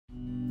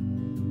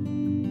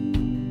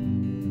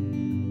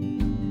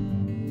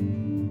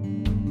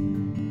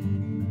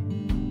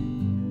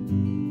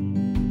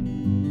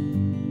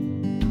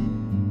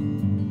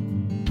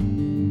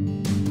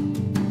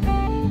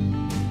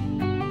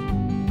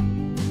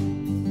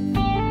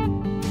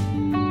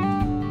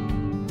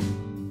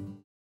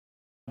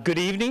Good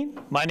evening.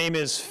 My name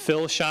is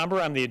Phil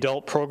Schomber. I'm the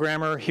adult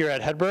programmer here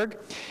at Hedberg,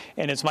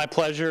 and it's my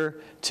pleasure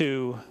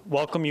to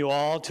welcome you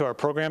all to our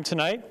program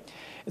tonight.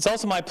 It's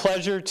also my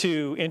pleasure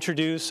to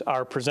introduce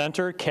our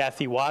presenter,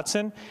 Kathy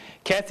Watson.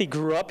 Kathy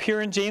grew up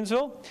here in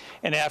Janesville,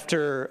 and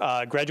after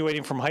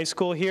graduating from high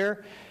school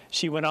here,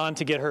 she went on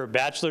to get her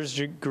bachelor's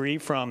degree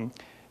from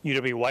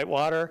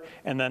UW-Whitewater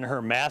and then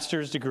her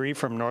master's degree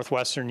from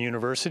Northwestern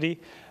University,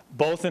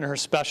 both in her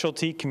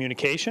specialty,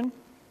 communication.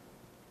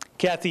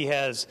 Kathy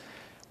has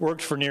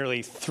worked for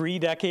nearly 3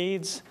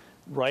 decades,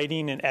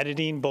 writing and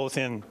editing both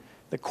in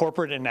the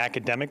corporate and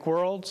academic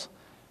worlds.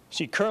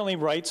 She currently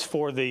writes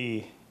for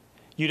the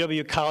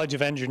UW College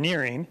of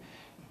Engineering,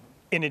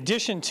 in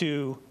addition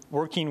to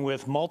working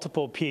with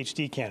multiple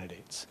PhD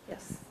candidates.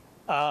 Yes.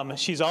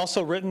 She's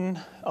also written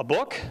a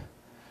book,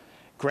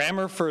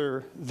 Grammar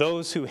for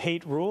Those Who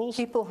Hate Rules.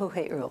 People Who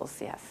Hate Rules,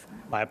 yes.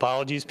 My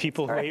apologies,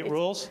 People Who Hate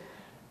Rules.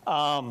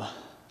 But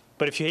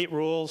if you hate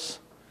rules,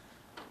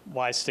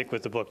 why stick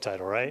with the book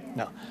title, right?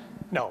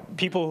 No,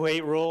 People Who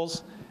Hate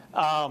Rules.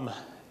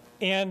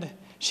 And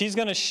she's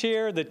going to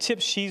share the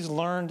tips she's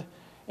learned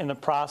in the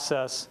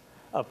process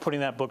of putting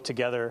that book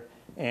together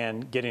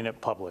and getting it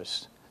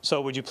published.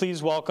 So would you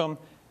please welcome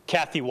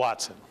Kathy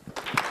Watson.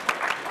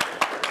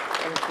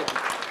 Thank you.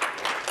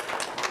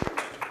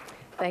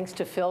 Thanks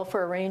to Phil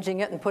for arranging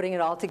it and putting it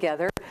all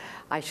together.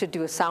 I should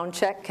do a sound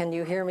check. Can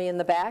you hear me in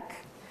the back?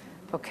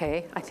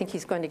 Okay, I think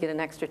he's going to get an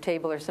extra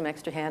table or some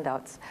extra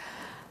handouts.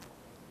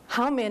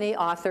 How many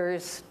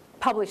authors,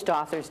 published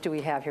authors, do we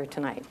have here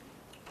tonight?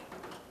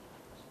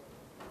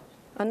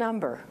 A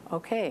number,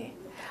 okay.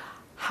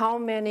 How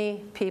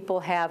many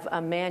people have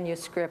a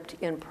manuscript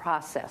in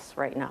process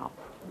right now?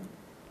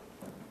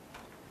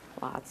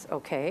 Lots,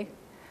 okay.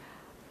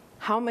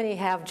 How many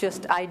have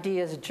just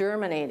ideas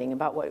germinating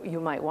about what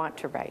you might want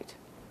to write?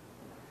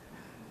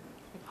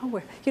 Oh,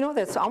 you know,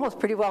 that's almost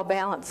pretty well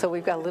balanced, so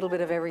we've got a little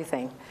bit of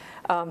everything.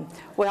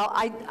 Well,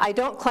 I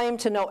don't claim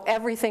to know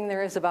everything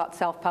there is about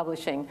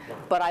self-publishing,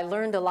 but I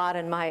learned a lot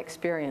in my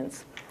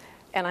experience.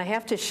 And I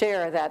have to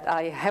share that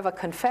I have a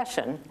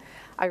confession.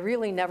 I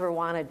really never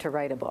wanted to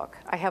write a book.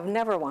 I have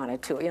never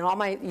wanted to. In all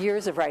my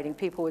years of writing,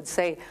 people would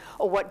say,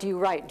 oh, what do you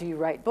write? Do you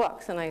write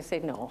books? And I say,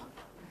 no.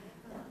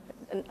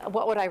 And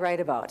what would I write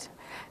about?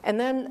 And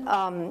then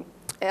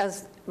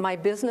as my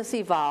business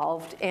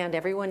evolved and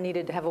everyone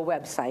needed to have a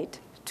website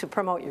to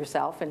promote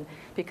yourself and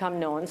become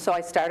known, so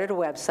I started a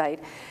website,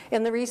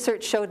 and the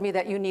research showed me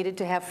that you needed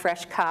to have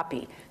fresh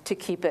copy to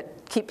keep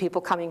people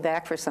coming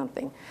back for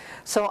something.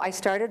 So I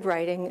started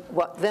writing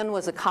what then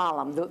was a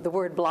column. The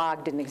word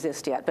blog didn't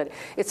exist yet, but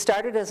it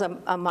started as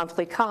a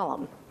monthly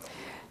column.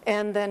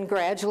 And then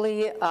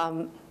gradually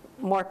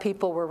more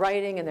people were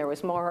writing, and there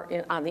was more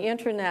on the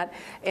internet,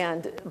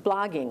 and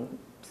blogging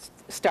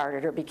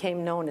started or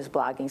became known as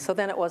blogging. So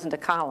then it wasn't a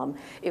column,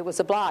 it was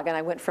a blog, and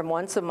I went from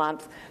once a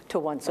month to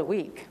once a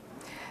week.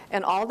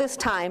 And all this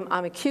time,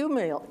 I'm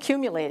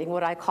accumulating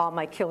what I call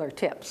my killer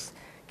tips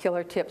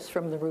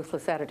from the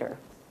Ruthless Editor.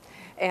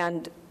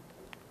 And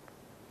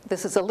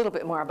this is a little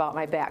bit more about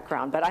my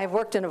background, but I've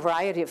worked in a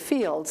variety of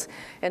fields,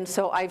 and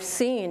so I've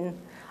seen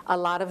a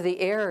lot of the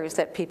errors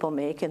that people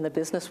make in the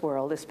business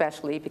world,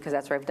 especially because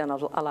that's where I've done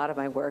a lot of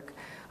my work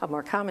of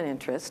more common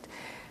interest.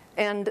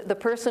 And the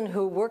person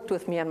who worked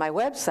with me on my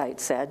website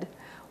said,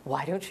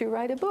 why don't you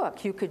write a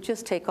book? You could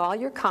just take all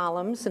your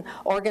columns and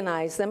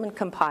organize them and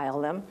compile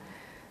them.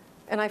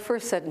 And I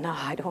first said, no,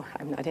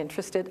 I'm not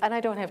interested, and I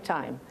don't have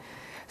time.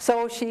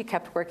 So she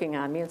kept working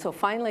on me, and so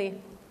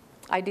finally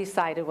I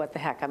decided, what the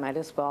heck, I might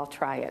as well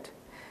try it.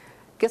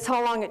 Guess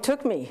how long it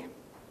took me?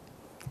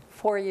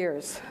 4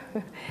 years.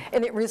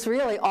 And it was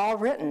really all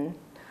written.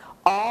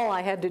 All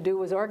I had to do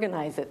was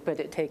organize it, but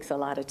it takes a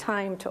lot of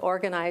time to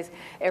organize.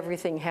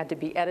 Everything had to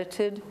be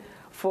edited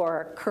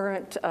for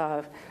current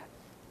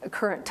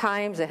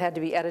times. It had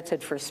to be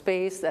edited for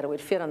space, that it would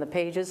fit on the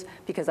pages,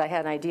 because I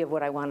had an idea of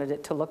what I wanted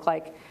it to look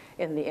like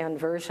in the end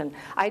version.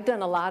 I'd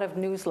done a lot of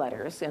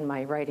newsletters in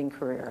my writing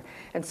career,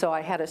 and so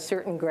I had a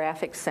certain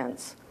graphic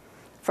sense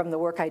from the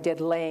work I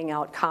did laying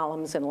out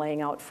columns and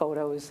laying out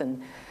photos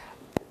and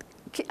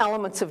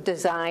elements of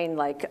design,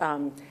 like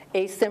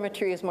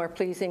asymmetry is more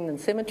pleasing than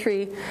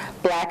symmetry,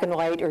 black and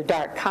white or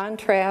dark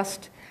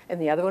contrast, and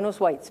the other one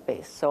was white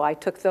space. So I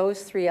took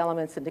those 3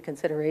 elements into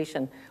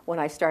consideration when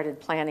I started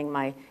planning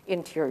my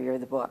interior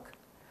of the book.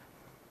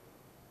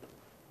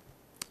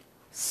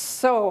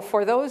 So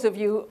for those of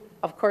you,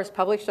 of course,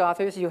 published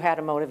authors, you had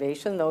a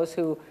motivation. Those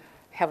who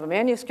have a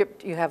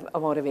manuscript, you have a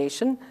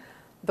motivation.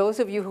 Those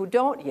of you who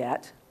don't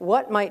yet,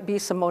 what might be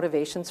some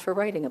motivations for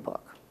writing a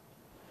book?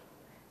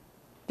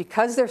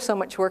 Because there's so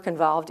much work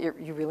involved,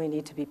 you really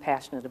need to be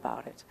passionate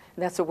about it.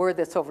 And that's a word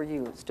that's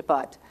overused.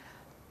 But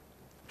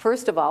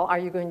first of all, are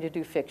you going to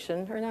do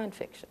fiction or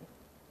nonfiction?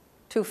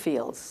 2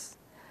 fields.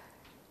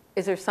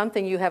 Is there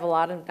something you have a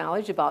lot of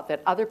knowledge about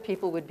that other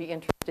people would be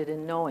interested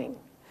in knowing?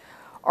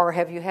 Or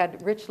have you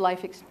had rich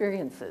life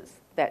experiences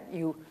that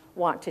you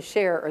want to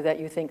share or that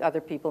you think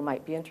other people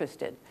might be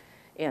interested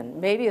in?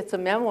 Maybe it's a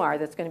memoir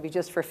that's going to be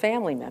just for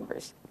family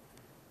members.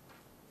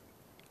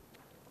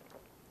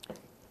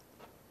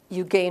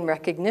 You gain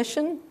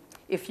recognition.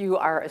 If you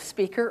are a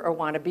speaker or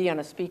want to be on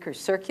a speaker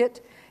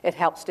circuit, it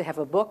helps to have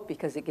a book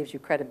because it gives you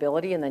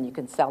credibility, and then you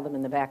can sell them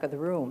in the back of the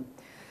room.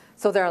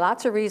 So there are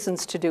lots of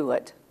reasons to do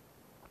it.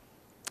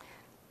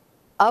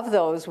 Of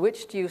those,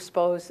 which do you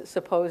suppose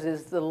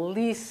is the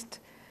least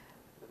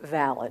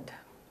valid?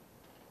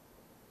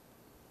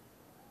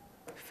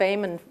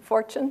 Fame and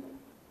fortune?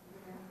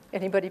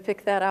 Anybody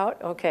pick that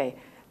out? Okay.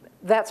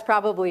 That's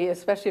probably,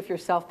 especially if you're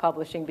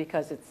self-publishing,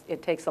 because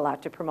it takes a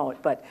lot to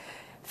promote. But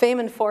fame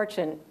and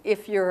fortune,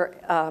 if you're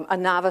a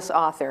novice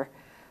author,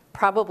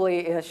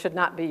 probably should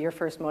not be your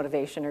first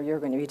motivation, or you're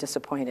going to be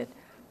disappointed.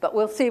 But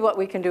we'll see what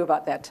we can do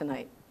about that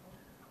tonight.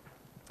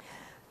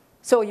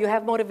 So you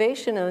have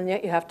motivation, and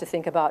yet you have to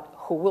think about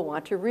who will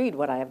want to read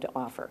what I have to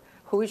offer.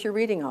 Who is your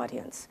reading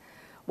audience?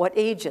 What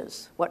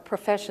ages? What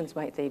professions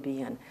might they be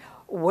in?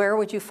 Where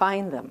would you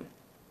find them?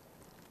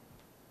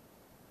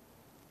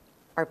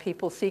 Are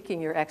people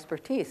seeking your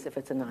expertise if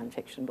it's a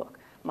nonfiction book?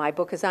 My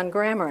book is on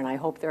grammar, and I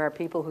hope there are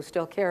people who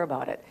still care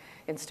about it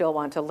and still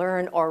want to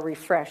learn or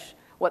refresh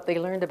what they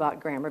learned about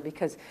grammar,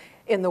 because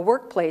in the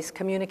workplace,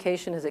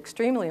 communication is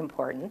extremely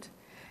important.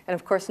 And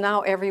of course,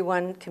 now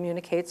everyone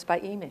communicates by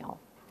email.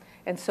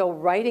 And so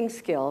writing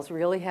skills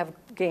really have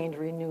gained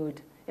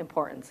renewed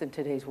importance in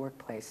today's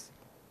workplace.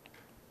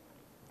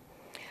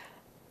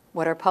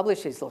 What are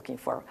publishers looking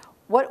for?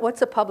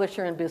 What's a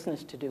publisher in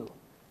business to do?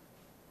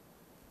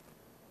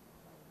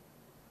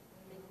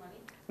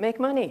 Make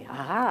money.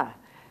 Aha.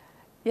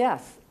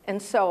 Yes.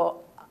 And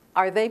so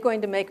are they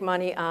going to make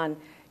money on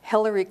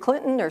Hillary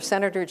Clinton or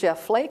Senator Jeff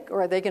Flake,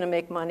 or are they going to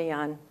make money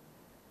on?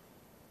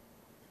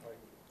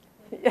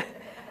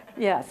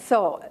 Yeah.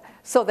 So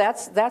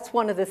that's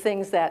one of the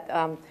things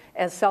that,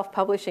 as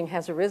self-publishing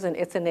has arisen,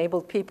 it's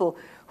enabled people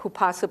who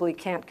possibly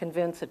can't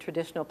convince a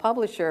traditional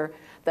publisher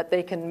that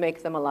they can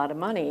make them a lot of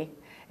money.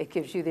 It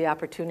gives you the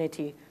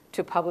opportunity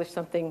to publish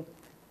something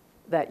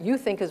that you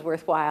think is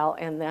worthwhile,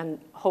 and then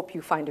hope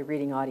you find a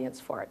reading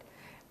audience for it.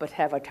 But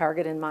have a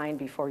target in mind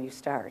before you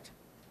start.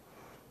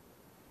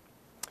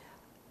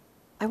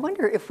 I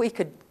wonder if we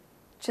could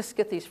just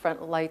get these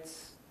front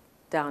lights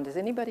down. Does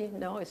anybody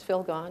know? Is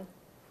Phil gone?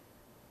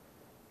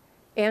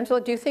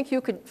 Angela, do you think you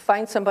could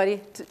find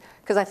somebody?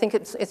 Because I think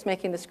it's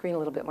making the screen a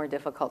little bit more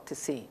difficult to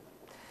see.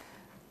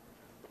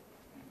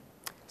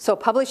 So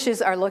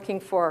publishers are looking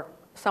for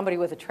somebody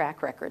with a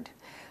track record.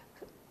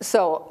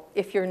 So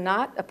if you're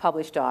not a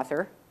published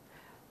author,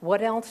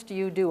 what else do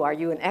you do? Are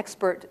you an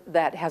expert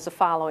that has a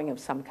following of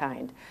some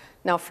kind?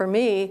 Now for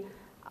me,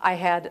 I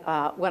had,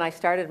 when I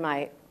started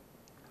my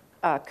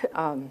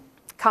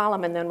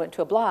column and then went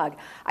to a blog,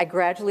 I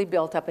gradually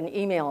built up an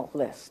email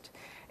list.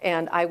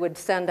 And I would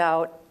send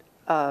out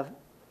a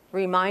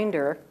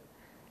reminder,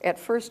 at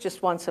first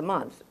just once a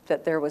month,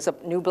 that there was a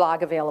new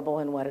blog available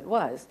and what it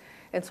was.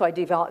 And so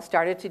I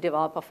started to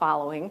develop a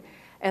following.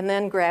 And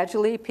then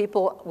gradually,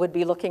 people would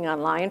be looking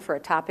online for a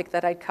topic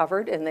that I'd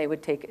covered, and they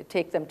would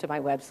take them to my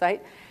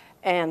website,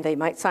 and they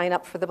might sign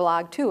up for the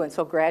blog too. And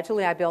so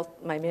gradually, I built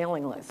my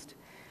mailing list.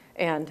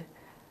 And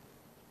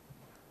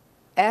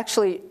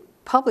actually,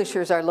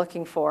 publishers are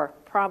looking for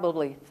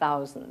probably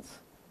thousands,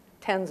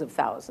 tens of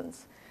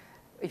thousands.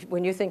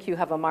 When you think you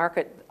have a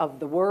market of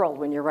the world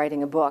when you're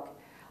writing a book,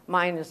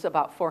 mine is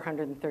about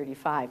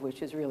 435,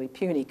 which is really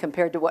puny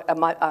compared to what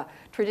a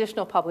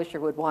traditional publisher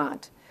would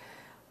want.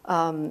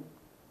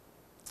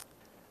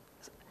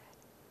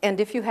 And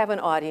if you have an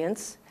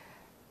audience,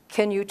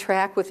 can you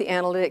track with the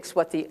analytics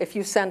if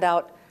you send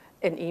out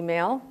an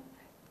email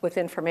with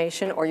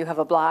information, or you have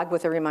a blog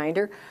with a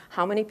reminder,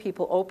 how many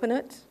people open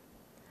it?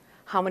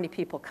 How many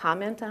people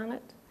comment on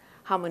it?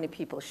 How many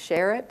people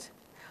share it?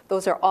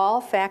 Those are all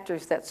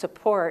factors that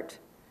support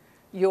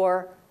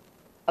your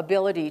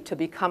ability to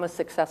become a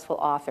successful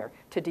author,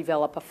 to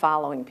develop a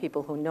following,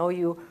 people who know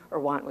you or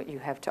want what you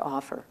have to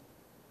offer.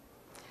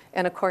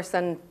 And of course,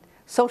 then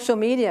social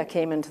media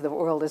came into the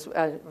world,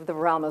 the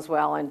realm as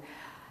well, and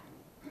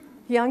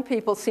young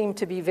people seem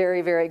to be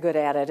very, very good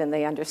at it, and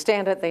they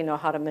understand it, they know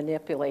how to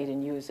manipulate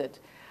and use it.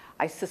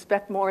 I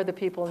suspect more of the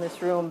people in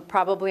this room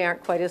probably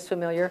aren't quite as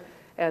familiar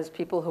as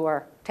people who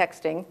are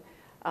texting,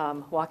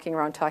 walking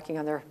around texting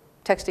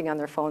on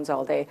their phones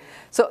all day.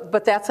 So,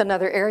 but that's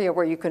another area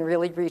where you can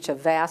really reach a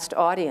vast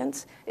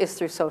audience, is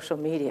through social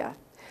media.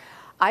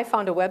 I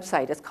found a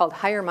website, it's called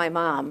Hire My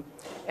Mom,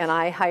 and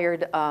I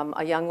hired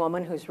a young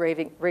woman who's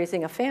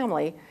raising a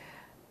family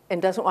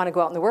and doesn't want to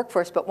go out in the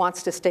workforce but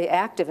wants to stay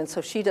active, and so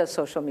she does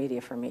social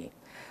media for me.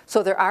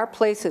 So there are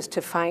places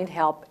to find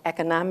help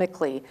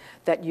economically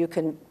that you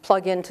can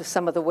plug into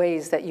some of the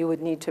ways that you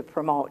would need to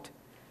promote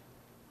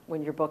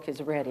when your book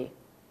is ready.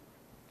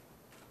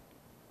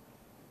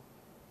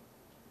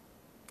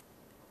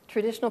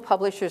 Traditional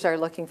publishers are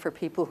looking for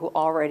people who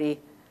already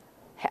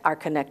are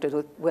connected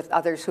with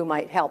others who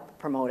might help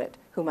promote it,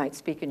 who might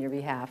speak in your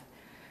behalf.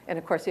 And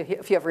of course,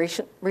 if you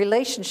have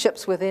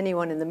relationships with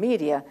anyone in the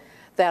media,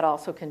 that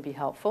also can be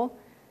helpful.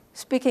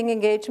 Speaking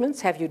engagements,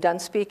 have you done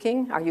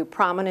speaking? Are you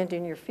prominent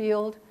in your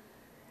field?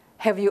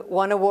 Have you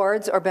won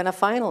awards or been a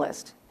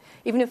finalist?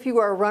 Even if you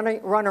are a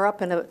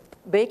runner-up in a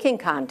baking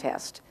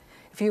contest,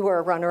 If you were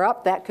a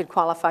runner-up, that could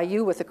qualify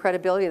you with the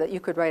credibility that you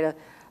could write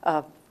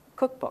a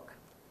cookbook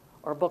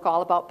or a book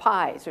all about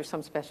pies or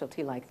some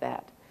specialty like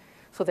that.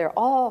 So there are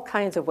all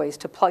kinds of ways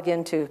to plug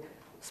into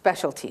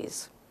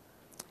specialties.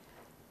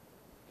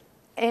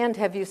 And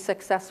have you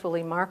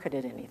successfully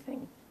marketed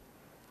anything?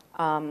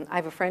 I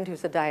have a friend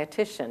who's a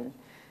dietitian,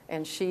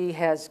 and she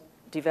has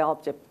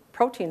developed a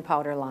protein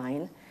powder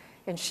line,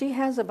 and she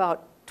has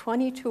about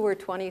 22 or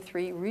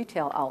 23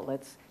 retail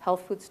outlets,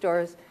 health food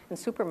stores and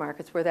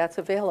supermarkets where that's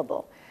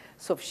available.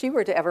 So if she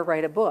were to ever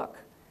write a book,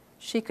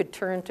 she could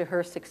turn to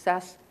her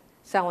success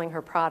selling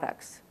her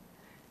products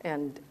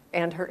and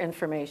her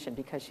information,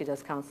 because she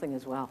does counseling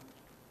as well.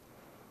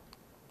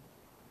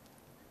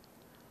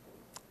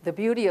 The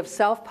beauty of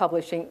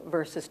self-publishing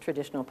versus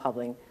traditional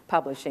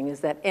publishing is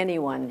that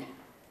anyone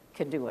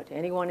can do it.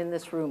 Anyone in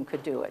this room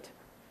could do it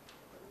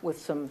with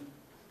some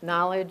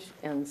knowledge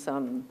and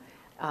some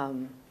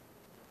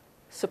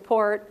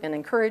support and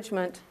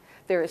encouragement.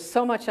 There is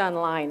so much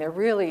online. There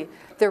really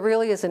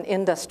is an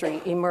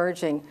industry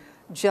emerging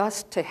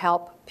just to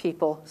help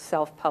people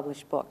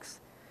self-publish books.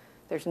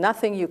 There's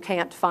nothing you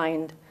can't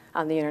find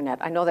on the internet.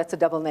 I know that's a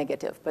double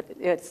negative, but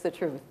it's the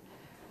truth.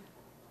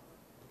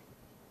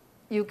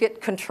 You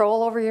get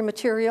control over your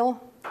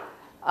material.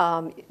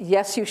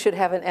 Yes, you should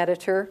have an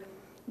editor,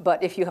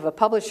 but if you have a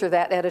publisher,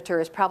 that editor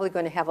is probably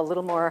going to have a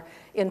little more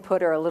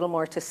input or a little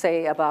more to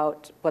say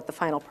about what the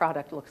final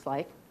product looks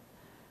like.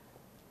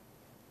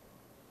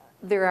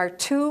 There are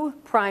two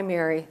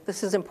primary,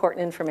 this is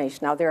important information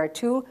now, there are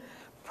two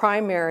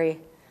primary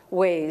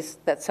ways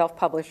that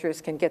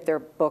self-publishers can get their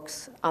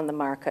books on the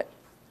market.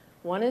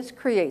 One is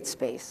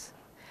CreateSpace,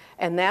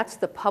 and that's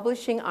the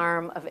publishing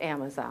arm of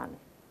Amazon.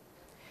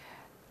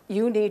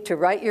 You need to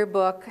write your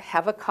book,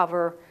 have a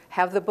cover,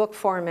 have the book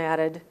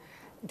formatted,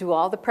 do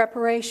all the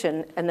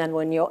preparation, and then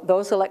when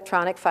those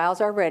electronic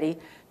files are ready,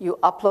 you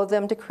upload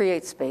them to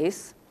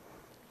CreateSpace.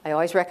 I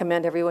always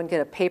recommend everyone get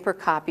a paper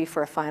copy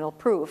for a final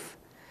proof,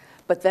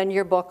 but then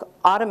your book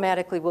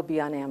automatically will be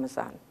on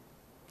Amazon.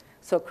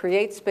 So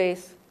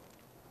CreateSpace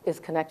is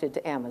connected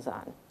to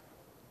Amazon.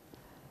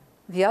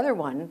 The other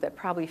one that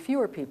probably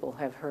fewer people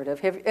have heard of,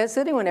 has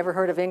anyone ever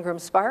heard of Ingram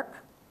Spark?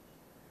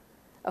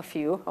 A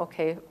few,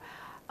 okay.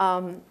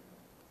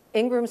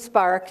 Ingram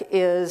Spark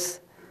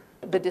is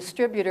the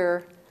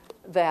distributor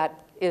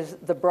that is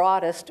the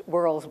broadest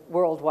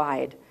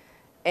worldwide.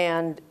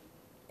 And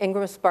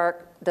Ingram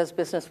Spark does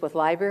business with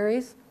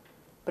libraries,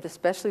 but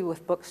especially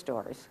with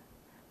bookstores.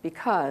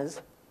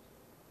 Because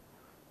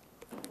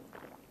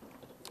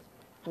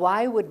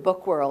why would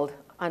Bookworld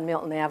on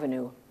Milton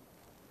Avenue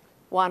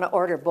want to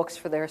order books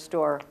for their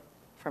store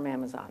from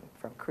Amazon,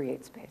 from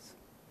CreateSpace?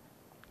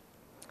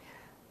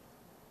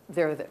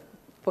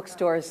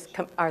 Bookstores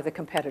are the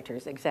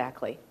competitors,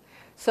 exactly.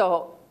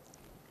 So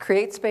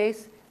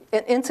CreateSpace,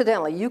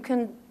 incidentally, you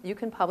can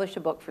publish a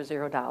book for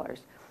 $0.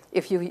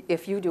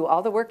 If you do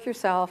all the work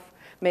yourself,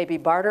 maybe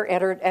barter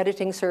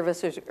editing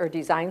services or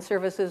design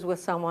services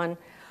with someone,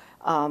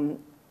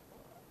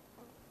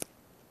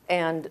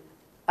 and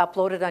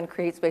upload it on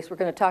CreateSpace. We're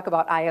going to talk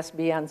about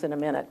ISBNs in a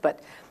minute,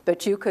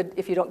 but you could,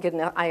 if you don't get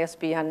an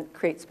ISBN,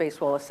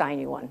 CreateSpace will assign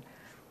you one.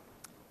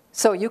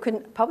 So you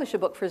can publish a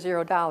book for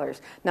 $0.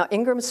 Now,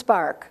 Ingram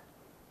Spark,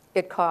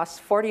 it costs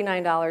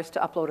 $49 to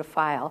upload a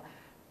file.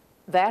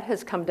 That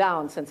has come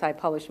down since I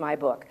published my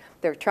book.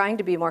 They're trying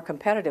to be more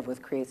competitive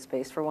with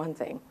CreateSpace, for one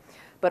thing.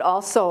 But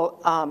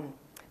also,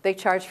 they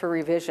charge for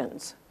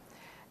revisions.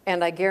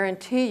 And I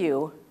guarantee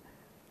you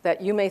that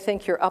you may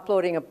think you're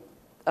uploading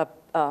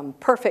a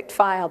perfect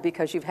file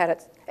because you've had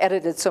it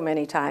edited so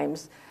many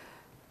times.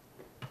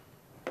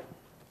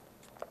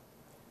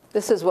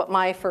 This is what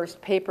my first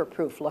paper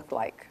proof looked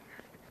like.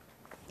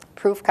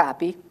 Proof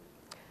copy.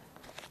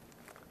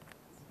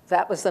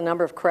 That was the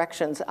number of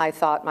corrections I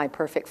thought my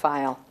perfect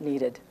file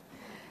needed.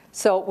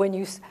 So when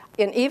you,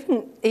 and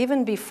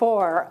even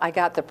before I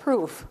got the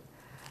proof,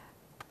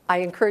 I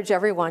encourage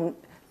everyone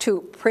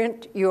to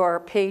print your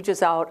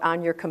pages out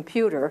on your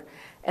computer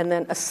and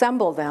then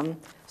assemble them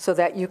so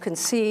that you can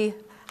see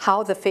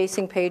how the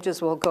facing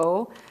pages will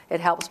go. It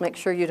helps make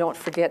sure you don't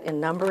forget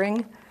in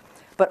numbering.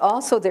 But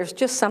also, there's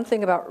just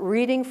something about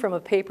reading from a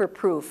paper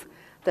proof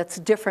that's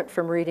different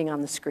from reading on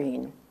the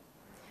screen.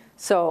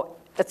 So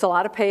it's a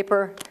lot of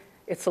paper,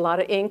 it's a lot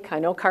of ink. I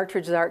know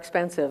cartridges are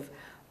expensive,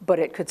 but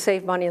it could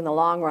save money in the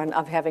long run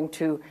of having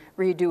to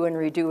redo and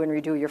redo and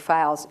redo your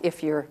files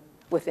if you're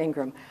with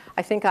Ingram.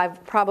 I think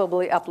I've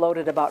probably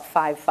uploaded about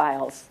 5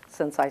 files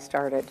since I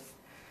started.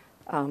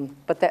 And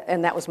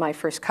that was my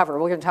first cover.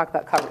 We're going to talk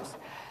about covers.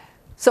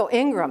 So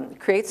Ingram,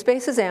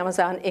 CreateSpace is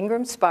Amazon.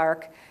 Ingram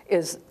Spark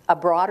is a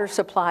broader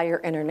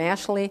supplier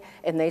internationally,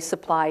 and they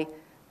supply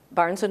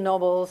Barnes &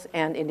 Nobles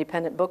and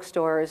independent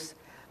bookstores.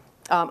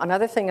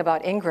 Another thing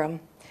about Ingram,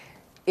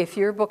 if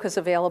your book is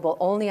available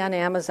only on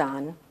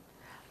Amazon,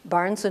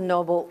 Barnes &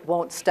 Noble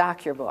won't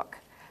stock your book.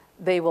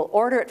 They will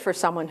order it for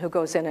someone who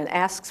goes in and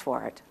asks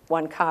for it,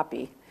 1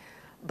 copy,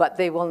 but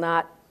they will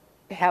not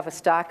have a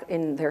stock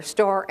in their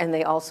store, and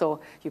they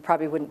also, you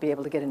probably wouldn't be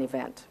able to get an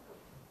event.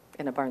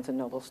 in a Barnes &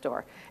 Noble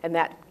store. And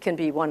that can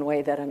be one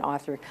way that an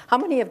author, how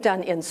many have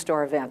done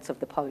in-store events of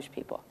the published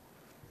people?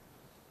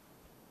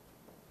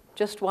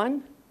 Just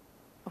one?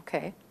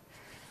 Okay.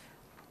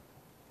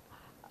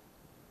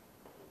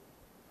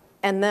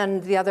 And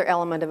then the other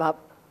element about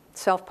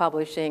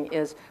self-publishing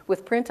is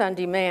with print on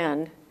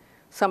demand,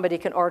 somebody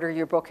can order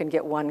your book and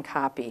get one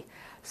copy.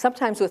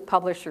 Sometimes with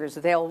publishers,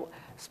 they'll,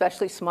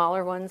 especially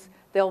smaller ones,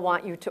 they'll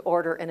want you to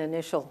order an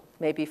initial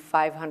maybe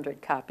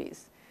 500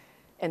 copies.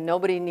 And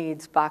nobody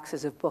needs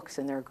boxes of books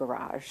in their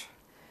garage.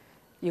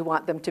 You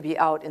want them to be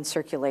out and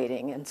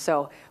circulating. And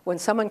so when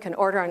someone can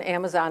order on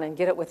Amazon and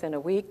get it within a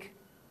week,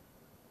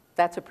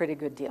 that's a pretty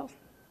good deal.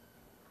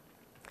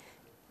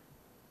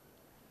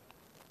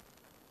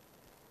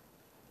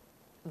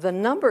 The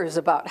numbers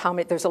about how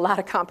many, there's a lot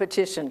of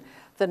competition.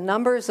 The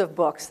numbers of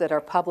books that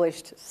are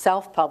published,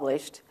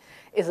 self-published,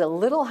 is a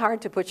little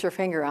hard to put your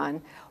finger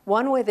on.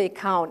 One way they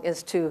count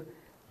is to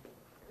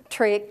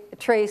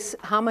trace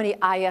how many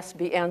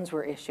ISBNs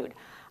were issued.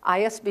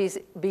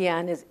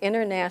 ISBN is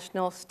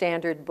International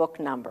Standard Book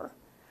Number.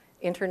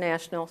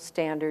 International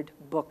Standard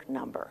Book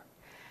Number.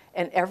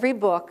 And every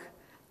book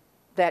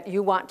that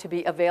you want to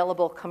be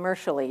available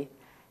commercially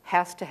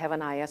has to have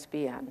an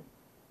ISBN.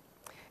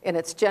 And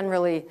it's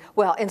generally,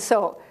 well, and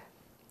so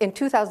in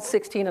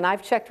 2016, and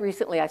I've checked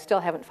recently, I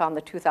still haven't found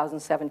the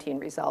 2017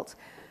 results,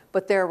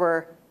 but there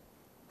were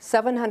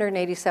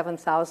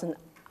 787,000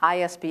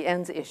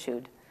 ISBNs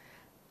issued.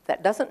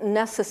 That doesn't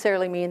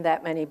necessarily mean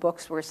that many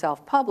books were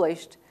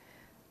self-published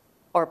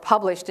or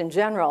published in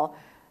general,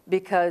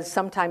 because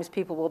sometimes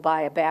people will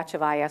buy a batch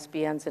of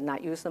ISBNs and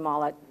not use them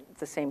all at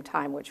the same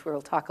time, which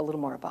we'll talk a little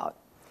more about.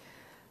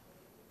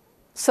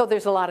 So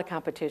there's a lot of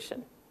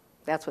competition.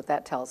 That's what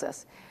that tells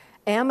us.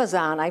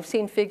 Amazon, I've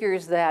seen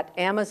figures that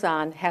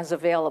Amazon has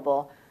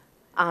available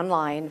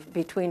online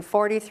between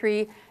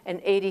 43%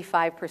 and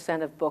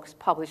 85% of books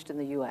published in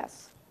the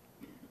US.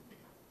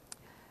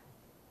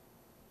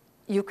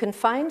 You can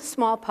find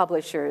small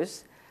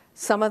publishers.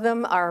 Some of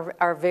them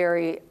are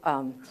very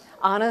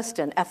honest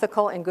and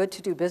ethical and good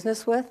to do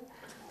business with.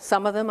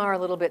 Some of them are a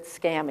little bit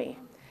scammy.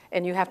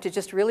 And you have to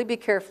just really be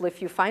careful.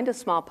 If you find a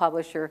small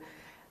publisher,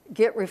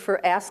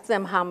 ask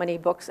them how many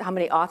books, how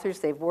many authors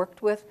they've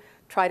worked with.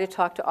 Try to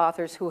talk to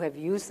authors who have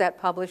used that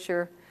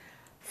publisher.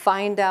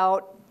 Find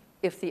out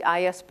if the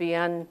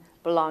ISBN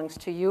belongs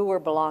to you or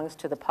belongs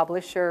to the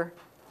publisher.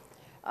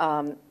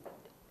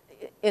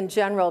 In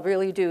general,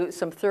 really do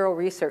some thorough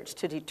research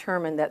to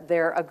determine that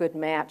they're a good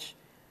match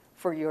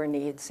for your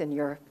needs and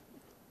your,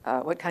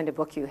 what kind of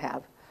book you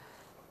have.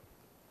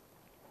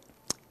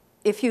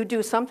 If you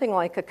do something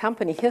like a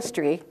company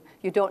history,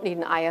 you don't need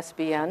an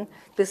ISBN.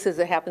 This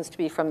happens to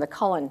be from the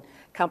Cullen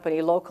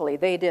Company locally.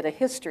 They did a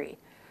history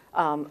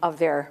of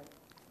their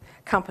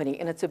company,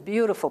 and it's a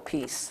beautiful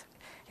piece.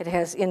 It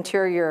has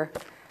interior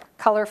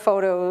color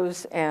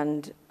photos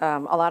and a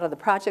lot of the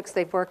projects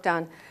they've worked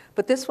on,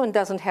 but this one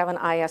doesn't have an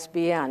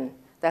ISBN.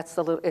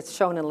 It's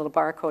shown in a little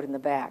barcode in the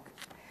back.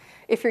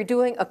 If you're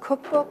doing a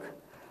cookbook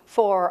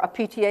for a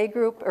PTA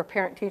group or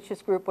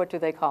parent-teachers group, what do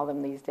they call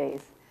them these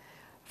days?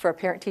 For a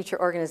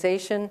parent-teacher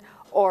organization,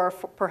 or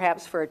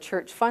perhaps for a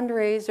church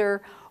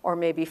fundraiser, or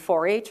maybe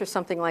 4-H or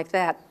something like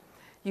that,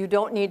 you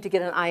don't need to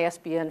get an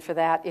ISBN for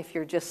that if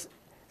you're just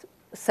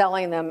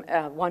selling them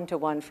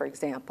one-to-one, for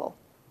example.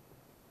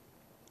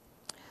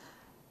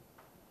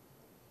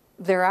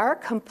 There are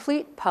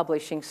complete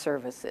publishing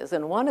services,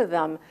 and one of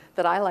them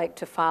that I like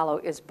to follow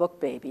is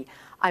BookBaby.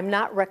 I'm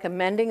not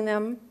recommending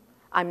them,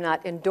 I'm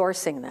not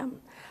endorsing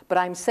them, but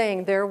I'm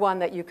saying they're one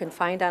that you can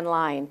find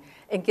online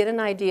and get an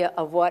idea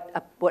of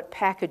what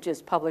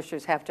packages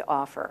publishers have to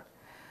offer.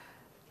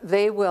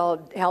 They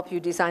will help you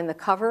design the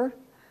cover,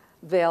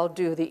 they'll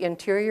do the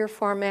interior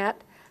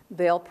format,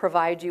 they'll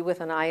provide you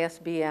with an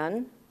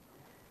ISBN,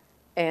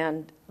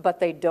 but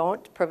they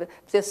don't provide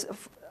this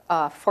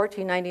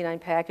 $14.99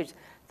 package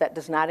that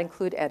does not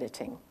include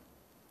editing.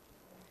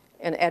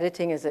 And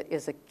editing is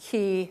a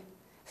key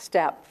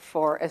step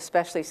for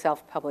especially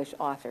self-published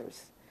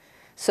authors.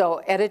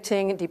 So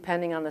editing,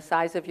 depending on the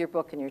size of your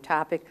book and your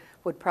topic,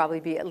 would probably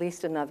be at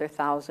least another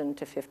 $1,000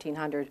 to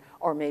 $1,500,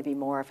 or maybe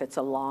more if it's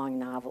a long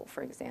novel,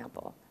 for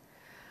example.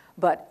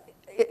 But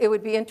it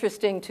would be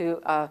interesting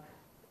to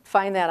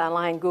find that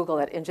online, Google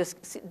it, and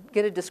just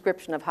get a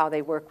description of how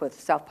they work with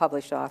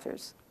self-published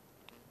authors.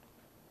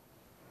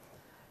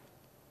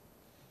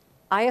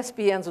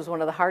 ISBNs was one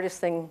of the hardest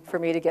things for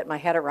me to get my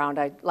head around,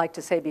 I'd like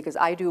to say, because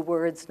I do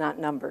words, not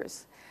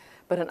numbers.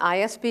 But an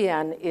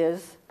ISBN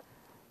is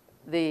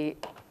the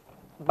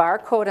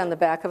barcode on the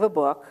back of a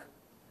book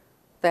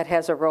that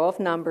has a row of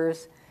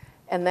numbers,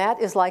 and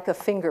that is like a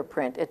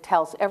fingerprint. It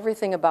tells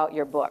everything about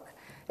your book.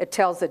 It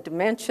tells the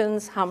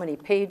dimensions, how many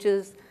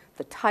pages,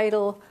 the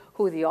title,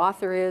 who the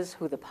author is,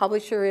 who the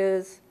publisher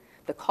is,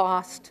 the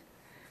cost.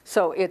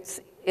 So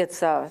it's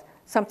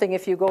something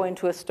if you go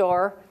into a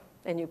store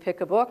and you pick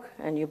a book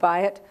and you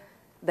buy it,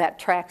 that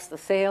tracks the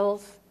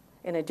sales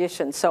in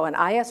addition. So an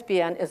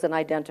ISBN is an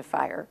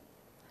identifier.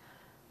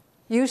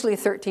 Usually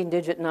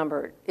 13-digit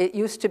number. It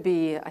used to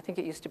be, I think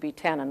it used to be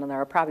 10, and there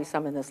are probably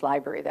some in this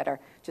library that are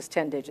just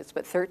 10 digits,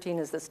 but 13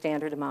 is the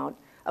standard amount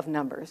of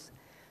numbers.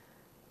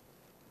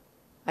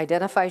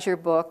 Identifies your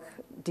book,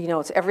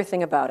 denotes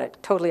everything about it,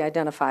 totally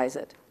identifies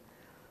it.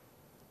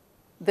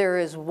 There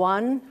is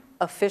one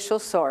official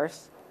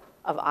source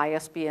of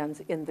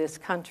ISBNs in this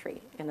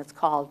country, and it's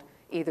called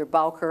either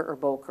Bowker or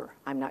Boker.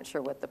 I'm not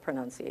sure what the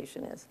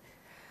pronunciation is.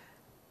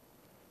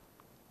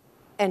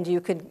 And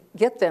you can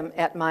get them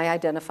at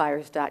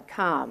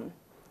myidentifiers.com.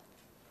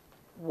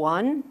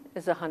 One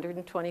is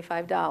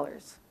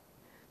 $125,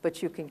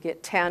 but you can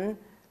get 10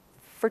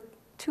 for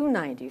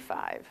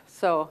 $295.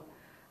 So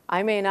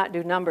I may not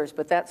do numbers,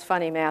 but that's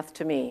funny math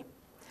to me.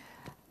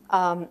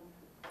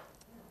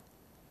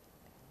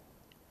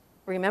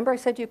 Remember I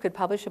said you could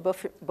publish a book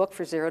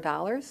for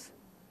 $0?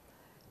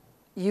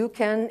 You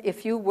can,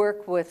 if you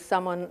work with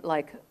someone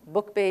like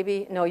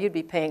BookBaby, no, you'd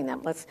be paying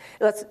them.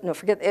 No,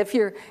 forget, if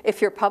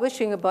you're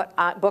publishing a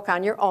book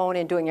on your own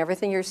and doing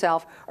everything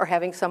yourself, or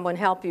having someone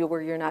help you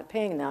where you're not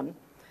paying them,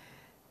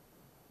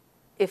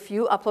 if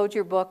you upload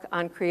your book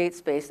on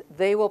CreateSpace,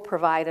 they will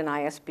provide an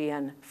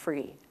ISBN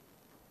free.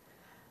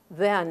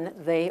 Then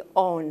they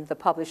own the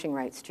publishing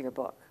rights to your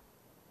book.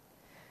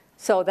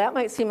 So that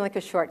might seem like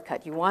a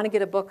shortcut. You want to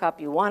get a book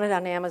up, you want it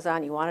on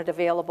Amazon, you want it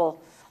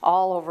available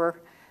all over,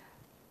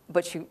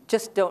 but you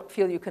just don't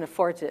feel you can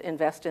afford to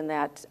invest in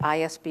that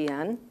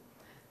ISBN.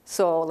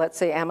 So let's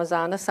say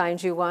Amazon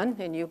assigns you one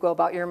and you go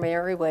about your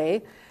merry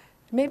way.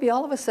 Maybe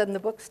all of a sudden the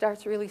book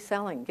starts really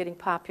selling, getting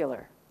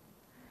popular.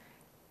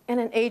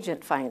 And an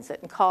agent finds it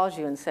and calls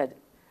you and said,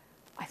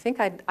 I think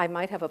I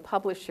might have a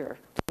publisher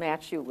to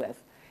match you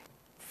with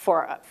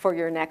for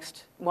your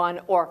next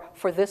one, or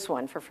for this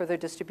one, for further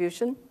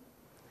distribution.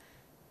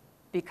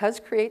 Because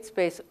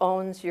CreateSpace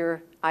owns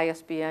your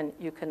ISBN,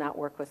 you cannot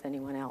work with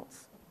anyone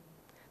else.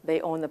 They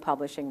own the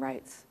publishing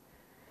rights.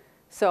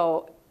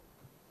 So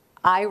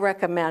I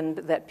recommend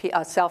that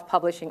a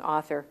self-publishing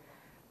author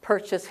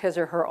purchase his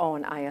or her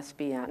own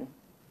ISBN.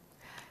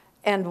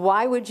 And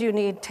why would you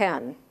need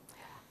 10?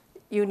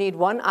 You need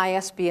one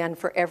ISBN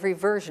for every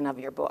version of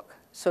your book.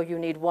 So you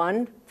need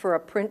one for a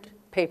print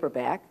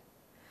paperback.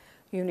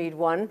 You need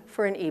one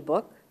for an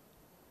ebook.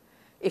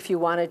 If you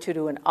wanted to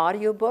do an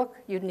audiobook,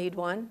 you'd need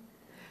one.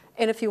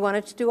 And if you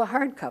wanted to do a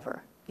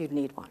hardcover, you'd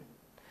need one.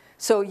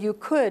 So you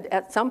could,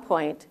 at some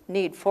point,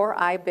 need 4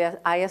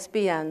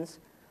 ISBNs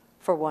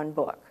for one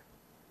book.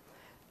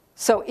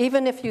 So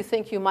even if you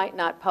think you might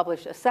not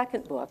publish a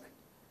second book,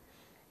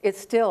 it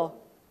still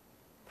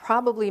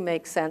probably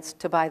makes sense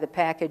to buy the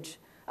package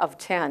of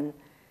 10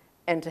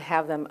 and to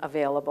have them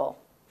available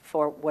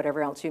for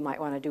whatever else you might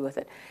want to do with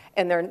it.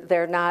 And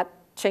they're not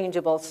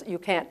changeable. So you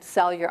can't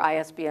sell your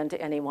ISBN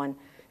to anyone,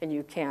 and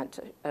you can't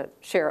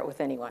share it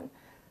with anyone,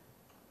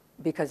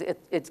 because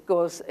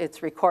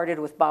it's recorded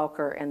with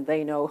Bowker, and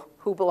they know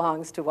who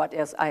belongs to what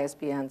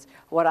ISBNs,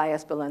 what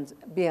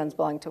ISBNs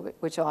belong to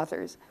which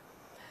authors.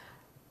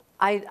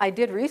 I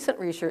did recent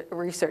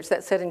research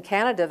that said in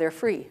Canada they're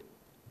free.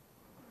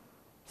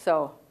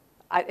 So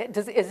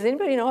does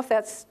anybody know if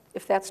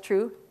that's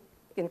true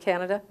in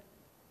Canada?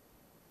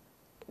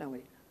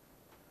 Nobody.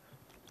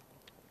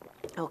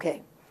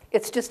 Okay.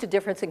 It's just a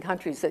difference in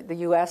countries. The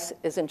U.S.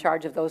 is in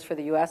charge of those for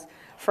the U.S.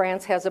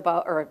 France has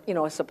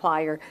a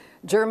supplier.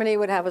 Germany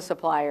would have a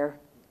supplier.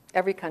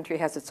 Every country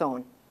has its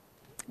own.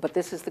 But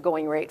this is the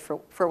going rate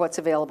for what's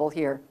available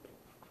here.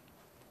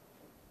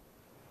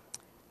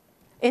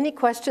 Any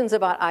questions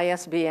about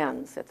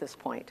ISBNs at this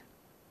point?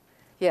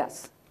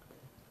 Yes?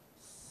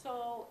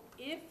 So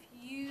if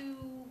you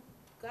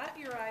got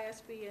your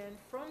ISBN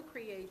from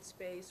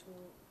CreateSpace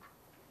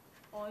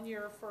on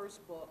your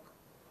first book,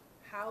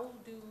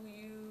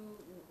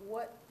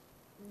 what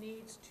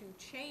needs to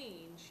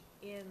change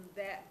in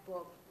that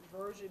book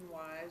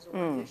version-wise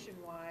or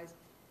edition-wise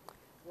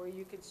where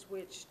you could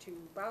switch to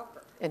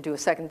Bowker? And do a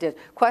second edition.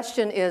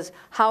 Question is,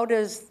 how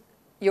does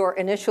your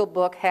initial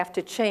book have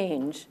to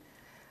change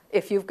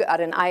if you've got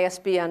an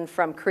ISBN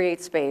from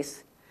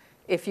CreateSpace,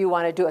 if you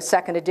want to do a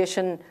second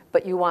edition,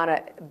 but you want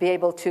to be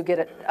able to get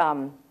it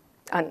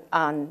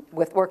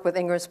work with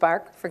Ingram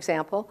Spark, for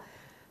example?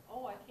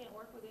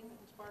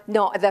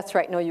 No, that's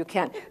right. No, you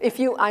can't.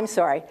 I'm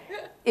sorry.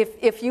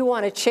 If you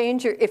want to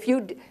change if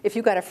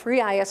you got a free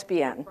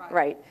ISBN,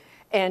 right,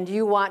 and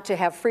you want to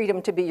have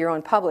freedom to be your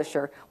own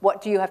publisher,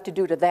 what do you have to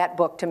do to that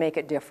book to make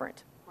it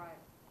different? Right.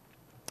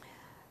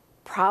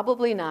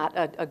 Probably not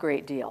a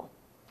great deal.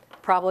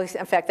 Probably,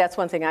 in fact, that's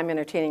one thing I'm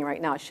entertaining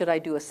right now. Should I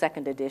do a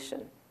second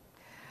edition?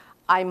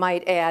 I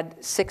might add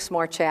 6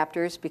 more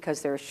chapters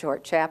because they're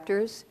short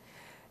chapters.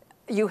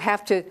 You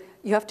have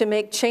to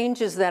make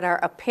changes that are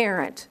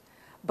apparent,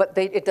 but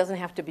it doesn't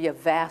have to be a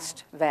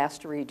vast,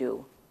 vast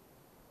redo.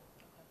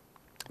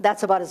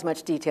 That's about as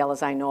much detail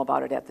as I know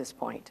about it at this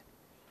point.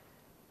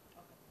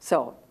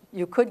 So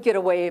you could get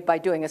away by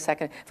doing a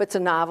second. If it's a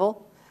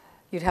novel,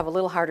 you'd have a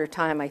little harder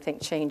time, I think,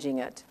 changing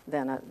it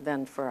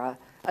than for a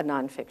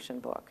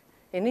nonfiction book.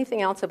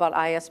 Anything else about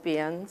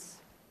ISBNs?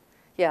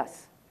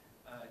 Yes?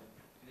 Do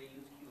they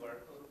use QR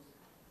codes?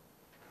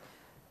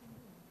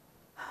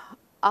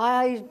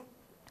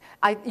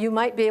 You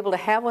might be able to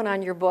have one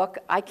on your book.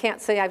 I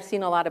can't say I've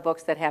seen a lot of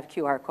books that have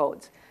QR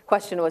codes.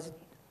 Question was,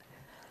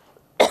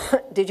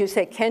 did you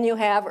say can you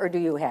have or do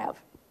you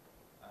have?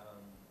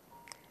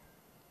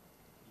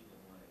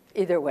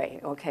 Either way,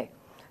 okay.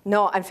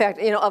 No, in fact,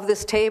 of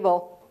this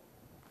table,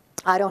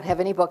 I don't have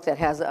any book that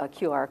has a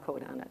QR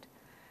code on it,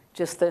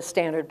 just the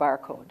standard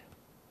barcode.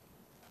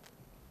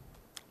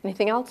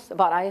 Anything else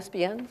about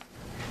ISBNs?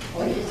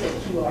 What is a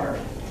QR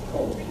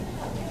code?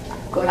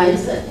 What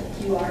is a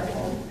QR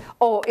code?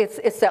 Oh,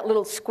 it's that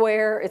little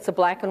square. It's a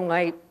black and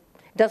white.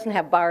 It doesn't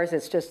have bars.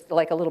 It's just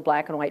like a little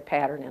black and white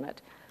pattern in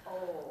it.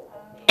 Oh,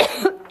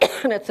 okay.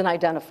 And it's an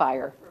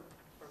identifier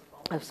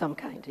of some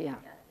kind, yeah.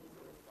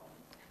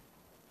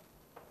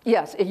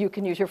 Yes, you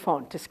can use your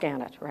phone to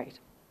scan it, right.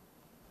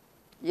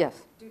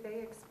 Yes? Do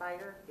they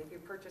expire if you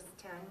purchase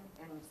 10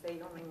 and say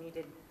you only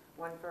needed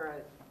one for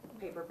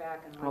a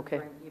paperback and one for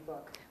an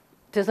ebook?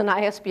 Does an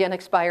ISBN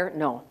expire?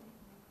 No.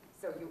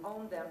 So you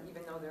own them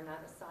even though they're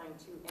not assigned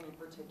to any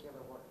particular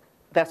work?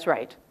 That's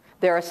right.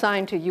 They're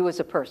assigned to you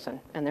as a person.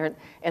 And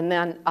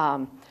then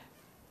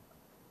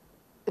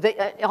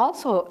they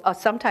also,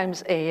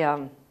 sometimes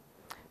a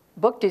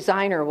book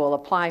designer will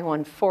apply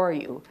one for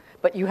you,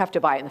 but you have to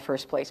buy it in the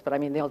first place. But I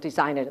mean, they'll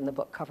design it in the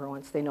book cover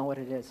once they know what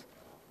it is.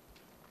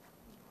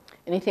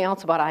 Anything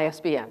else about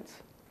ISBNs?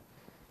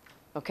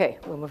 Okay,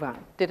 we'll move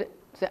on. Did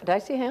I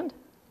see a hand?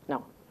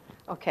 No.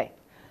 Okay.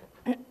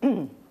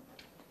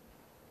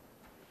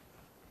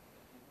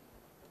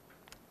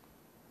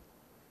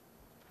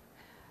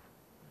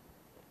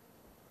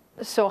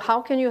 So how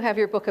can you have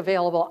your book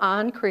available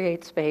on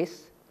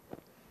CreateSpace,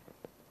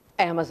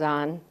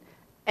 Amazon,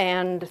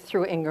 and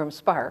through Ingram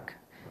Spark?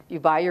 You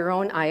buy your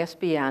own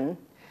ISBN,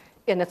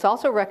 and it's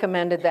also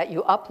recommended that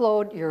you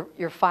upload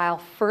your file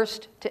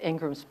first to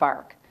Ingram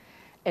Spark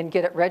and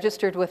get it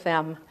registered with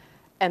them,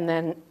 and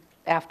then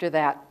after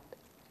that,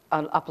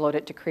 upload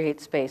it to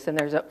CreateSpace. And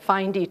there's a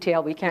fine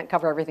detail. We can't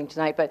cover everything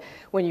tonight, but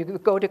when you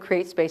go to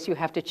CreateSpace, you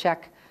have to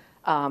check,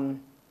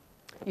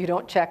 you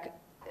don't check,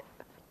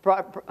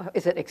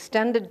 is it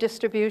extended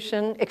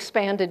distribution,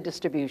 expanded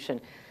distribution.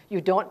 You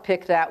don't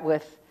pick that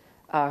with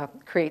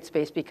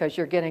CreateSpace because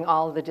you're getting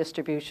all of the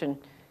distribution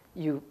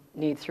you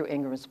need through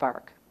Ingram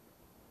Spark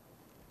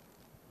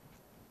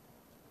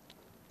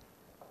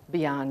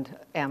beyond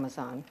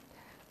Amazon.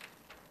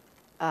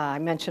 I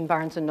mentioned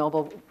Barnes &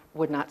 Noble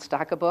would not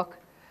stock a book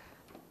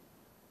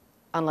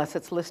unless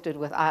it's listed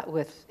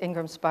with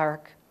Ingram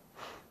Spark,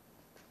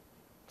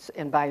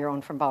 and buy your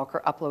own from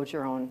Bowker, upload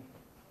your own.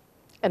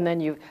 And then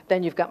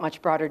you've got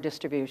much broader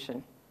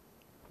distribution.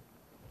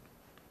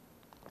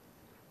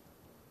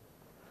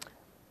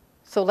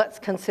 So let's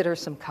consider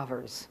some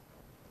covers.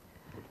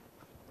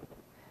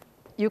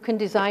 You can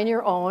design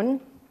your own,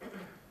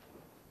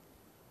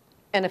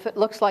 and if it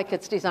looks like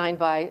it's designed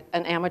by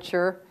an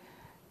amateur,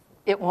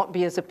 it won't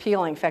be as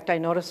appealing. In fact, I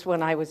noticed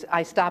when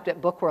I stopped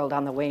at Book World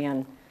on the way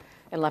in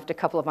and left a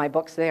couple of my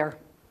books there.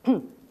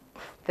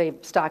 They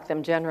stock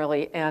them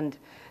generally, and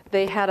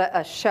they had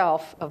a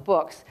shelf of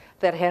books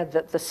that had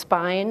the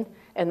spine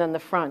and then the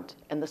front,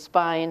 and the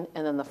spine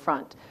and then the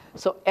front.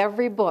 So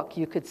every book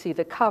you could see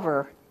the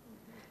cover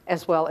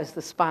as well as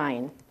the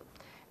spine.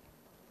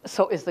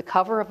 So is the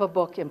cover of a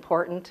book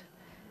important?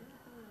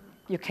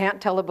 You can't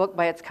tell a book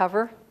by its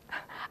cover?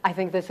 I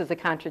think this is a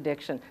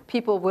contradiction.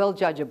 People will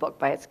judge a book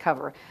by its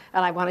cover.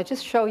 And I want to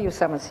just show you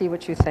some and see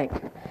what you think.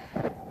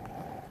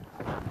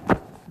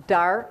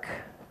 Dark,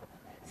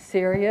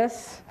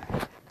 serious.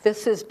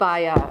 This is by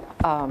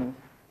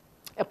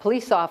a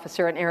police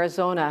officer in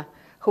Arizona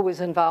who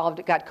was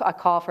involved, got a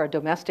call for a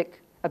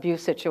domestic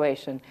abuse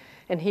situation.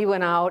 And he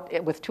went out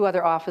with two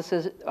other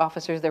officers.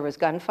 There was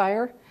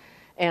gunfire.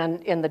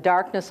 And in the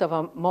darkness of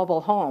a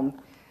mobile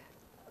home,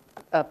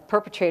 a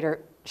perpetrator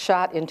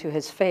shot into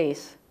his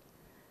face,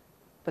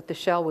 but the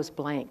shell was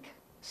blank.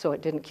 So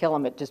it didn't kill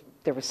him.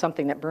 There was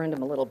something that burned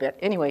him a little bit.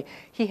 Anyway,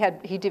 he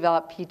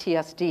developed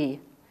PTSD,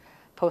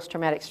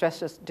 post-traumatic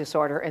stress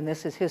disorder, and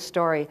this is his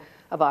story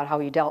about how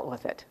he dealt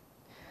with it.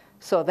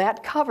 So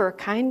that cover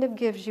kind of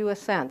gives you a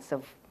sense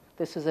of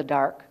there's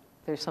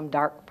some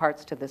dark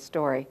parts to this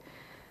story.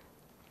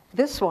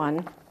 This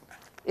one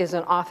is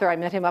an author. I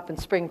met him up in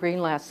Spring Green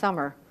last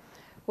summer.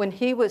 When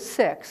he was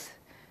 6,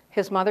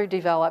 his mother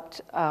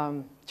developed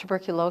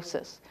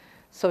tuberculosis.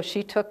 So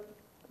she took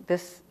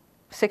this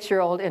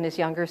 6-year-old and his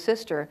younger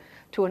sister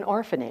to an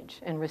orphanage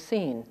in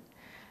Racine.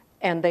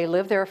 And they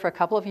lived there for a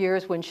couple of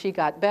years. When she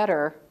got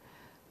better,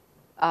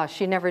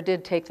 she never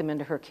did take them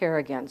into her care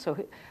again.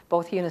 So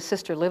both he and his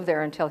sister lived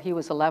there until he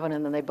was 11,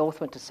 and then they both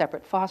went to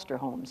separate foster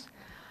homes.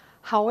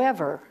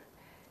 However,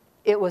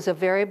 it was a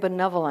very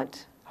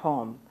benevolent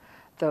home.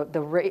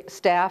 The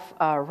staff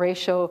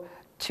ratio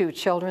to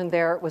children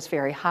there was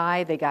very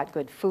high. They got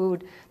good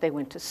food. They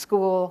went to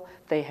school.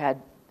 They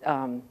had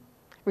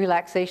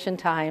relaxation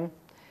time.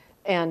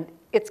 And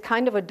it's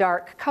kind of a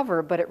dark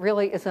cover, but it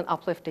really is an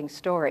uplifting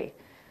story.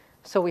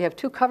 So we have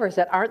two covers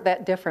that aren't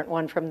that different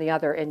one from the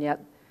other, and yet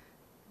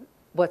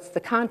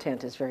the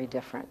content is very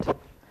different.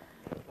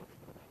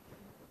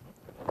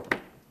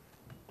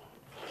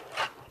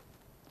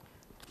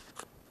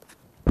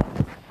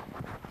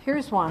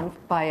 Here's one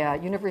by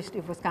a University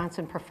of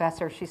Wisconsin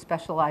professor. She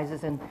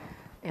specializes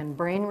in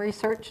brain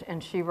research,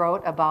 and she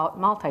wrote about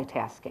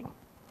multitasking.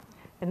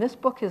 And this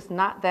book is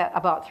not that,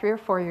 about 3 or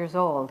 4 years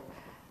old.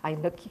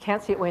 You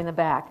can't see it way in the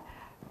back,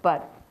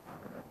 but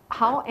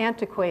how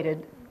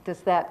antiquated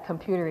does that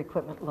computer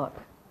equipment look?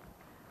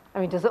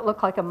 I mean, does it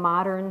look like a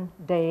modern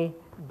day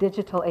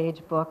digital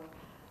age book?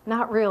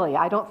 Not really.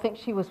 I don't think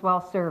she was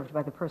well served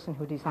by the person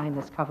who designed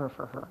this cover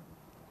for her.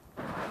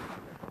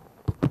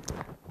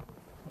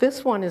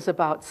 This one is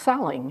about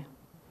selling,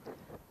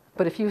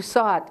 but if you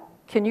saw it,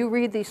 can you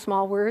read these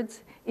small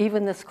words?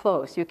 Even this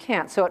close, you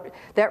can't. So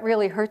that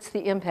really hurts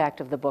the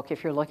impact of the book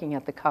if you're looking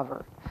at the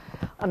cover.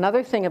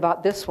 Another thing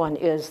about this one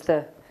is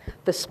the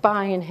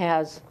spine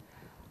has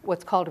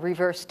what's called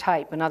reverse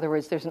type. In other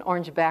words, there's an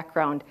orange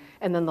background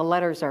and then the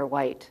letters are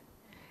white.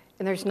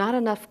 And there's not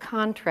enough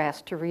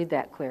contrast to read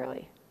that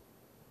clearly.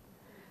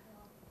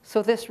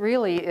 So this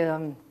really,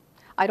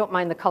 I don't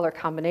mind the color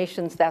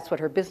combinations. That's what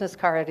her business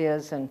card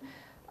is, and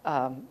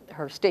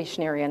her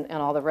stationery and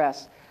all the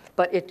rest.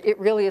 But it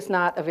really is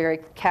not a very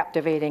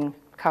captivating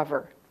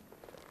cover.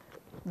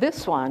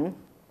 This one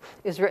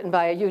is written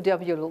by a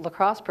UW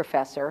lacrosse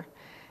professor,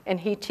 and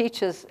he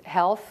teaches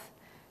health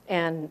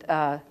and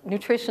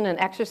nutrition and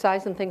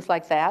exercise and things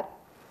like that.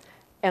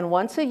 And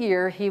once a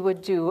year, he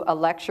would do a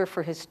lecture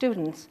for his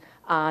students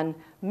on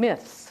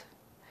myths.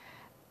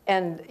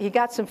 And he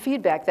got some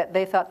feedback that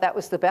they thought that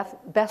was the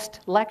best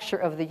lecture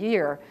of the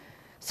year.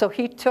 So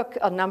he took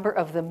a number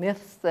of the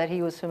myths that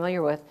he was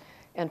familiar with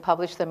and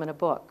published them in a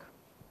book.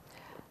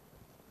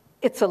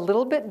 It's a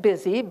little bit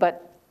busy,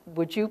 but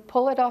would you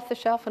pull it off the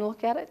shelf and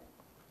look at it?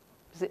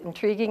 Is it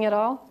intriguing at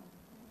all?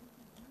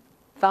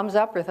 Thumbs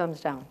up or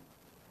thumbs down?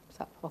 Thumbs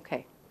up,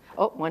 okay.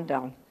 Oh, one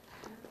down.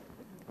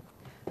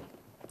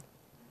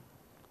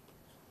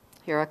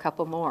 Here are a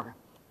couple more.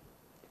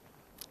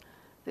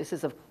 This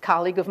is a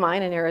colleague of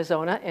mine in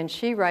Arizona, and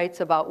she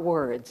writes about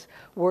words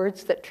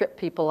that trip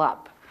people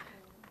up.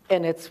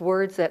 And it's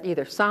words that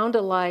either sound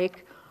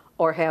alike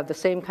or have the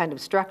same kind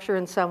of structure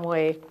in some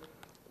way,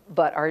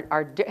 but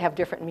have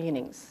different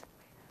meanings.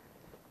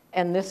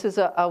 And this is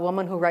a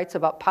woman who writes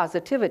about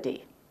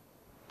positivity.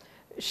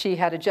 She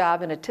had a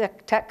job in a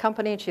tech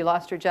company, and she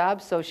lost her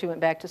job, so she went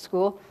back to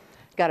school,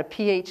 got a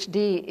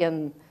PhD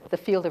in the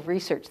field of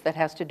research that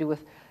has to do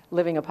with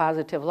living a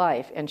positive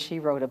life, and she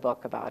wrote a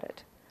book about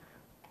it.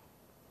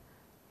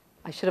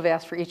 I should have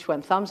asked for each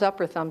one, thumbs up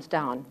or thumbs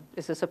down.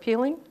 Is this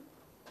appealing?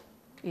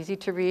 Easy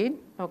to read?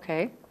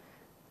 Okay.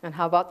 And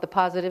how about the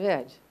positive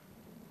edge?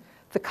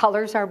 The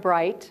colors are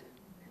bright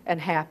and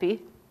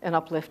happy and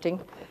uplifting.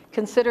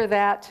 Consider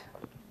that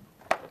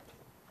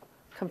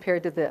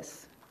compared to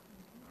this.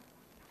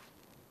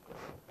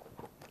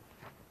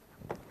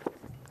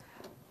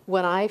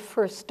 When I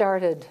first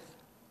started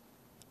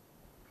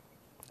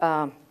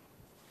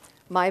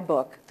my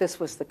book, this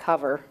was the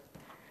cover,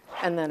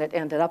 and then it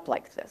ended up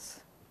like this.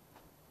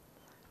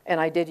 And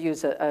I did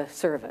use a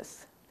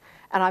service.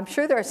 And I'm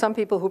sure there are some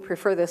people who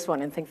prefer this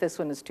one and think this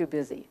one is too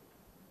busy.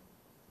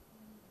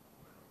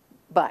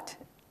 But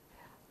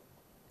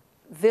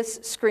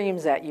this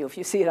screams at you if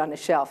you see it on the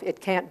shelf.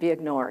 It can't be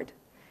ignored.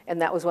 And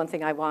that was one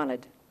thing I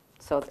wanted.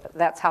 So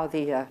that's how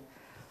the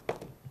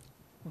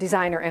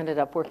designer ended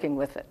up working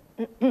with it.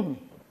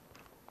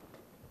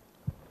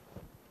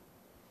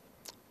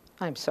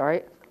 I'm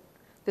sorry.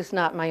 This is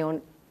not my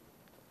own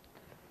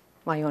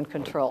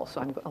control,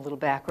 so I'm a little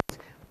backwards.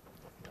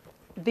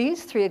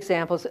 These three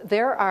examples,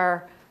 there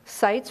are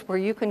sites where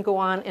you can go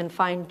on and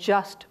find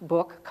just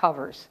book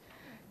covers,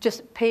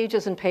 just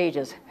pages and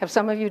pages. Have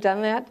some of you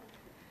done that?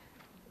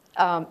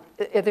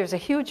 There's a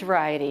huge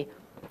variety.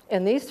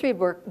 And these three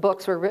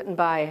books were written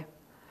by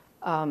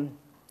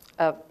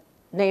a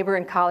neighbor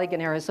and colleague in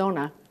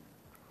Arizona.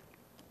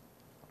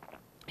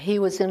 He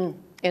was in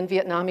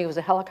Vietnam. He was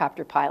a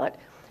helicopter pilot.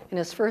 And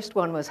his first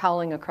one was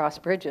Howling Across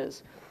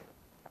Bridges.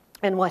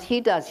 And what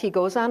he does, he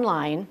goes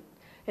online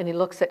and he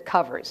looks at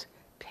covers,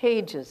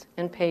 pages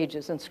and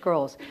pages and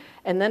scrolls.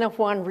 And then if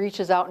one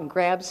reaches out and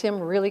grabs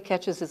him, really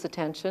catches his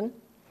attention,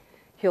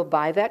 he'll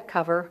buy that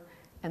cover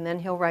and then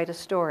he'll write a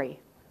story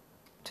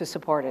to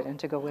support it and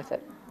to go with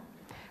it,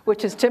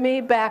 which is to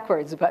me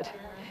backwards, but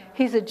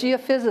he's a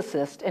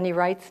geophysicist and he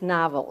writes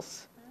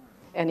novels.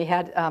 And he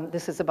had,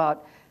 this is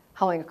about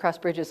Howling Across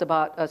Bridges,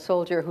 about a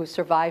soldier who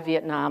survived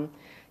Vietnam,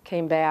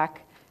 came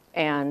back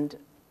and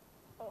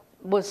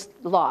was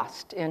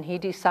lost. And he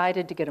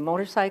decided to get a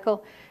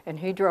motorcycle and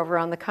he drove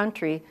around the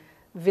country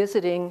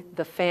visiting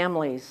the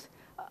families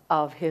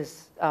of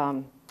his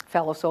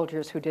fellow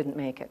soldiers who didn't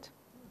make it.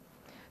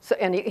 So,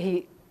 and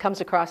he comes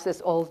across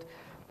this old,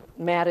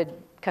 matted,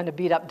 kind of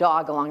beat up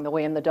dog along the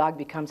way, and the dog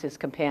becomes his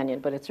companion.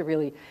 But it's a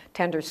really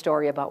tender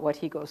story about what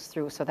he goes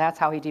through. So that's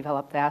how he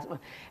developed that one.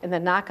 And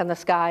then Knock on the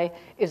Sky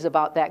is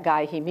about that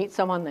guy. He meets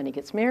someone, then he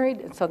gets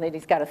married, and so then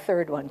he's got a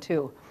third one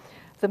too.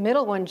 The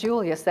middle one,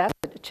 Julius, that's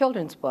a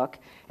children's book,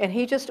 and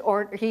he just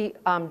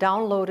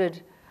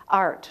downloaded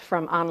art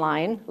from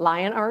online,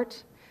 lion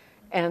art,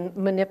 and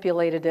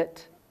manipulated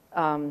it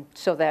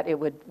so that it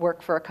would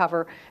work for a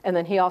cover. And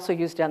then he also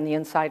used it on the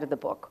inside of the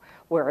book,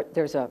 where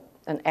there's an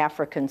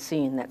African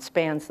scene that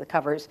spans the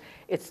covers.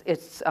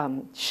 It's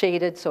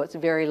shaded, so it's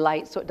very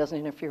light, so it doesn't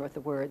interfere with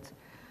the words.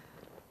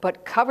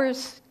 But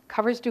covers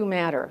do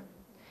matter.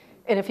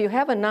 And if you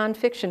have a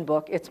nonfiction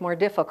book, it's more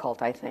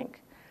difficult, I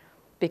think,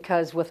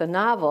 because with a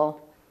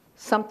novel,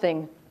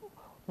 something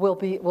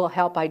will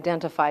help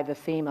identify the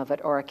theme of it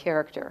or a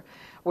character.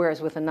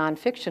 Whereas with a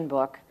nonfiction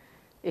book,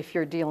 if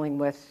you're dealing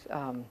with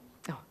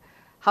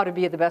how to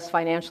be the best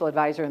financial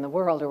advisor in the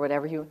world or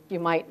whatever, you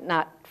might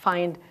not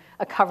find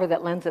a cover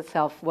that lends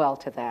itself well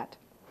to that.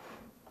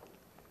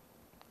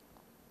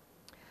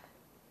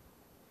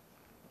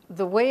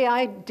 The way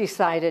I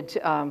decided,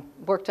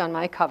 worked on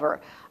my cover,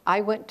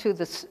 I went to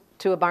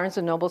a Barnes &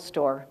 Noble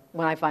store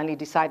when I finally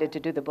decided to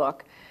do the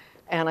book.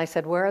 And I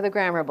said, where are the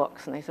grammar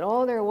books? And they said,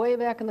 oh, they're way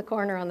back in the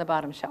corner on the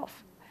bottom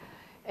shelf.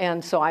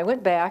 And so I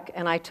went back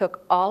and I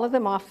took all of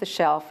them off the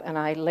shelf and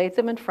I laid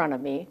them in front of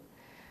me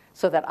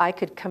so that I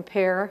could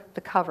compare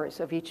the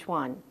covers of each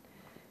one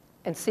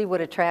and see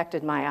what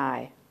attracted my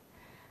eye.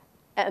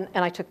 And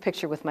I took a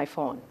picture with my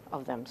phone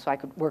of them so I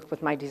could work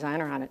with my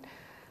designer on it.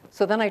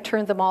 So then I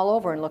turned them all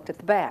over and looked at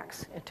the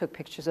backs and took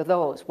pictures of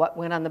those. What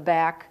went on the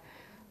back?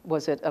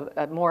 Was it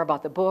more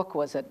about the book?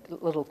 Was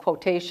it little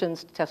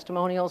quotations,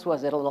 testimonials?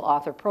 Was it a little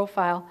author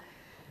profile?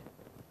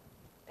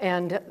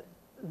 And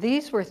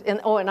these were,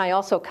 and I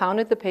also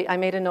counted the page. I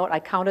made a note.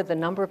 I counted the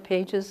number of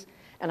pages,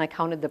 and I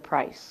counted the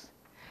price.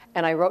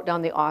 And I wrote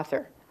down the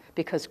author,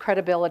 because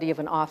credibility of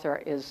an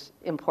author is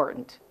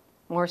important,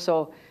 more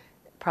so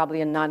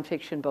probably in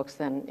nonfiction books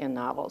than in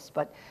novels.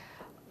 But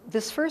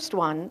this first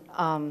one,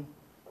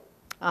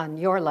 on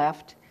your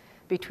left,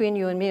 Between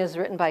You and Me, is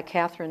written by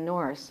Catherine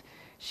Norris.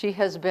 She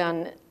has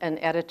been an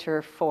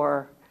editor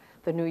for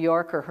The New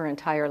Yorker her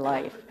entire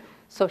life,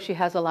 so she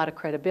has a lot of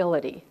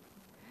credibility.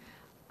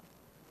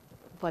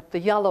 But the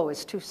yellow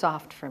is too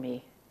soft for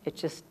me.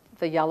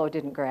 The yellow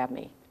didn't grab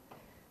me.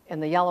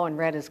 And the yellow and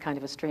red is kind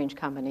of a strange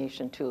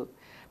combination too.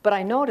 But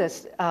I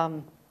noticed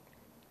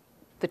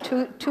the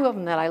two of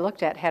them that I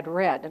looked at had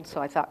red, and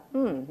so I thought,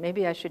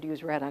 maybe I should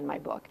use red on my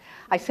book.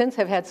 I since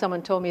have had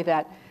someone told me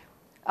that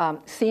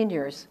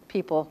seniors,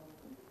 people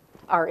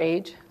our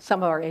age,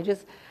 some of our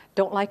ages,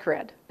 don't like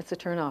red. It's a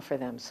turnoff for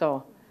them.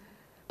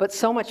 But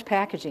so much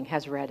packaging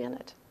has red in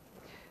it.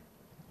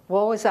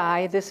 Woe Is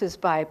I, this is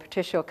by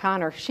Patricia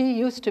O'Connor. She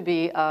used to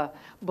be a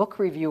book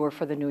reviewer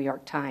for the New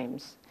York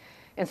Times.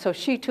 And so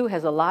she too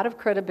has a lot of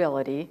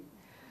credibility.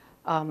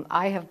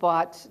 I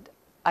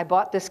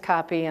bought this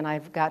copy and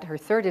I've got her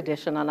third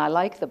edition and I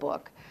like the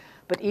book.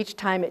 But each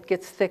time it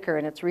gets thicker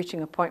and it's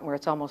reaching a point where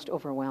it's almost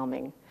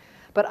overwhelming.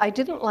 But I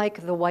didn't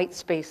like the white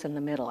space in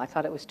the middle. I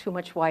thought it was too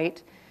much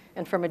white.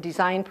 And from a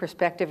design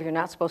perspective, you're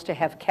not supposed to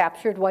have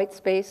captured white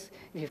space.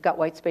 If you've got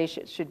white space,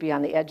 it should be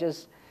on the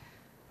edges.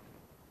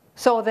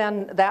 So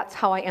then that's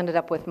how I ended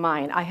up with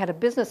mine. I had a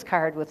business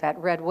card with that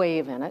red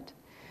wave in it.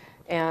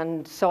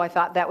 And so I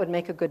thought that would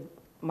make a good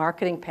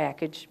marketing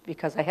package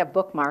because I have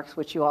bookmarks,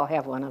 which you all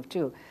have one of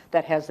too,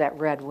 that has that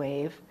red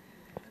wave.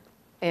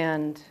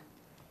 And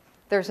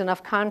there's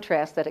enough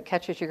contrast that it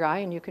catches your eye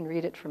and you can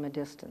read it from a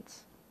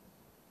distance.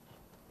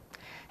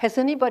 Has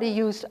anybody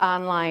used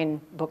online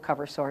book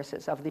cover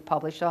sources of the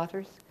published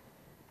authors?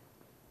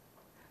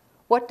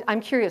 I'm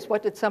curious,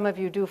 what did some of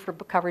you do for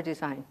book cover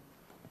design?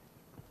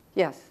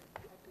 Yes?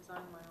 I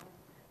designed my own.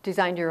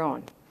 Designed your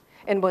own.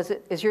 And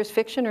is yours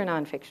fiction or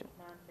nonfiction?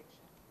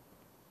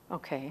 Nonfiction.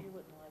 Okay. You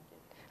wouldn't like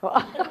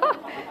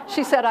it. Well,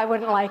 she said I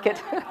wouldn't like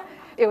it.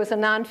 It was a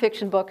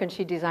nonfiction book and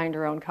she designed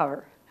her own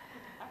cover.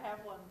 I have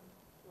one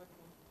with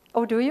me.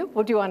 Oh, do you?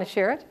 Well, do you want to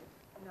share it?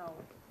 No.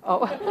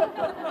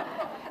 Oh.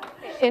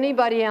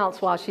 Anybody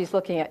else while she's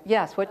looking at?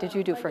 Yes, what did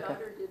you do for her? My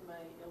daughter did my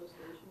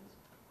illustrations.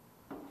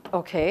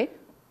 Okay.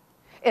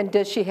 And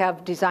does she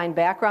have design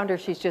background or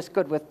she's just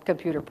good with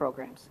computer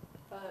programs?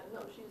 No,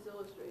 she's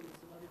illustrated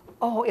some other people.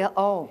 Oh, yeah.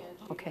 Oh, And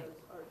she okay. has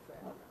art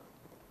background.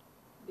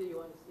 Do you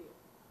want to see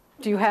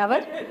it? Do you have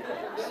it?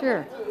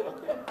 Sure.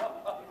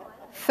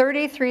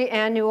 33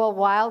 Annual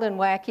Wild and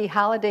Wacky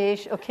Holiday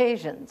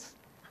Occasions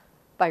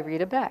by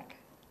Rita Beck.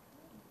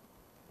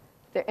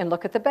 And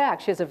look at the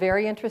back. She has a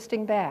very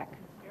interesting back.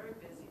 Very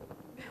busy.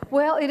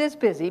 Well, it is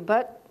busy,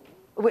 but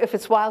if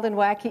it's wild and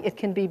wacky, it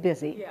can be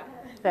busy. Yeah.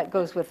 That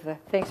goes with the,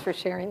 thanks for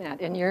sharing that.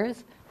 And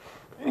yours?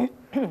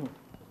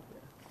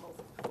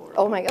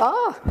 Oh my,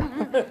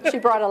 oh, she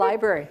brought a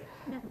library.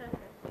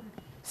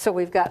 So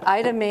we've got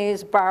Ida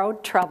May's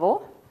Borrowed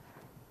Trouble.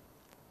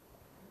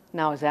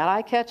 Now, is that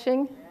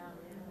eye-catching?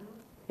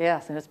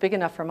 Yes, and it's big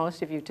enough for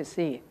most of you to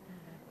see.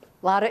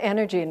 A lot of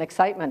energy and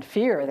excitement,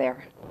 fear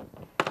there.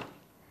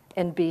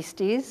 And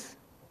Beasties.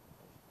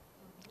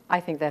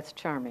 I think that's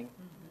charming.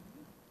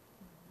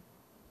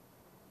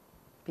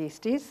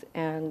 Beasties,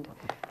 and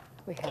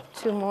we have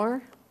two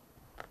more.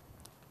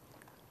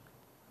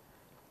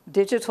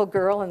 Digital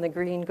Girl and the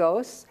Green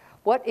Ghosts.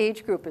 What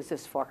age group is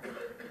this for?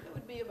 It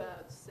would be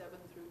about 7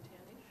 through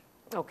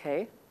 10-ish.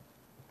 Okay,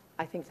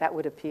 I think that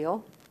would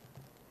appeal.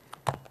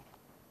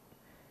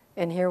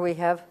 And here we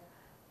have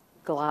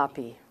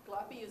Gloppy.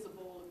 Gloppy is a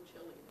bowl of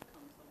chili that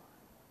comes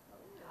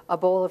alive. A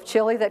bowl of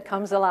chili that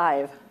comes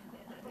alive.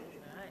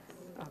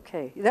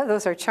 Okay,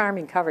 those are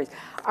charming covers.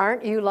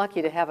 Aren't you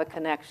lucky to have a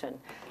connection?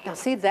 Now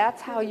see,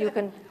 that's how you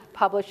can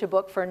publish a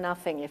book for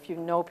nothing if you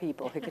know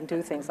people who can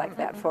do things like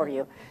that for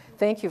you.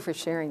 Thank you for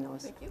sharing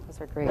those. Thank you.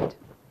 Those are great.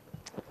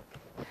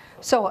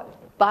 So,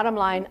 bottom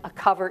line, a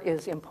cover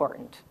is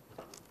important.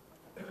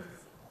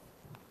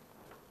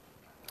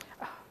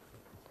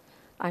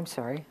 I'm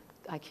sorry,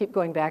 I keep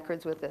going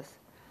backwards with this.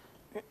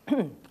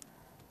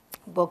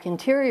 Book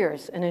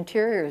interiors, and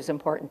interior is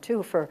important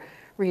too for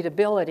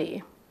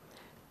readability.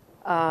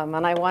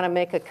 And I want to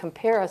make a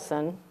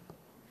comparison.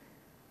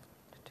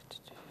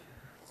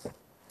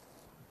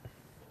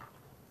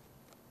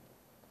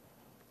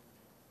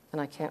 And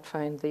I can't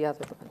find the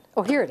other one.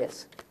 Oh, here it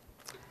is.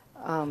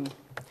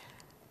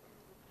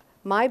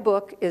 My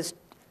book is,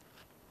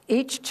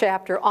 each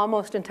chapter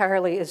almost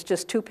entirely is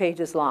just 2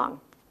 pages long.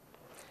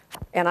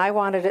 And I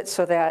wanted it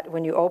so that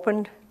when you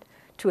opened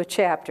to a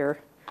chapter,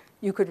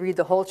 you could read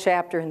the whole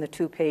chapter in the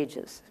 2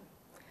 pages.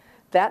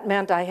 That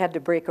meant I had to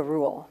break a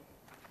rule.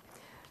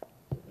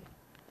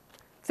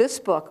 This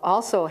book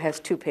also has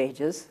 2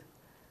 pages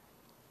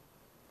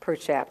per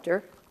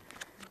chapter,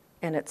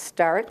 and it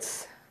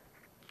starts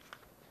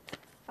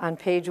on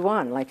page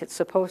 1 like it's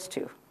supposed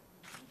to.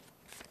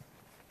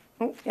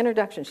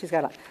 Introduction, she's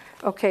got a,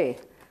 okay,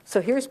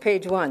 so here's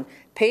page 1.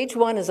 Page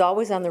 1 is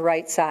always on the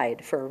right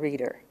side for a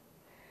reader.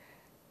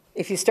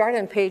 If you start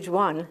on page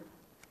 1,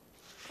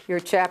 your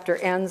chapter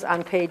ends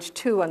on page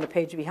 2 on the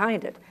page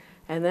behind it.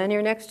 And then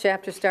your next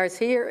chapter starts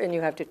here, and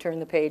you have to turn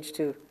the page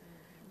to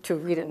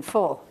read it in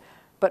full.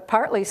 But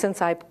partly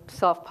since I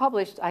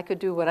self-published, I could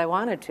do what I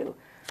wanted to.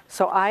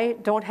 So I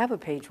don't have a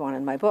page 1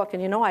 in my book.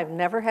 And you know, I've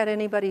never had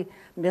anybody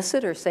miss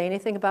it or say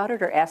anything about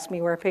it or ask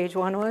me where page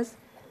 1 was.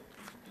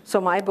 So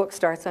my book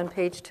starts on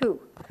page 2,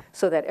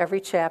 so that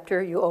every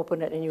chapter you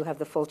open it and you have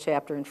the full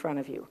chapter in front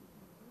of you.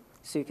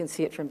 So you can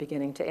see it from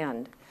beginning to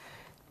end.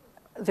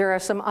 There are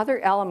some other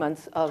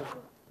elements of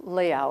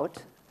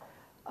layout.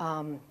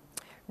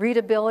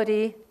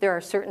 Readability, there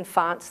are certain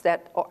fonts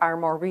that are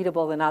more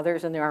readable than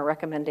others, and there are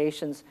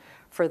recommendations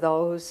for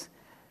those.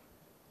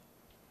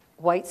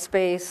 White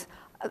space,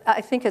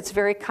 I think it's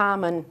very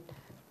common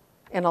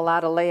in a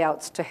lot of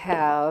layouts to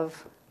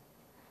have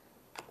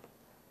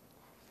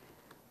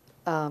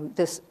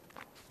this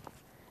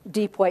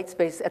deep white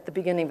space at the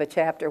beginning of a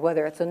chapter,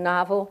 whether it's a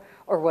novel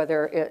or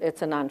whether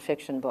it's a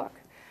nonfiction book.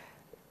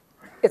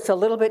 It's a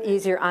little bit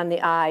easier on the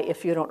eye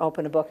if you don't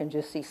open a book and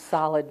just see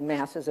solid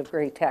masses of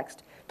gray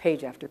text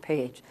page after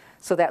page.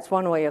 So that's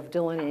one way of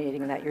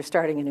delineating that you're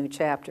starting a new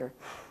chapter.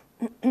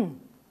 We're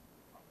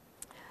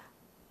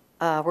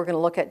going to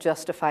look at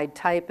justified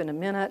type in a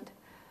minute.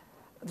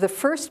 The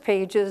first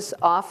pages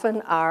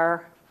often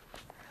are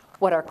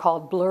what are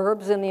called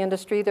blurbs in the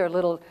industry. They're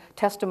little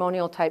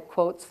testimonial type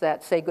quotes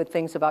that say good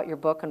things about your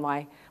book and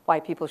why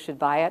people should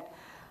buy it.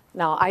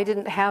 Now, I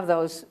didn't have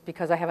those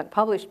because I haven't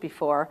published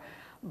before,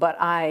 but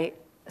I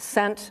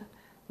sent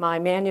my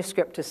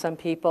manuscript to some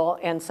people,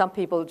 and some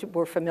people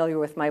were familiar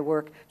with my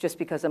work just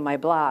because of my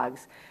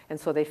blogs, and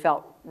so they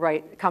felt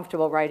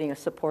comfortable writing a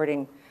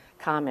supporting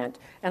comment.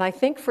 And I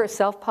think for a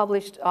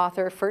self-published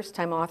author,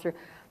 first-time author,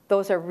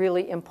 those are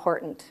really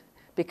important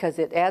because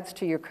it adds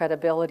to your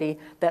credibility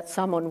that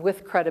someone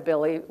with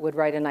credibility would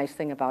write a nice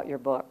thing about your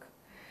book.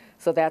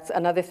 So that's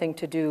another thing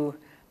to do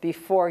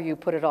before you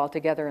put it all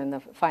together in the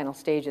final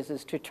stages,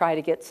 is to try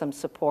to get some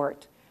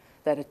support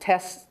that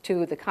attests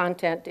to the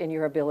content and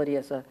your ability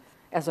as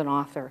an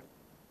author.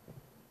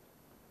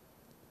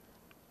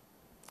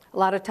 A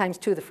lot of times,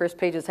 too, the first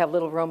pages have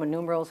little Roman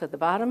numerals at the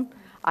bottom.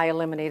 I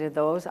eliminated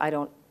those. I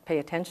don't pay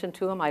attention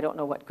to them. I don't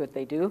know what good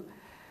they do.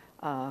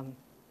 A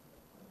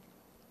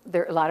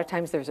lot of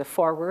times there's a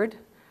foreword.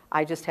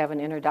 I just have an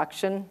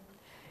introduction.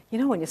 You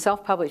know, when you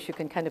self-publish, you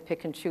can kind of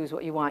pick and choose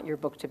what you want your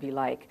book to be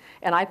like.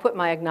 And I put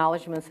my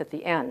acknowledgments at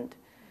the end,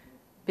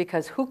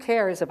 because who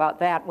cares about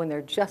that when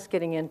they're just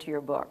getting into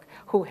your book?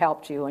 Who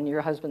helped you, and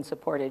your husband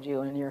supported you,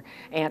 and your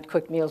aunt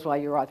cooked meals while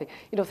you were author?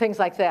 You know, things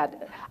like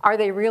that. Are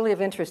they really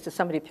of interest if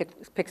somebody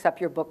picks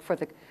up your book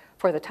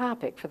for the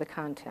topic, for the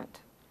content?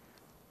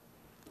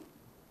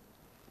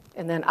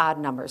 And then odd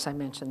numbers, I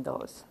mentioned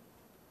those.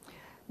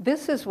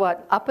 This is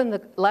what, up in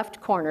the left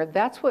corner,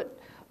 that's what,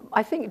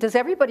 I think, does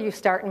everybody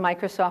start in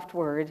Microsoft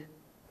Word?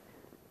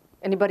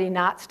 Anybody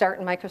not start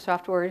in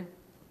Microsoft Word?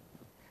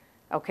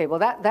 Okay, well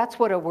that's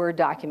what a Word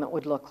document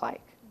would look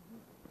like.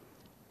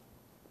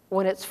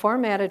 When it's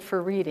formatted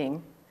for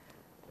reading,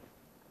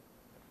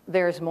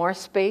 there's more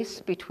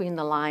space between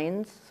the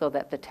lines so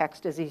that the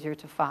text is easier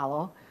to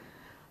follow.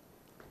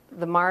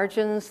 The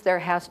margins, there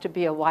has to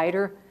be a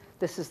wider,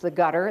 this is the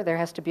gutter, there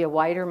has to be a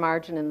wider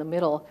margin in the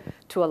middle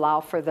to allow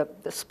for the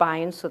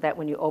spine so that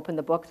when you open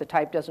the book, the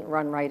type doesn't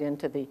run right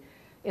into the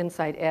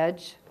inside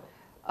edge.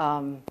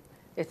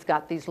 It's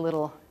got these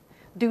little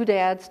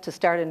doodads to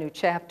start a new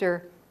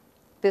chapter.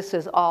 This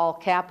is all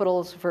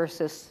capitals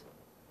versus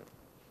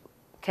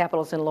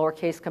capitals and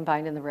lowercase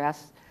combined in the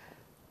rest.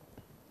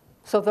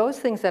 So those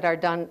things that are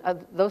done,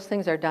 those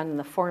things are done in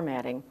the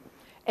formatting.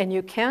 And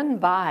you can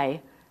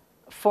buy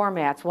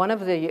formats. One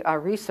of the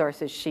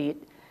resources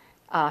sheet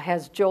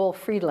has Joel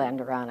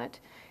Friedlander on it.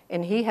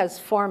 And he has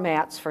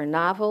formats for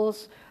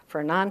novels,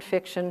 for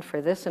nonfiction,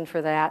 for this and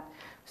for that,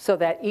 so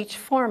that each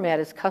format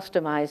is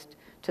customized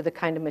to the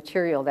kind of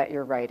material that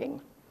you're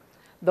writing.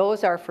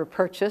 Those are for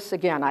purchase.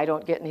 Again, I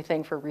don't get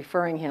anything for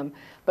referring him,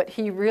 but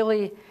he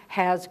really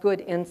has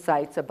good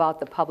insights about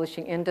the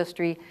publishing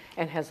industry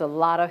and has a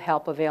lot of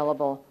help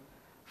available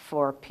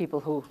for people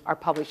who are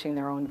publishing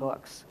their own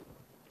books.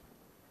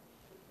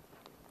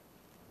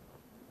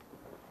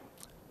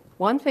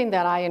 One thing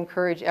that I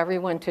encourage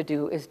everyone to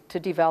do is to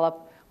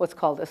develop what's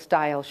called a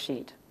style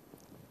sheet.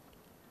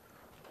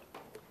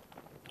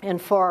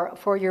 And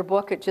for your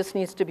book, it just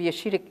needs to be a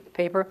sheet of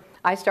paper.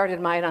 I started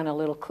mine on a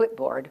little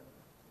clipboard.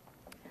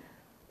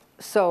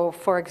 So,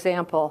 for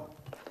example,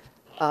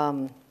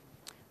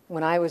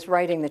 when I was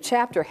writing the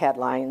chapter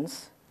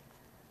headlines,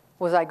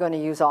 was I going to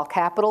use all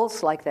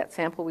capitals like that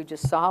sample we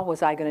just saw?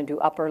 Was I going to do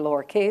upper,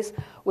 lowercase?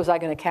 Was I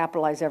going to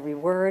capitalize every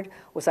word?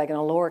 Was I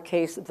going to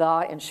lowercase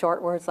the in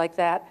short words like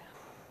that?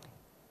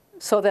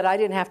 So that I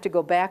didn't have to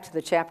go back to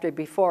the chapter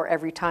before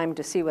every time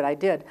to see what I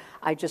did.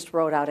 I just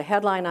wrote out a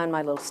headline on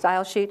my little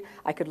style sheet.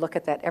 I could look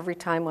at that every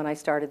time when I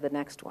started the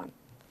next one.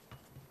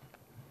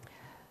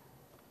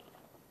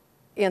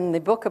 In the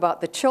book about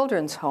the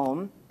children's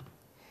home,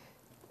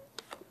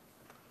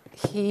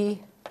 the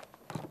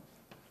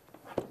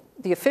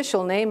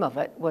official name of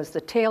it was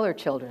the Taylor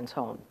Children's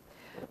Home.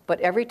 But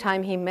every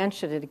time he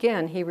mentioned it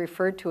again, he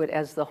referred to it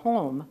as the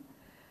home,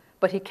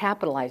 but he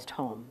capitalized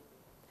home.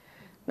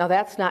 Now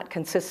that's not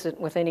consistent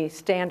with any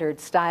standard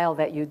style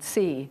that you'd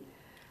see,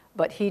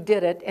 but he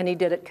did it, and he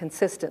did it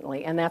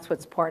consistently, and that's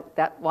what's important.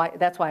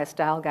 That's why a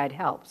style guide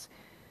helps,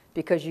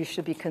 because you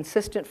should be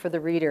consistent for the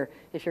reader.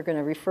 If you're going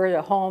to refer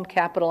to home,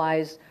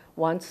 capitalize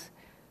once,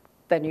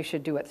 then you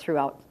should do it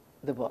throughout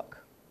the book.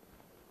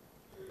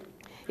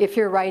 If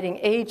you're writing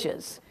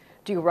ages,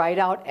 do you write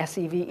out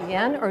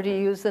SEVEN or do you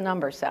use the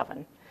number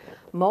 7?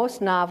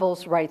 Most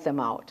novels write them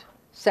out.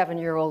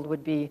 7-year-old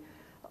would be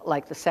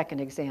like the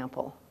second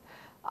example.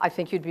 I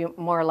think you'd be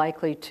more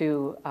likely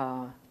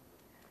to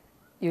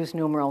use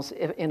numerals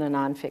in a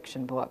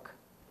nonfiction book.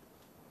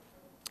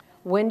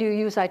 When do you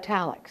use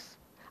italics?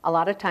 A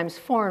lot of times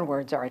foreign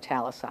words are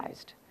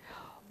italicized.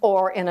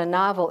 Or in a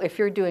novel, if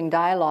you're doing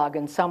dialogue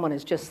and someone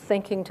is just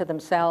thinking to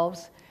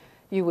themselves,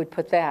 you would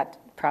put that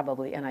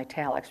probably in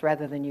italics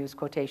rather than use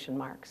quotation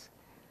marks.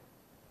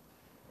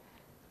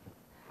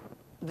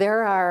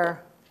 There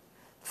are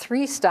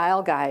 3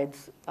 style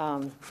guides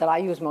that I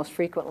use most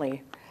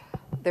frequently.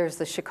 There's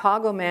the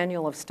Chicago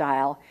Manual of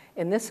Style,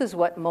 and this is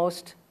what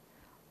most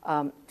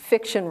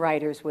fiction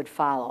writers would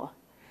follow.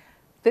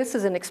 This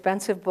is an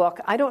expensive book.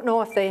 I don't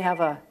know if they have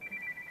an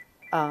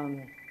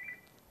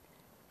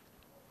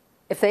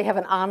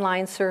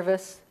online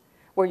service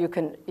where you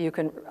can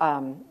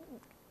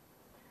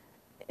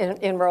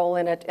enroll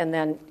in it and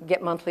then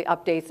get monthly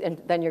updates,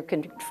 and then you're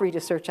free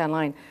to search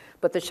online.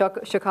 But the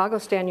Chicago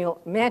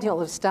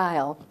Manual of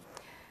Style,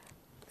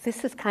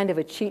 this is kind of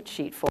a cheat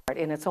sheet for it,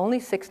 and it's only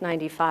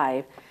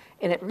 $6.95,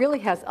 and it really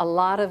has a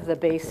lot of the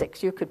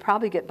basics. You could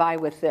probably get by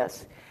with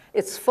this.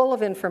 It's full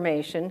of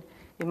information.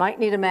 You might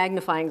need a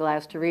magnifying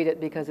glass to read it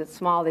because it's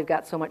small. They've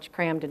got so much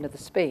crammed into the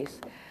space.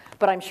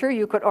 But I'm sure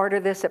you could order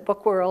this at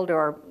Book World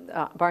or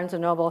Barnes &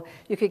 Noble.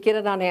 You could get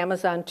it on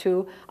Amazon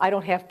too. I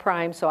don't have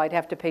Prime, so I'd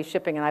have to pay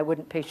shipping, and I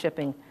wouldn't pay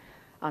shipping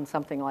on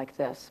something like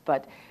this.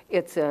 But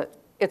it's a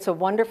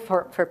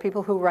wonderful, for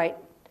people who write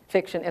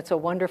fiction, it's a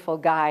wonderful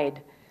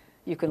guide.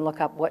 You can look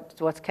up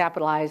what's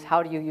capitalized,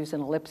 how do you use an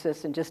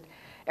ellipsis, and just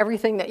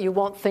everything that you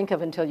won't think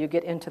of until you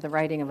get into the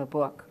writing of a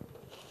book.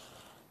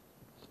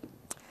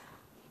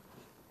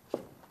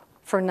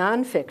 For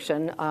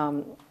nonfiction,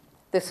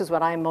 this is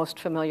what I'm most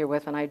familiar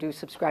with, and I do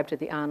subscribe to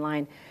the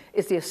online,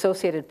 is the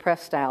Associated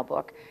Press style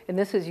book. And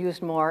this is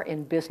used more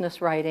in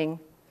business writing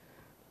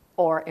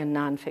or in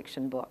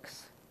nonfiction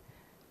books.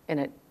 And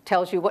it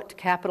tells you what to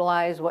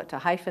capitalize, what to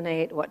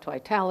hyphenate, what to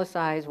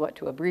italicize, what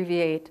to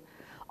abbreviate,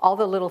 all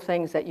the little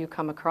things that you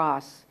come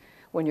across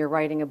when you're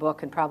writing a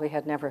book and probably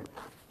had never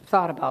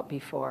thought about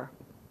before.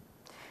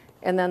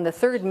 And then the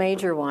third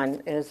major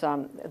one is,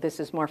 this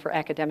is more for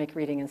academic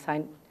reading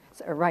and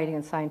writing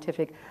and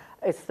scientific.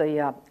 It's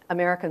the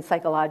American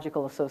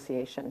Psychological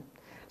Association.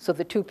 So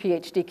the 2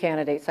 PhD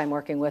candidates I'm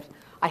working with,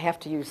 I have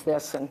to use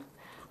this, and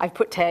I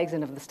put tags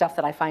in of the stuff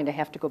that I find I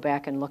have to go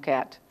back and look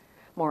at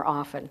more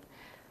often.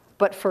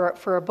 But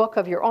for a book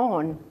of your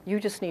own, you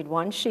just need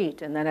one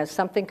sheet, and then as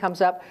something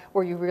comes up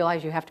where you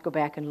realize you have to go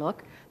back and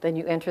look, then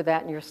you enter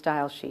that in your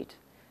style sheet.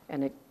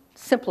 And it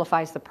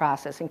simplifies the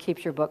process and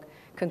keeps your book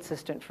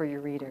consistent for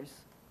your readers.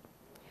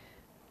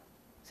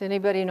 Does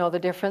anybody know the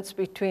difference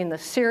between the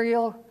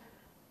serial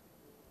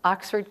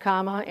Oxford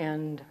comma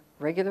and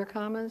regular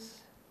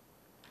commas?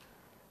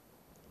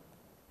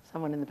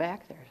 Someone in the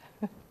back there.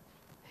 Do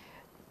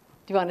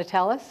you want to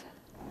tell us?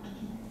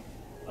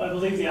 I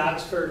believe the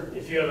Oxford,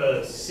 if you have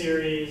a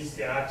series,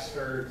 the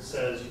Oxford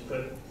says you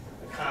put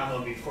a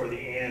comma before the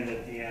and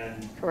at the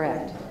end.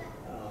 Correct.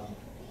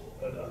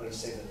 But others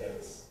say that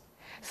that's...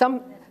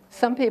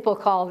 Some people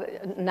call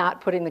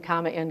not putting the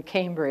comma in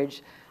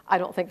Cambridge. I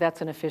don't think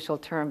that's an official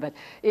term, but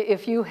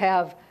if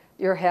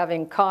you're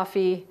having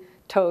coffee,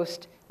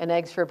 toast, and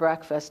eggs for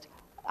breakfast,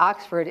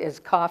 Oxford is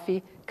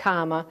coffee,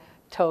 comma,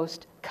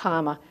 toast,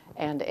 comma,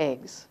 and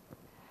eggs.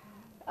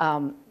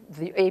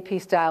 The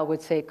AP style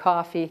would say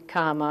coffee,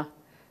 comma,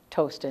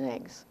 toast, and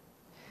eggs.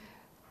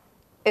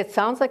 It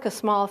sounds like a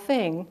small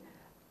thing,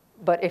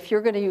 but if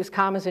you're going to use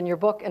commas in your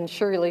book, and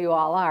surely you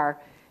all are,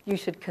 you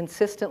should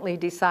consistently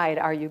decide,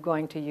 are you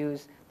going to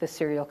use the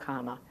serial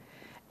comma?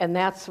 And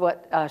that's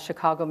what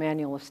Chicago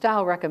Manual of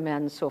Style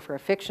recommends. So for a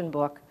fiction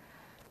book,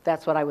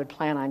 that's what I would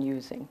plan on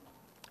using.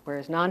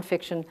 Whereas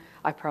nonfiction,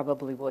 I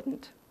probably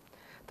wouldn't.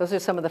 Those are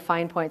some of the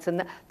fine points.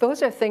 And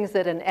those are things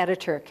that an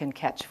editor can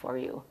catch for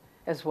you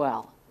as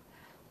well.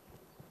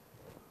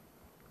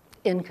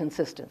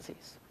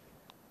 Inconsistencies.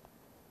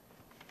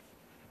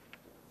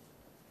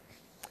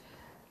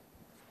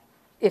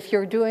 If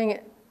you're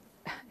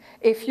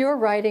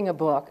writing a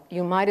book,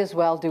 you might as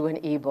well do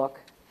an ebook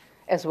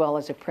as well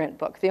as a print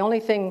book. The only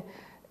thing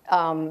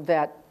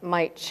that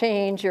might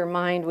change your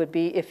mind would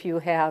be if you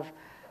have,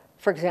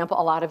 for example,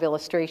 a lot of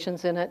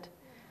illustrations in it,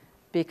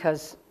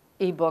 because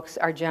ebooks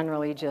are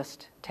generally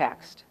just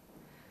text.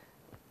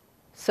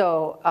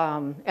 So,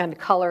 and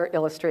color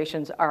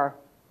illustrations are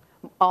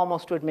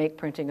almost would make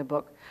printing a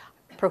book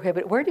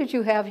prohibited. Where did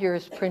you have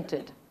yours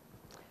printed?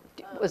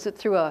 Was it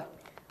through a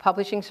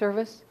publishing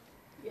service?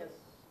 Yes,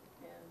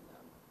 and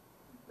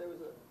there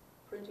was a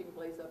printing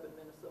place up in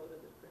Minnesota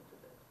that printed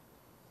it.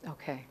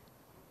 Okay.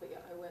 But yeah,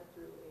 I went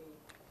through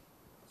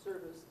a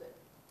service that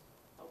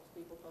helps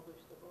people publish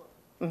the book.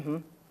 Mm-hmm.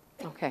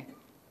 Okay.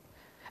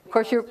 Of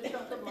course, you're... It costs a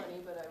chunk of money,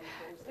 but I would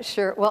say so.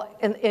 Sure. Well,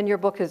 and your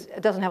book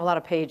it doesn't have a lot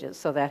of pages,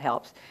 so that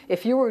helps.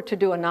 If you were to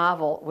do a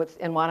novel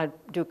and want to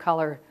do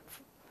color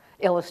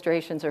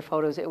illustrations or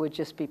photos, it would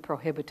just be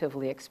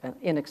prohibitively expensive,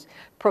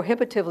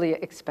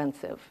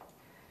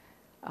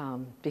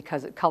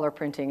 because color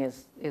printing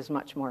is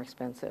much more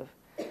expensive.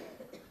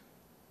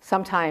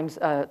 Sometimes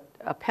a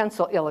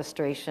pencil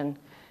illustration,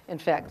 in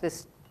fact,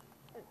 this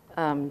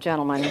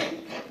gentleman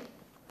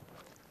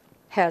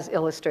has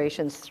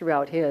illustrations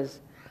throughout his,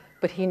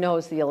 but he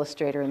knows the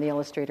illustrator, and the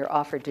illustrator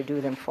offered to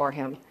do them for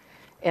him.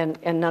 And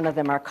none of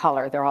them are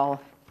color. They're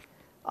all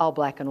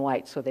black and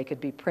white, so they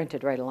could be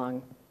printed right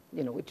along,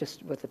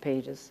 just with the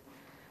pages.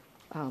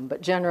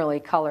 But generally,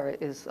 color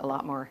is a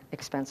lot more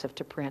expensive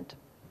to print.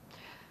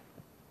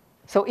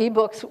 So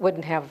ebooks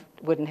wouldn't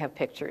have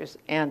pictures,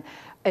 and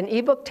an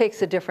ebook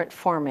takes a different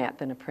format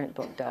than a print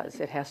book does.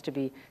 It has to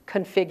be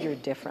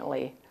configured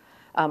differently.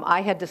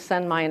 I had to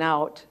send mine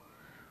out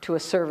to a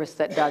service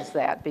that does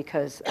that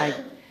because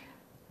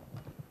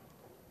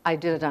I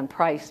did it on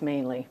price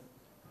mainly,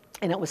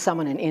 and it was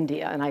someone in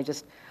India, and I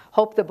just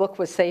hope the book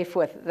was safe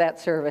with that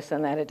service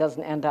and that it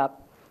doesn't end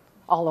up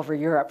all over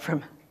Europe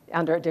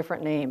under a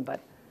different name. But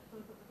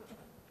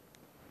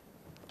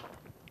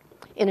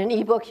in an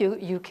ebook,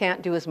 you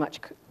can't do as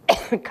much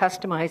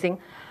customizing.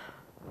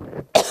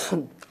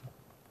 Do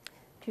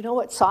you know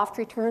what soft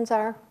returns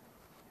are,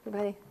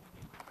 everybody?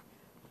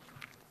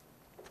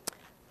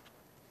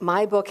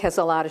 My book has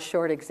a lot of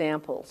short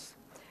examples.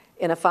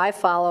 And if I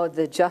followed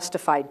the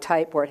justified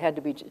type where it had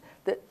to be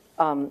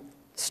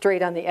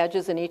straight on the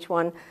edges in each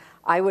one,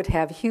 I would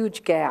have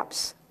huge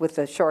gaps with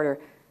a shorter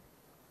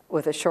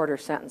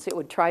sentence. It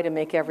would try to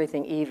make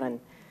everything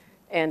even.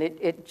 And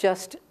it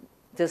just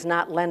does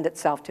not lend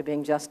itself to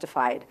being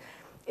justified.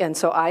 And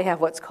so I have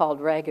what's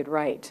called ragged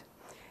right.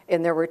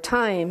 And there were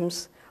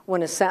times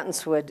when a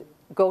sentence would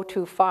go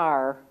too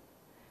far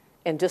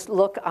and just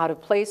look out of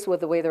place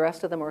with the way the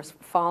rest of them were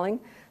falling.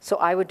 So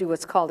I would do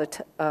what's called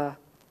a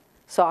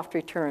soft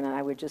return, and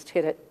I would just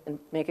hit it and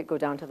make it go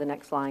down to the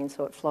next line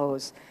so it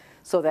flows,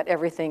 so that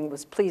everything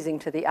was pleasing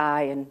to the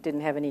eye and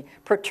didn't have any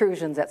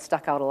protrusions that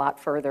stuck out a lot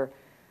further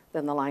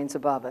than the lines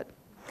above it.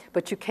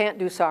 But you can't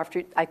do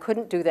I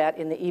couldn't do that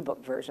in the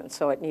ebook version,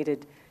 so it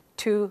needed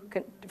two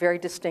very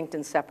distinct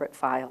and separate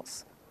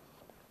files.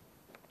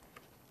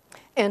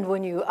 And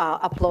when you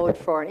upload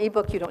for an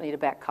ebook, you don't need a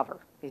back cover.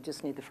 You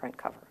just need the front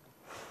cover.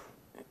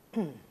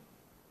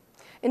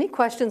 Any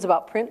questions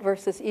about print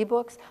versus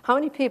ebooks? How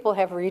many people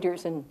have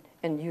readers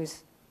and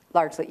use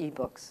largely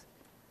ebooks?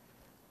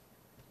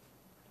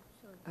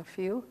 A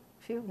few,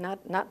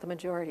 not the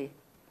majority.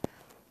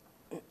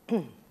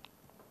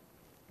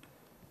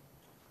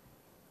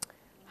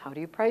 How do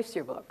you price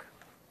your book?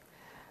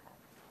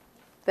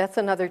 That's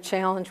another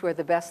challenge where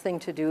the best thing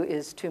to do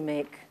is to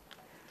make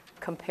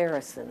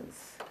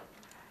comparisons.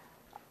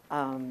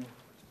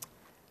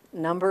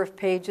 Number of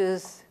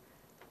pages,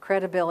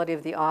 credibility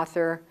of the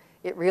author.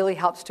 It really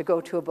helps to go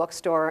to a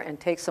bookstore and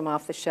take some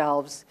off the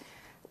shelves.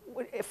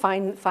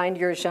 Find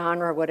your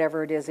genre,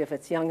 whatever it is, if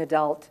it's young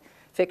adult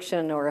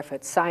fiction or if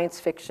it's science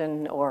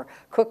fiction or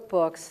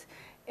cookbooks,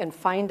 and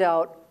find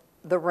out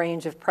the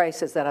range of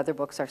prices that other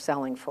books are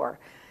selling for.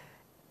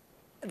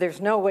 There's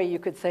no way you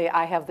could say,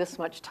 I have this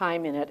much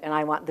time in it and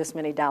I want this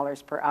many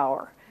dollars per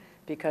hour,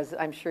 because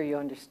I'm sure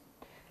you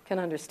can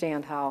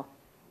understand how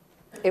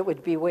it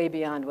would be way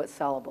beyond what's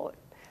sellable.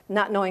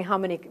 Not knowing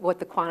what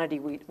the quantity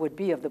would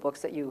be of the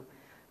books that you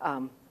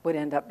would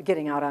end up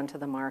getting out onto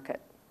the market.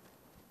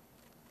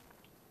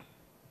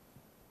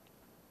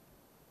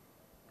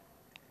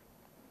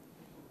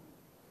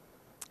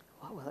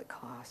 What will it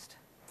cost?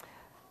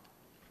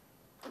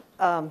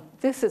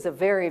 This is a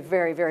very,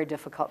 very, very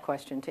difficult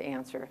question to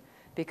answer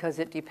because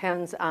it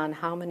depends on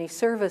how many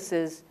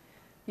services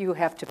you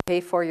have to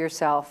pay for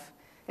yourself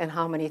and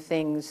how many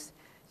things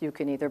you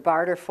can either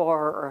barter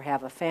for or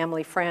have a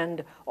family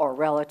friend or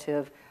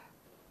relative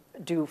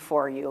do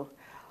for you.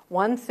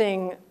 One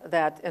thing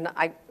that, and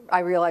I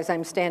realize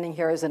I'm standing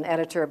here as an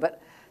editor,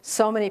 but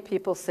so many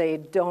people say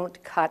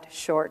don't cut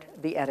short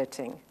the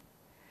editing.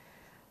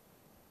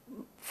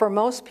 For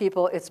most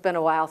people, it's been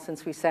a while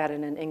since we sat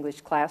in an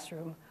English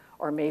classroom,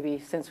 or maybe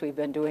since we've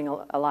been doing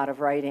a lot of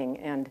writing,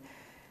 and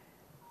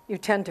you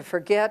tend to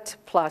forget,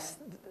 plus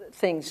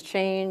things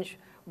change,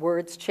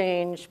 words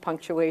change,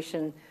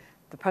 punctuation.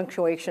 The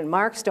punctuation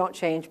marks don't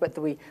change, but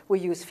we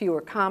use fewer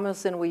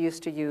commas than we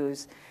used to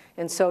use.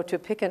 And so to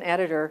pick an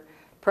editor,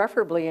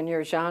 preferably in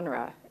your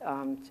genre,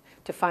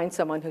 to find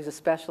someone who's a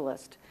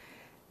specialist.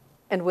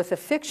 And with a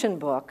fiction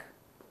book,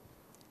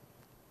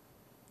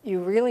 you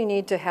really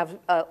need to have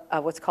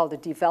what's called a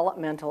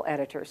developmental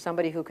editor,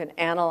 somebody who can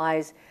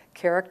analyze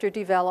character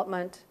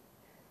development,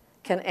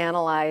 can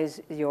analyze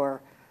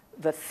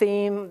the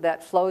theme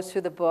that flows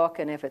through the book,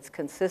 and if it's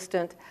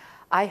consistent.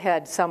 I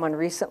had someone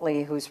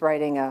recently who's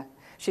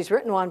she's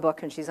written one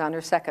book and she's on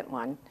her second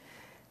one.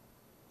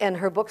 And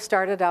her book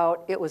started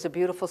out, it was a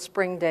beautiful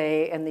spring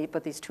day,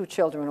 but these two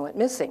children went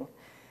missing.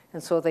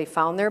 And so they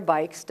found their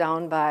bikes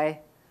down by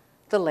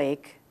the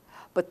lake,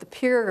 but the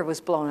pier was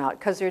blown out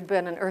because there had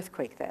been an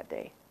earthquake that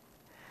day.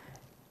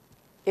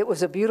 It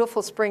was a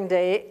beautiful spring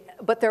day,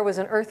 but there was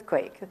an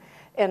earthquake.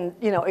 And,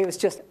 it was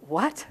just,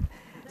 what?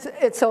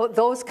 So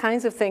those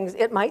kinds of things,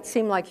 it might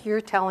seem like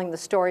you're telling the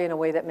story in a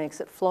way that makes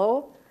it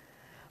flow,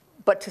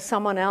 but to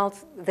someone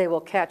else, they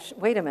will catch,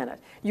 wait a minute.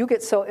 You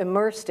get so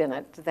immersed in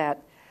it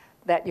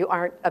that you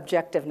aren't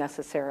objective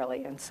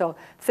necessarily. And so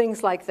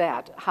things like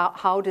that.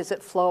 How does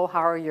it flow? How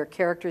are your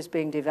characters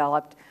being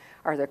developed?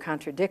 Are there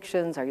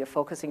contradictions? Are you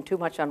focusing too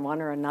much on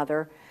one or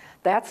another?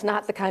 That's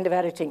not the kind of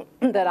editing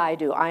that I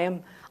do.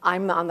 I'm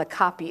on the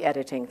copy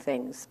editing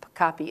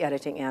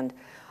end.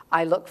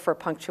 I look for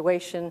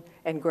punctuation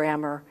and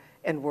grammar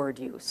and word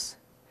use.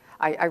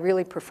 I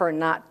really prefer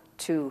not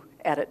to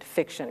edit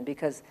fiction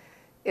because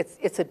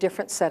it's a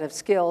different set of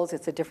skills,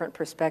 it's a different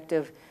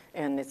perspective,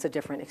 and it's a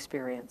different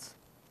experience.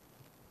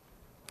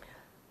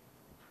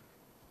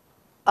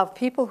 Of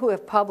people who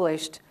have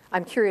published,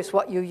 I'm curious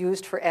what you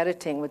used for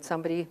editing. Would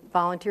somebody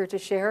volunteer to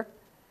share?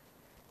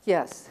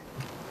 Yes.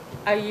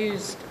 I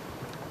used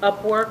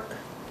Upwork.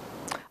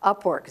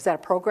 Upwork, is that a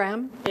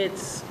program?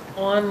 It's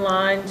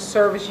online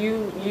service.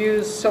 You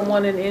use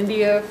someone in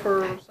India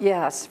for?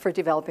 Yes, for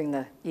developing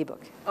the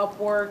ebook.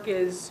 Upwork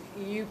is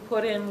you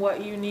put in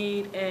what you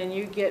need and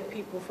you get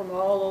people from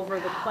all over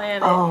the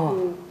planet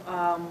who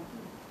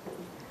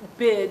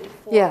bid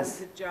for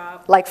the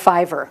job. Like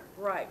Fiverr.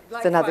 Right. Like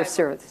it's another Fiverr.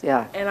 service,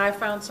 yeah. And I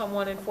found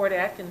someone in Fort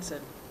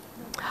Atkinson.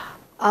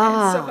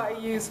 Ah. And so I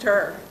used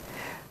her.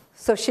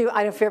 So I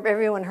don't know if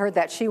everyone heard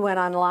that. She went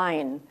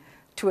online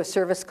to a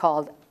service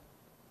called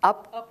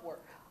Upwork,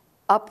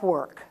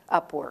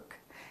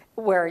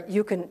 where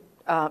you can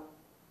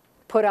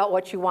put out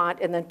what you want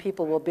and then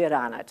people will bid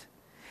on it.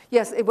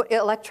 Yes,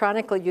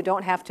 electronically you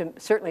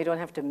certainly don't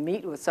have to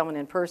meet with someone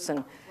in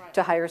person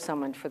to hire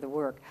someone for the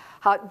work.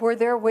 Were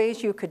there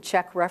ways you could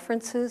check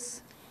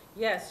references?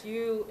 Yes,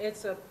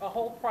 it's a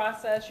whole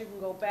process. You can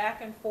go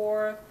back and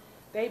forth.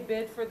 They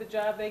bid for the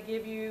job they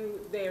give you.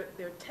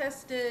 They're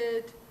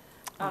tested.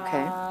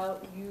 Okay.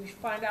 You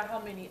find out how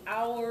many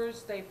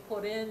hours they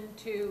put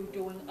into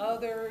doing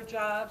other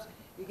jobs.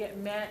 You get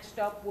matched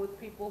up with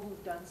people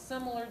who've done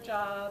similar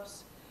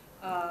jobs.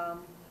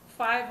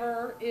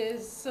 Fiverr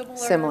is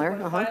similar.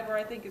 But Fiverr,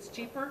 I think, is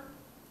cheaper.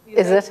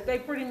 Is it? They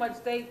pretty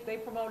much,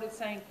 they promoted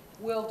saying,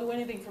 we'll do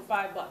anything for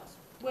 $5.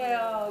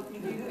 Well,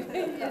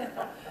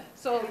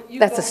 so you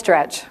That's a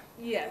stretch.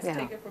 Yes, yeah.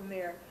 Take it from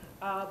there.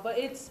 But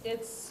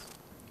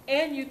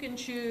and you can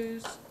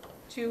choose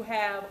to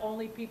have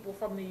only people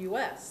from the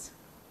U.S.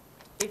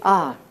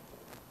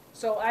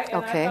 So I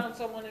found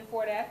someone in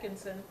Fort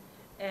Atkinson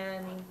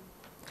and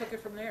took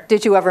it from there.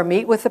 Did you ever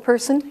meet with the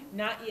person?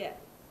 Not yet.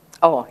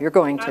 Oh, you're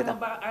going to them.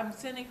 I'm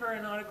sending her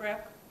an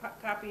autographed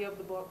copy of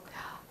the book.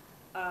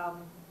 I'll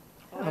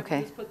have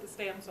to just put the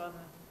stamps on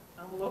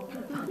the envelope.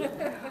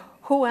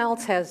 Who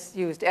else has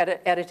used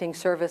editing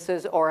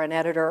services or an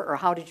editor, or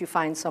how did you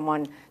find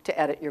someone to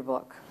edit your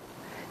book?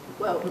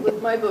 Well,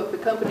 with my book, the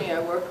company I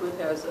worked with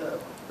has an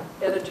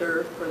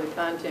editor for the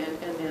content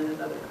and then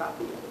another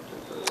copy editor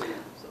for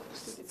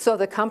the So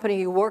the company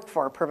you worked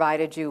for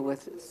provided you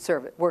with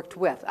worked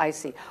with, I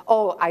see.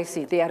 Oh, I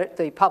see,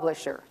 the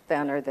publisher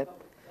then, or the,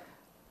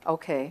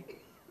 okay.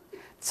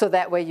 So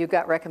that way you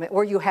got recommended.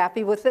 Were you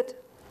happy with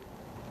it?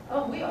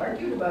 Oh, we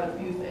argued about a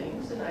few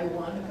things, and I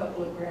won a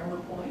couple of grammar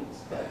points.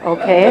 But,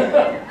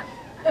 Okay.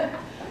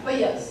 but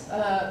yes,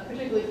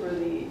 particularly for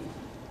the,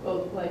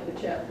 well, like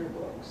the chapter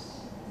books,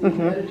 the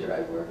editor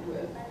I worked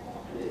with,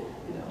 it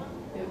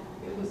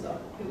was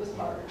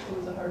hard. It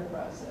was a hard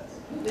process.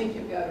 You think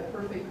you've got a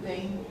perfect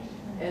thing,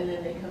 and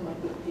then they come up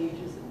with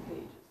pages and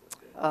pages.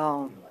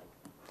 Oh.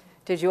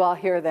 Did you all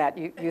hear that?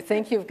 You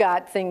think you've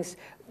got things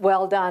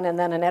well done, and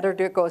then an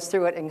editor goes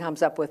through it and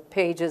comes up with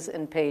pages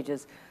and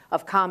pages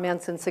of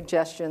comments and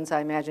suggestions, I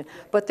imagine.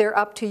 But they're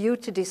up to you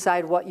to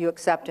decide what you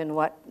accept and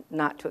what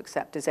not to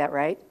accept. Is that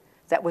right?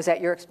 Was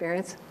that your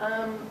experience?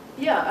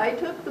 Yeah, I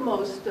took the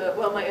most,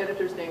 well, my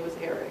editor's name was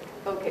Eric.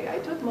 Okay, I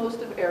took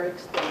most of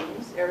Eric's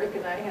things. Eric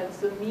and I had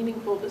some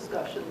meaningful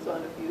discussions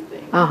on a few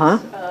things.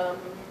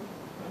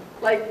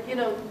 Like,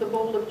 the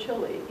bowl of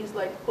chili. He's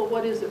like, well,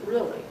 what is it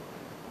really?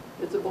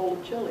 It's a bowl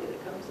of chili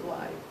that comes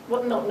alive.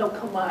 Well, no,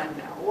 come on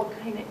now. What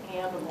kind of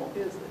animal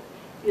is it?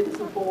 It is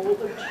a bowl of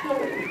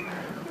chili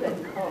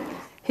that comes.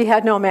 He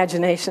had no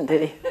imagination,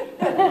 did he?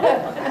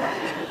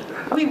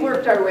 We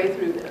worked our way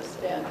through this,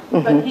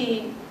 but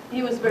he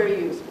was very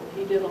useful.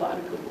 He did a lot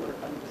of good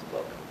work on this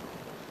book.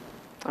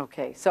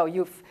 Okay, so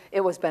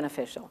it was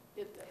beneficial.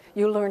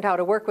 You learned how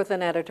to work with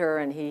an editor,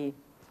 and he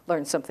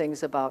learned some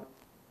things about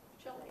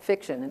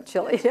fiction and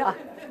chili. Yeah.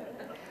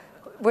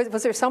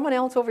 Was there someone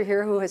else over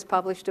here who has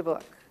published a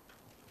book?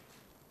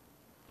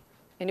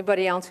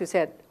 Anybody else who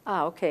said,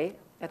 okay.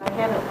 I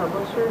had a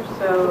publisher,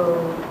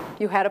 so...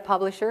 You had a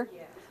publisher?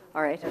 Yeah.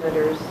 All right.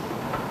 Editors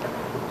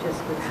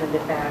just would send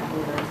it back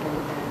and then send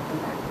it back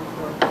and back and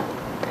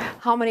forth.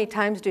 How many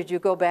times did you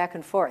go back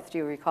and forth? Do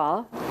you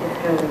recall?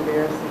 It's kind of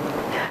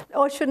embarrassing.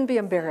 Oh, it shouldn't be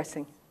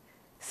embarrassing.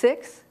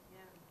 6?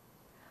 Yeah.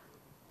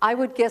 I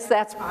would guess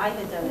that's... I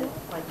had done it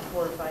like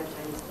 4 or 5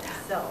 times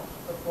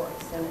myself before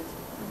I sent it to them.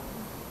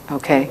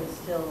 Okay. It was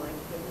still like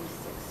at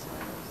least 6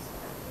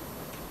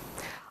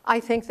 times. I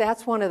think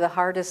that's one of the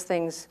hardest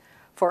things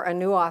for a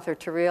new author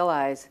to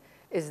realize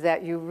is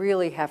that you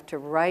really have to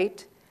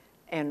write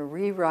and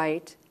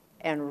rewrite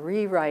and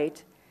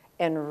rewrite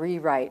and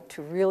rewrite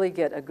to really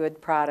get a good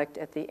product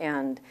at the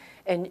end.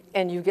 And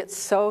you get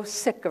so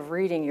sick of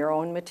reading your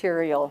own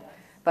material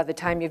by the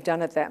time you've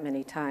done it that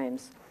many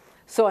times.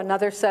 So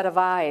another set of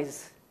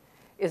eyes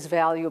is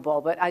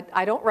valuable, but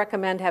I don't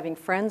recommend having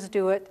friends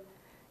do it,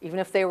 even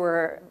if they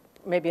were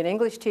maybe an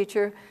English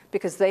teacher,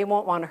 because they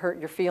won't want to hurt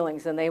your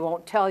feelings and they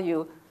won't tell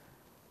you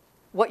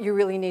what you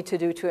really need to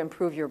do to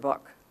improve your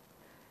book.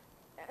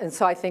 And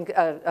so I think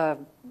a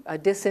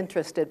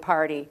disinterested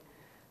party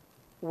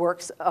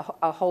works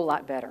a whole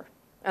lot better.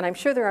 And I'm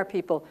sure there are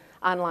people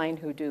online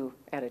who do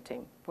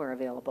editing who are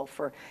available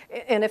for,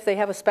 and if they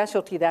have a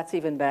specialty, that's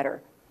even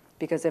better.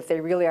 Because if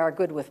they really are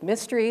good with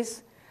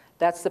mysteries,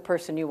 that's the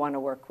person you want to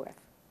work with,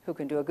 who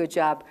can do a good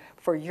job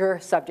for your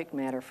subject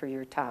matter, for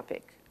your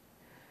topic.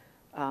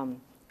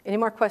 Any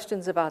more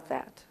questions about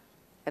that?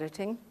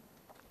 Editing?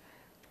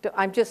 Yes? I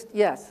got a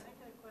question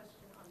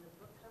on the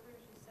book covers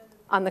you said.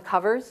 On the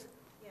covers?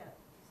 Yeah, you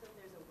said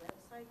there's a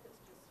website that's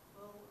just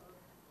full of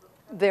book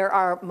covers. There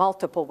are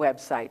multiple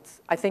websites.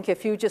 I think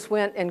if you just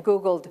went and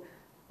Googled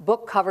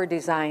book cover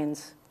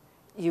designs,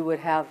 you would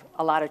have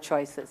a lot of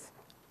choices.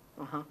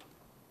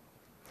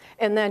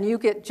 And then you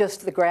get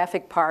just the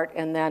graphic part,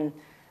 and then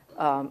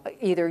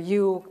either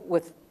you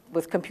with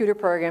computer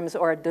programs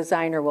or a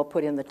designer will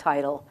put in the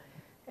title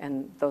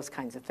and those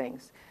kinds of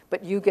things.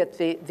 But you get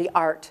the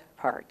art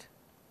part.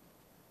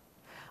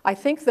 I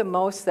think the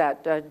most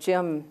that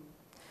Jim,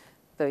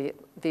 the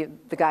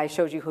guy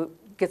showed you who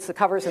gets the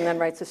covers and then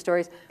writes the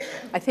stories,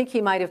 I think he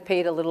might have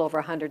paid a little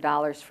over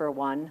 $100 for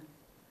one,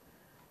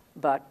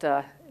 but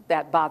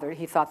that bothered.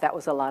 He thought that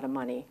was a lot of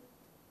money.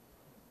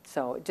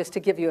 So just to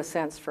give you a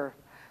sense for,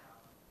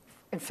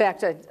 in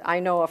fact, I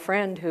know a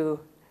friend who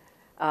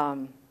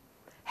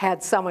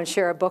had someone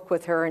share a book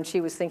with her, and she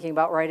was thinking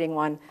about writing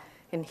one,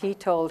 and he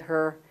told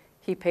her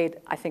he paid,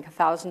 I think,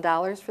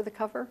 $1,000 for the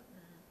cover.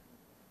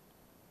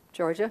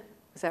 Georgia,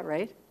 is that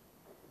right?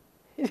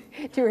 Do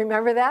you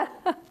remember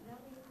that?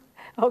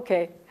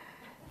 Okay.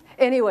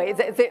 Anyway,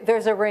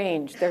 there's a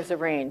range. There's a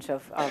range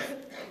of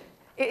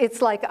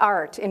it's like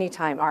art,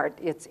 anytime art.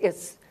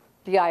 It's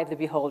the eye of the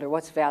beholder.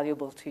 What's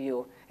valuable to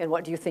you, and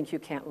what do you think you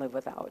can't live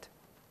without?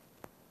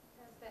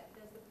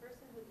 Does the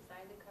person who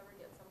designed the cover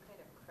get some kind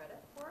of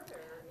credit for it?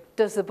 Or?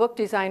 Does the book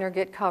designer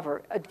get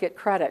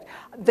credit?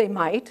 They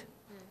might,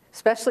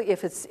 especially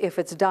if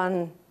it's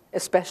done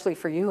especially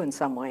for you in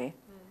some way.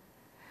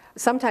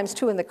 Sometimes,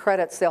 too, in the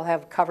credits, they'll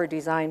have cover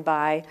design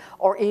by,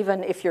 or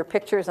even if your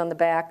picture's on the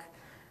back,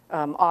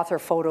 author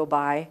photo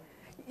by.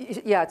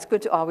 Yeah, it's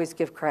good to always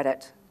give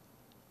credit.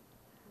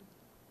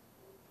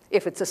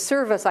 If it's a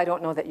service, I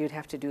don't know that you'd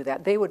have to do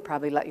that. They would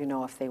probably let you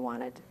know if they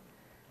wanted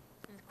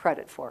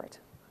credit for it.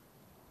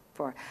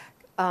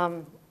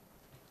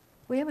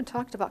 We haven't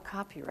talked about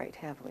copyright,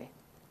 have we?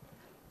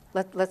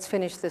 Let's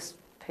finish this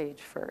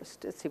page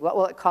first. Let's see, what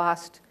will it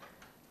cost?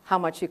 How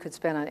much you could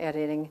spend on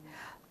editing?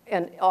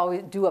 And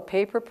always do a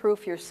paper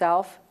proof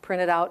yourself, print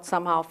it out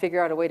somehow,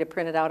 figure out a way to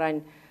print it out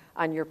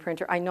on your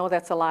printer. I know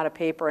that's a lot of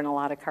paper and a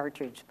lot of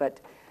cartridge, but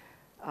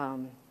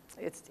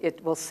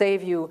it will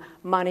save you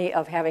money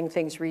of having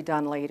things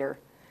redone later.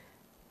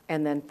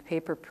 And then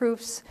paper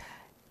proofs.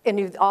 And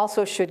you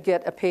also should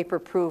get a paper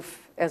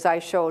proof, as I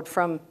showed,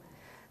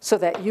 so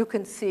that you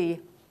can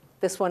see,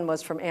 this one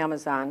was from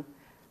Amazon,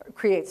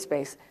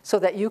 CreateSpace, so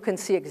that you can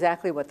see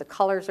exactly what the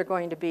colors are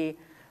going to be,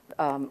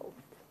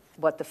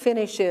 what the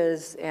finish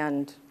is,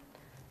 and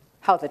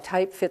how the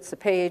type fits the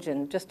page,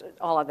 and just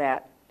all of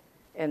that.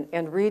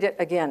 And read it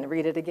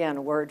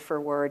again, word for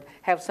word.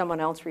 Have someone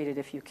else read it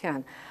if you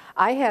can.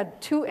 I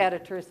had 2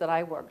 editors that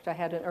I worked. I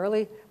had an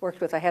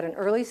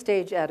early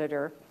stage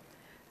editor.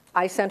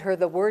 I sent her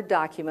the Word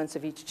documents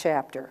of each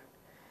chapter,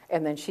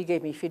 and then she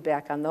gave me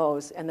feedback on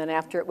those. And then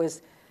after it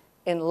was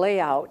in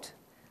layout,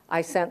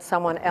 I sent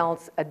someone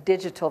else a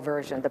digital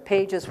version. The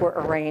pages were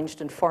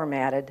arranged and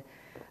formatted,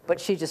 but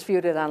she just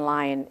viewed it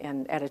online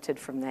and edited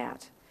from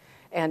that.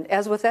 And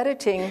as with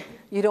editing,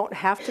 you don't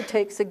have to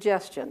take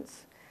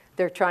suggestions.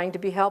 They're trying to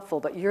be helpful,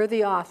 but you're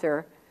the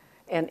author,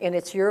 and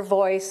it's your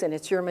voice and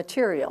it's your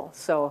material.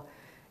 So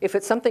if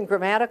it's something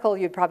grammatical,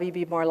 you'd probably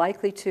be more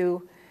likely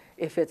to.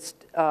 If it's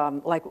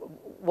like,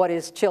 what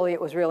is chili? It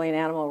was really an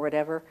animal or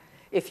whatever.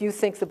 If you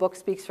think the book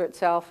speaks for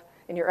itself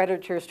and your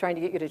editor is trying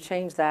to get you to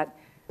change that,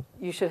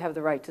 you should have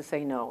the right to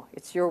say no.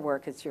 It's your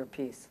work, it's your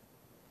piece.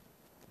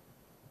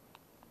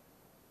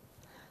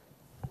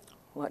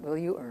 What will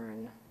you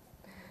earn?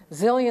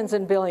 Zillions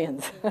and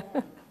billions.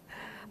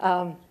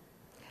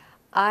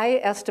 I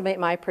estimate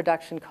my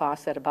production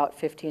costs at about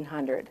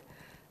 $1,500.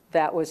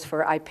 That was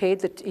for, I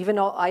paid even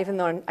though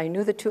I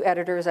knew the 2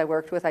 editors I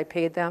worked with, I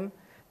paid them,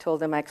 told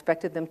them I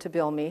expected them to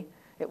bill me.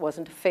 It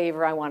wasn't a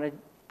favor, I wanted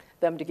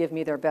them to give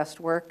me their best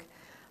work.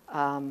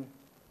 And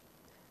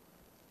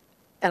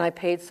I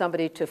paid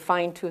somebody to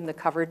fine-tune the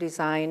cover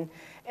design,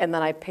 and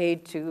then I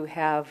paid to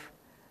have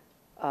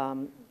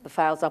the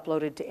files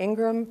uploaded to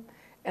Ingram,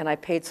 and I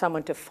paid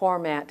someone to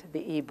format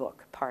the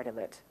ebook part of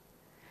it.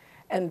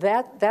 And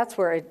that's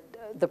where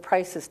the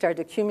prices started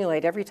to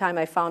accumulate. Every time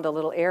I found a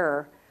little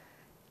error,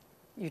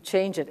 you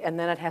change it, and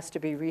then it has to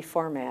be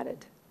reformatted.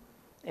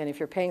 And if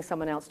you're paying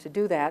someone else to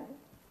do that,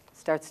 it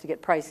starts to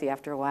get pricey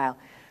after a while.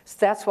 So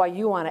that's why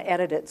you want to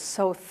edit it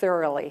so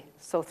thoroughly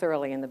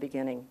in the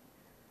beginning.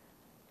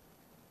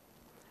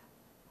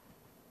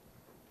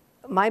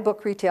 My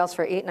book retails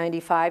for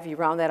 $8.95. You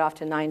round that off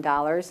to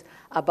 $9.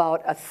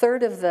 About a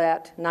third of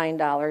that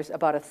 $9,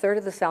 about a third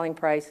of the selling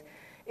price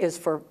is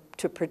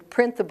to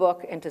print the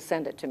book and to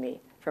send it to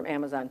me, from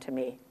Amazon to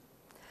me.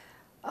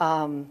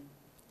 About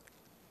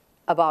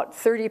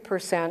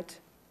 30%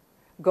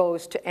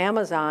 goes to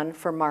Amazon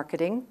for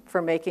marketing,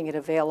 for making it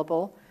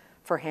available,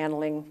 for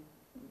handling,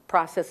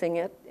 processing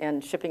it,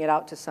 and shipping it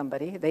out to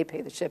somebody. They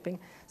pay the shipping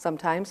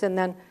sometimes. And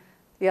then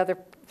the other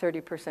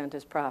 30%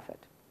 is profit.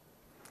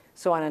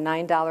 So on a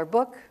 $9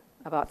 book,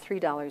 about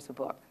 $3 a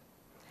book.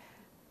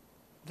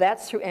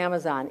 That's through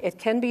Amazon. It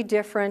can be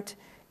different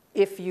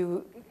if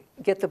you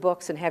get the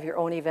books and have your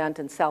own event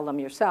and sell them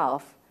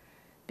yourself,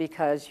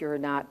 because you're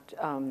not,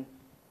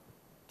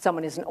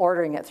 someone isn't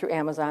ordering it through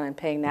Amazon and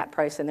paying that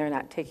price, and they're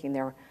not taking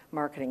their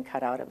marketing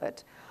cut out of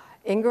it.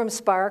 Ingram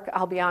Spark,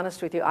 I'll be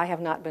honest with you, I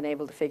have not been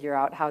able to figure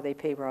out how they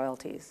pay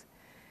royalties.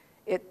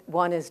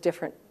 One is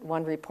different,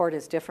 one report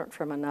is different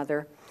from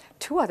another.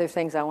 2 other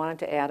things I wanted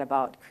to add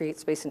about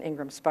CreateSpace and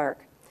Ingram Spark.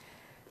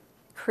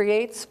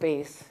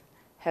 CreateSpace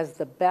has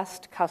the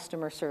best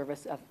customer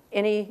service of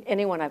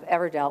anyone I've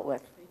ever dealt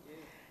with.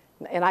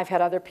 And I've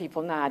had other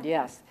people nod,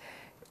 yes.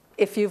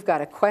 If you've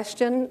got a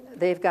question,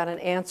 they've got an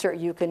answer.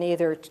 You can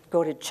either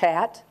go to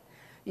chat,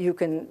 you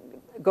can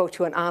go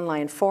to an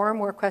online forum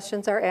where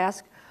questions are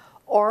asked,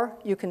 or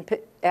you can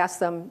ask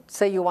them,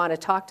 say you want to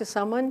talk to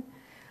someone,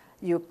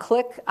 you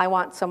click, I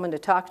want someone to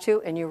talk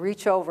to, and you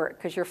reach over,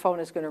 because your phone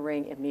is going to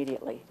ring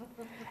immediately.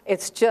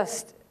 It's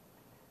just,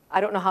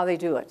 I don't know how they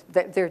do it.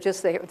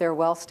 They're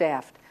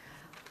well-staffed.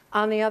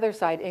 On the other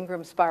side,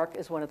 Ingram Spark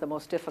is one of the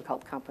most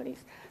difficult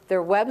companies.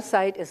 Their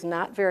website is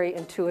not very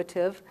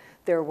intuitive.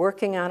 They're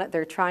working on it.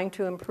 They're trying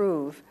to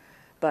improve,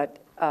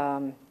 but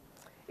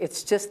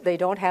it's just they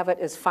don't have it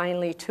as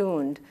finely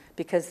tuned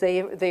because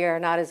they are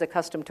not as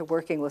accustomed to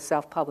working with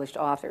self-published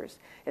authors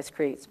as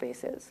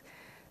CreateSpace is.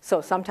 So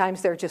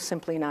sometimes they're just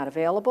simply not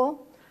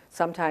available.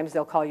 Sometimes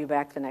they'll call you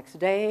back the next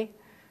day.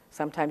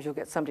 Sometimes you'll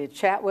get somebody to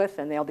chat with,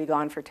 and they'll be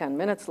gone for 10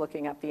 minutes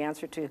looking up the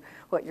answer to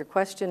what your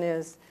question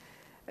is.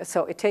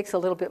 So it takes a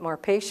little bit more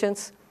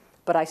patience,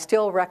 but I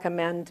still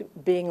recommend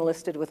being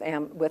listed with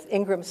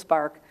Ingram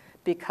Spark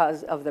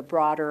because of the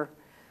broader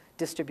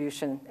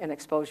distribution and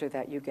exposure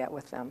that you get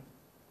with them.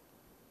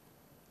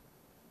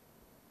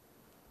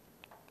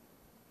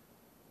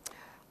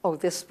 Oh,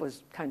 this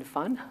was kind of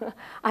fun.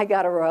 I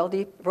got a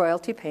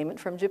royalty payment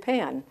from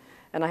Japan,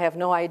 and I have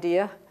no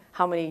idea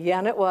how many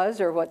yen it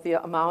was or what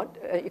the amount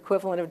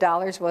equivalent of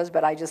dollars was,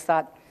 but I just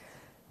thought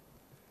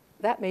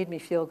that made me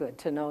feel good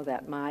to know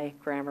that my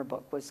grammar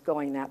book was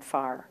going that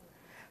far.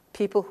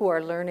 People who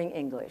are learning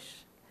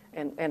English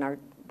and are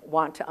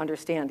want to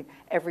understand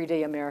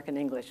everyday American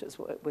English,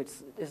 which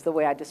is the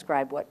way I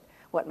describe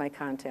what my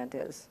content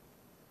is.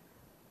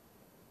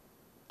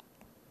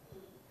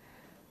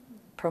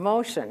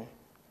 Promotion.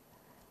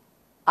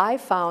 I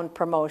found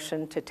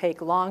promotion to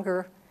take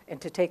longer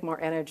and to take more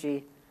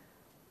energy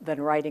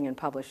than writing and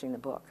publishing the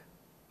book.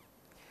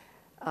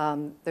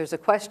 There's a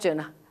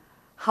question,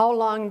 how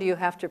long do you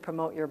have to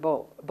promote your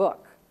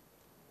book?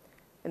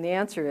 And the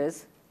answer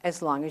is,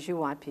 as long as you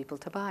want people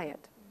to buy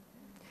it.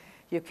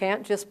 You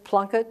can't just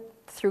plunk it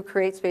through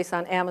CreateSpace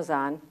on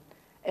Amazon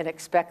and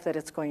expect that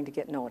it's going to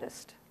get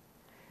noticed.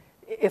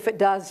 If it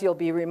does, you'll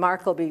be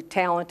remarkably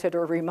talented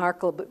or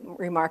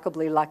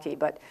remarkably lucky,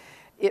 but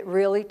it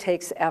really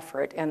takes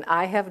effort, and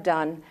I have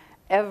done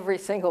every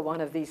single one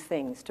of these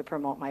things to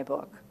promote my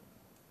book.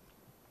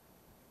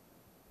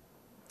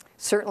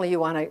 Certainly you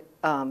want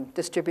to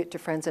distribute to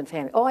friends and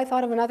family. Oh, I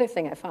thought of another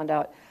thing I found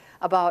out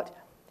about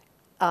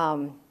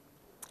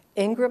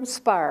Ingram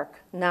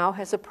Spark now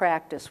has a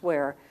practice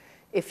where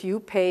if you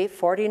pay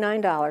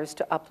 $49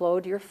 to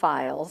upload your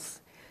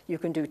files, you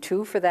can do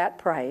 2 for that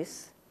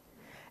price.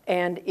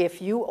 And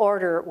if you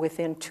order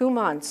within 2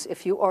 months,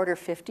 if you order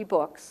 50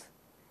 books,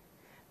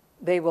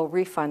 they will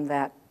refund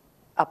that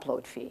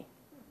upload fee.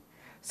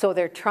 So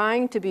they're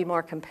trying to be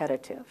more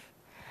competitive.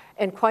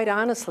 And quite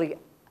honestly,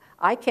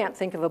 I can't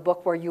think of a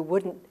book where you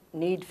wouldn't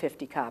need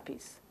 50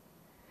 copies.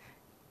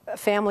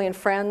 Family and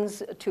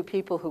friends, to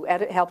people who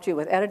helped you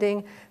with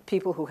editing,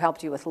 people who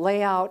helped you with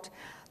layout.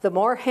 The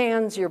more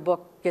hands your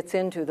book gets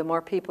into, the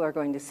more people are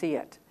going to see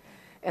it.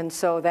 And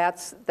so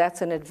that's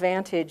an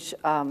advantage.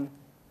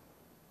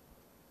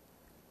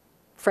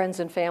 Friends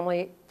and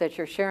family that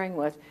you're sharing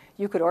with,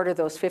 you could order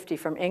those 50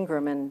 from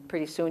Ingram, and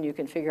pretty soon you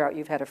can figure out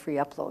you've had a free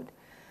upload.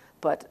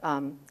 But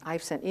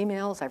I've sent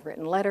emails, I've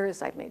written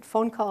letters, I've made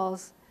phone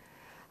calls,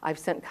 I've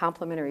sent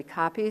complimentary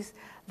copies.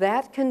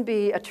 That can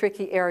be a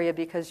tricky area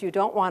because you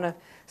don't want to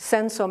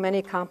send so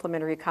many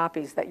complimentary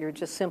copies that you're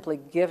just simply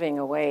giving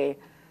away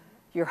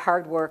your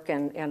hard work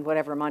and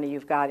whatever money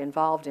you've got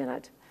involved in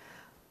it.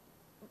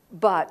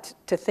 But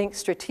to think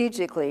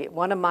strategically,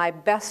 one of my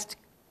best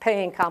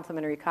paying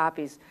complimentary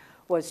copies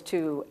was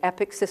to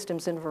Epic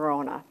Systems in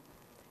Verona.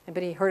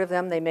 Anybody heard of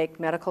them? They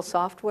make medical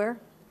software.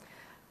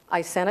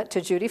 I sent it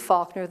to Judy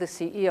Faulkner, the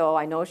CEO.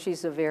 I know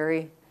she's a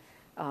very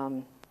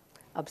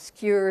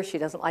obscure, she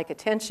doesn't like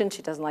attention,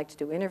 she doesn't like to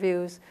do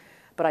interviews,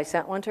 but I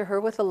sent one to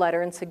her with a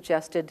letter and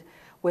suggested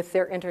with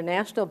their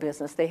international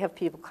business, they have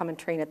people come and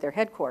train at their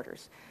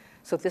headquarters.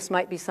 So this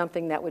might be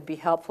something that would be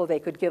helpful. They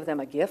could give them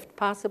a gift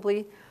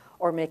possibly,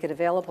 or make it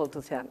available to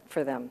them,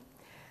 for them.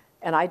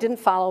 And I didn't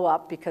follow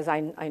up because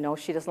I know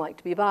she doesn't like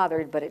to be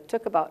bothered, but it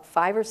took about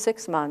 5 or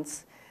 6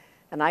 months,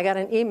 and I got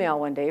an email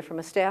one day from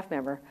a staff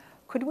member,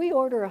 could we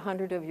order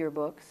 100 of your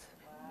books?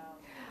 Wow.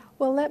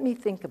 Well, let me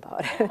think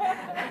about it.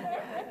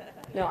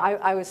 No,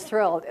 I was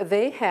thrilled.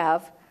 They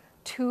have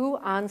 2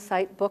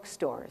 on-site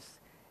bookstores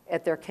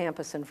at their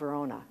campus in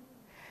Verona.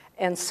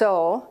 And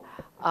so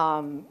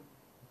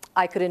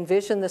I could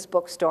envision this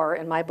bookstore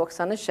and my books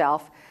on the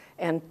shelf,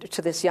 and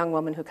to this young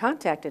woman who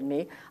contacted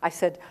me, I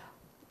said,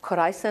 could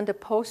I send a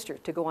poster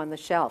to go on the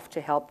shelf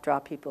to help draw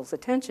people's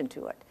attention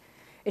to it?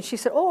 And she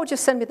said, oh,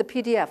 just send me the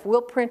PDF.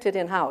 We'll print it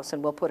in-house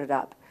and we'll put it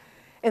up.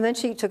 And then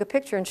she took a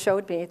picture and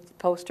showed me the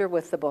poster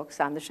with the books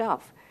on the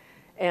shelf.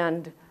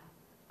 And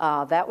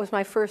that was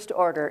my first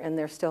order, and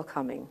they're still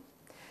coming.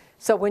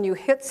 So when you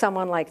hit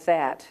someone like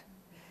that,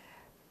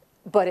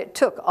 but it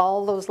took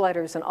all those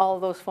letters and all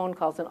those phone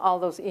calls and all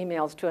those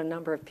emails to a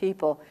number of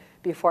people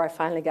before I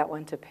finally got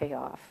one to pay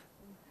off.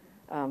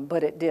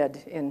 But it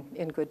did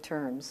in good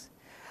terms.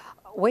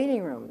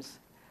 Waiting rooms.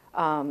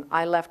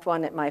 I left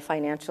one at my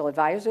financial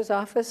advisor's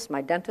office,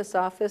 my dentist's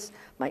office,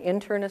 my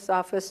internist's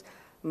office,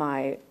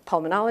 my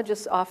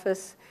pulmonologist's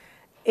office.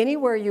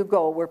 Anywhere you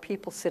go where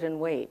people sit and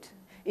wait.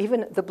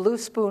 Even the Blue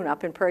Spoon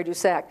up in Prairie du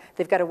Sac,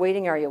 they've got a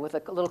waiting area with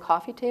a little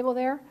coffee table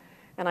there,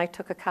 and I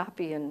took a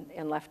copy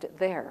and left it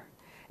there.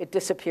 It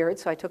disappeared,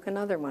 so I took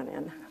another one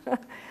in.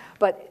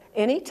 But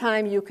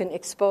anytime you can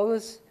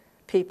expose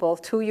people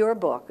to your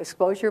book,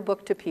 expose your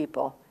book to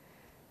people,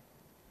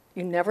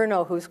 you never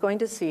know who's going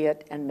to see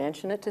it and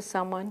mention it to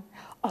someone.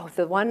 Oh,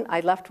 I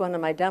left one in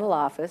my dental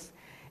office,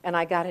 and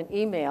I got an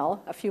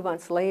email a few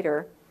months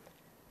later,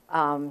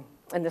 and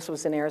this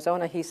was in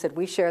Arizona. He said,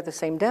 we share the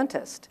same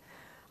dentist.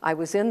 I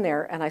was in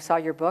there, and I saw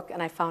your book,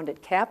 and I found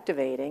it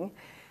captivating,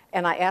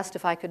 and I asked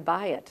if I could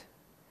buy it.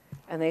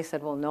 And they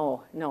said, well,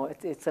 no,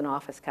 it's an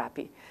office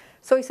copy.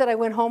 So he said, I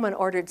went home and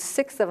ordered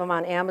 6 of them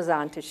on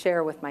Amazon to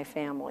share with my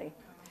family.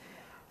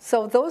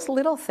 So those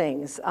little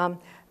things.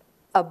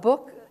 A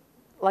book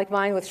like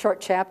mine with short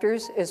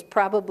chapters is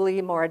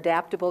probably more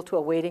adaptable to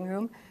a waiting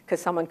room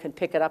because someone can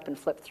pick it up and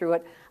flip through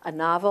it. A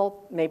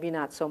novel, maybe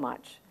not so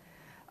much.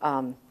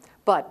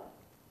 But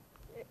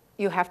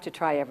you have to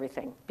try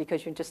everything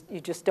because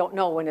you just don't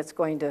know when it's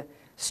going to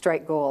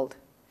strike gold.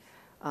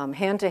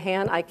 Hand to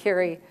hand, I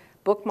carry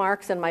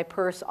bookmarks in my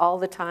purse all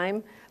the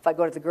time. If I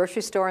go to the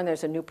grocery store and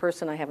there's a new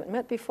person I haven't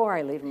met before,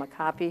 I leave them a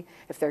copy.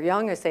 If they're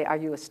young, I say, are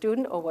you a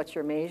student? Oh, what's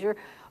your major?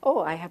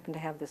 Oh, I happen to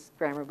have this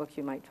grammar book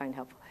you might find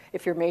helpful.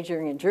 If you're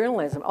majoring in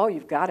journalism, oh,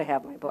 you've got to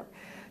have my book.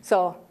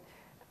 So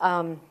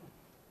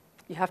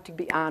you have to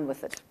be on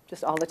with it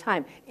just all the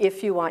time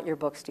if you want your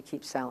books to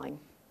keep selling.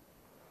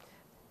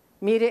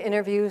 Media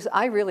interviews,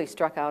 I really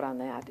struck out on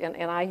that.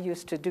 And I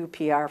used to do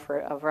PR for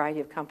a variety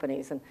of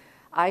companies, and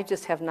I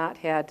just have not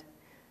had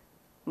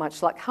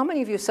much luck. How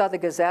many of you saw the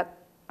Gazette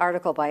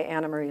article by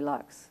Anna Marie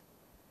Lux?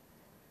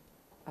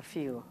 A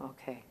few,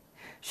 okay.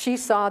 She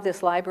saw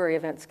this library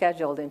event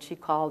scheduled and she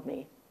called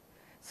me.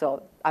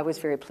 So I was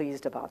very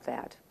pleased about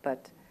that.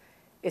 But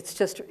it's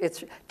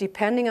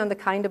depending on the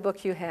kind of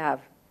book you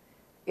have,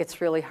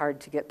 it's really hard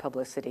to get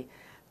publicity.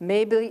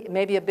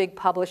 Maybe a big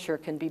publisher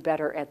can be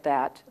better at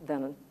that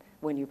than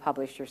when you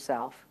publish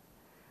yourself.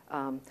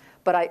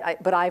 But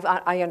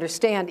I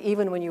understand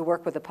even when you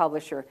work with a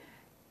publisher,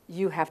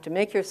 you have to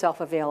make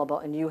yourself available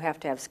and you have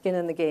to have skin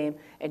in the game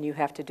and you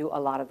have to do a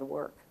lot of the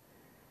work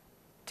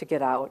to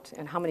get out.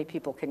 And how many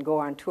people can go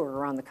on tour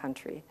around the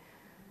country?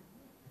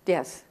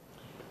 Yes?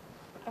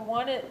 I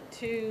wanted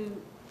to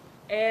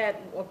add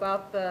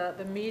about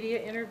the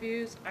media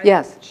interviews.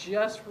 Yes. I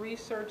just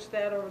researched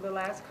that over the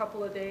last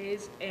couple of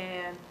days,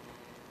 and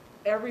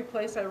every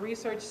place I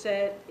researched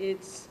said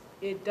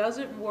it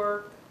doesn't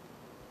work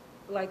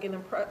like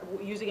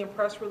using a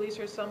press release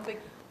or something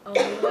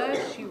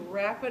unless you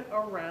wrap it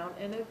around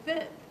an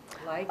event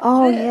like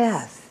this.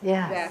 Yes,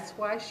 yes. That's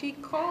why she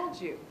called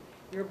you.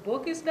 Your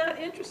book is not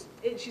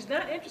interested, she's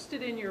not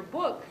interested in your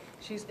book,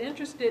 she's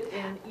interested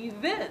in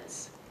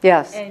events.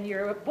 Yes. And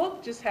your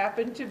book just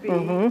happened to be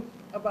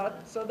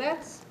about, so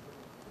that's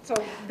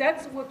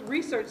what the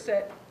research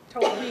said,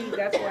 told me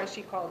that's why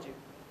she called you.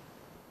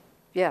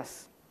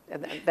 Yes.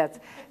 And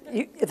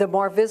the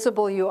more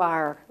visible you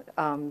are,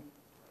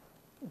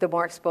 the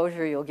more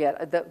exposure you'll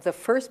get. The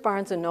first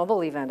Barnes &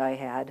 Noble event I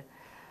had,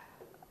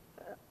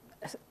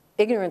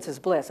 ignorance is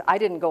bliss. I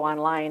didn't go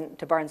online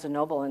to Barnes &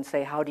 Noble and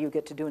say, how do you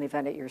get to do an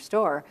event at your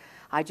store?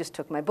 I just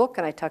took my book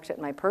and I tucked it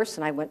in my purse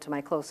and I went to my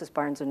closest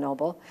Barnes &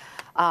 Noble.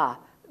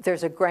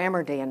 There's a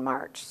grammar day in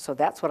March, so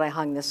that's what I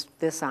hung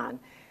this on.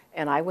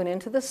 And I went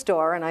into the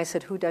store and I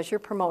said, who does your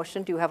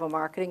promotion? Do you have a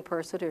marketing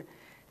person, or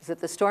is it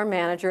the store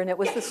manager? And it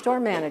was the store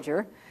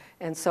manager.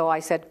 And so I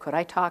said, could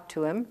I talk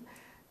to him?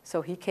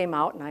 So he came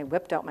out and I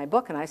whipped out my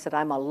book and I said,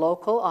 I'm a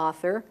local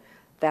author.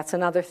 That's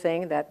another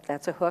thing,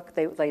 that's a hook.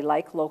 They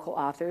like local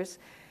authors.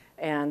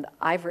 And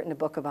I've written a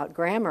book about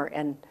grammar,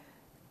 and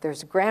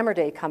there's a grammar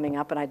day coming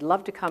up and I'd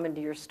love to come into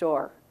your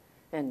store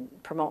and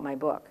promote my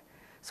book.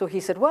 So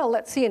he said, well,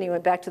 let's see. And he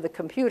went back to the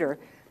computer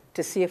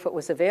to see if it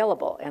was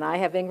available. And I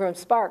have Ingram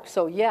Spark,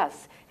 so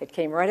yes, it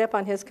came right up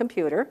on his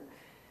computer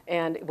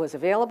and it was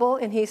available.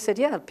 And he said,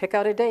 yeah, pick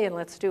out a day and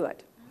let's do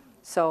it.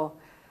 So,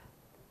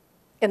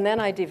 and then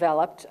I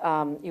developed,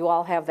 you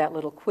all have that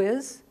little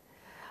quiz.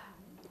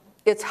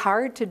 It's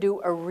hard to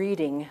do a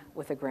reading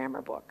with a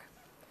grammar book.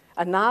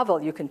 A novel,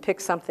 you can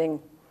pick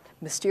something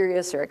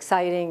mysterious or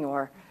exciting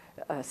or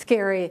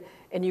scary,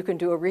 and you can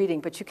do a reading,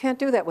 but you can't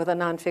do that with a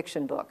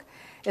nonfiction book.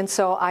 And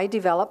so I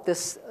developed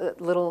this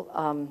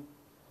little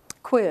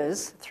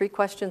quiz, 3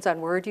 questions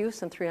on word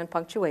use and 3 on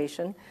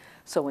punctuation.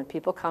 So when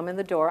people come in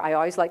the door, I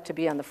always like to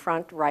be on the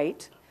front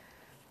right.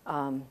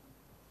 And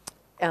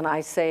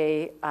I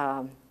say,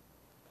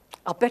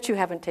 I'll bet you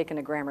haven't taken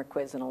a grammar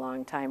quiz in a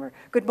long time. Or,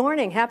 good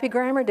morning, happy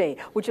grammar day.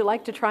 Would you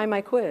like to try my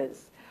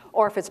quiz?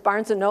 Or if it's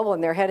Barnes & Noble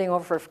and they're heading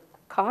over for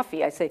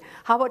coffee, I say,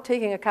 how about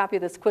taking a copy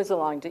of this quiz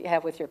along to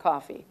have with your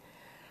coffee?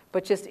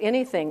 But just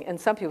anything, and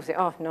some people say,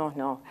 oh, no,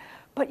 no.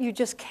 But you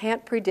just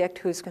can't predict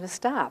who's going to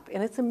stop.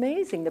 And it's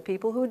amazing, the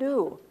people who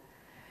do.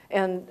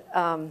 And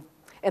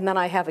then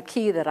I have a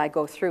key that I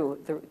go through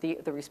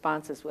the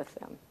responses with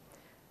them.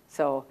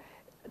 So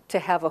to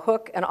have a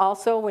hook, and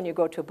also when you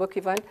go to a book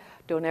event,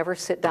 don't ever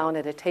sit down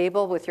at a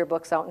table with your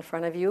books out in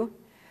front of you.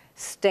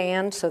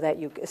 Stand so that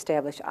you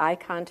establish eye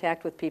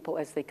contact with people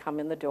as they come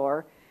in the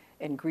door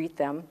and greet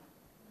them.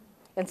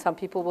 And some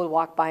people will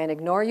walk by and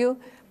ignore you,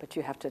 but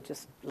you have to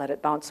just let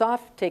it bounce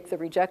off, take the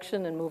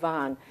rejection, and move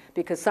on.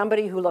 Because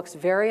somebody who looks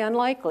very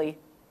unlikely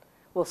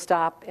will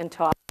stop and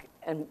talk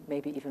and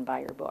maybe even buy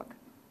your book.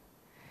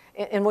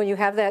 And when you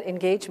have that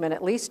engagement,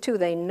 at least 2,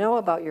 they know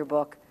about your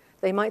book.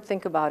 They might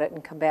think about it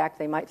and come back.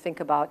 They might think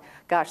about,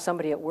 gosh,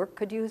 somebody at work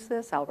could use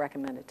this. I'll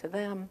recommend it to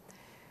them.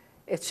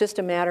 It's just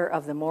a matter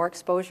of the more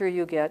exposure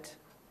you get,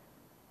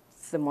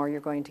 the more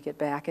you're going to get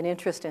back, and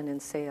interest in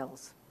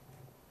sales.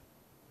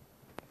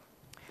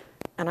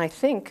 And I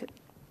think,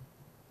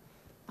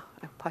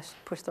 I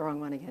pushed the wrong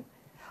one again.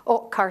 Oh,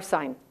 car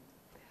sign.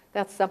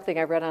 That's something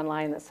I read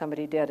online that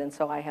somebody did, and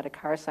so I had a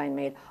car sign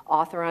made,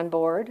 author on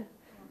board.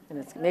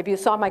 And maybe you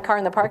saw my car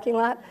in the parking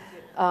lot.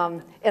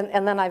 And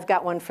then I've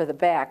got one for the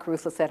back,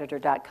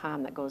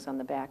 ruthlesseditor.com, that goes on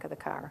the back of the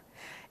car.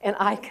 And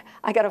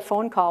I got a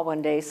phone call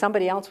one day.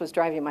 Somebody else was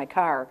driving my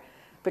car,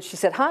 but she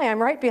said, hi,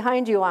 I'm right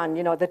behind you on,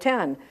 the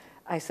 10.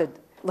 I said,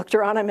 looked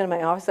around, I'm in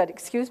my office, I said,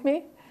 excuse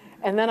me?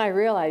 And then I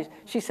realized,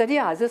 she said,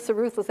 yeah, is this the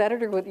Ruthless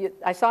Editor?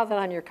 I saw that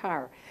on your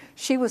car.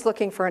 She was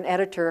looking for an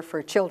editor for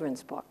a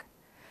children's book.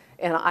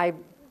 And I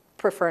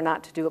prefer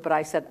not to do it, but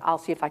I said, I'll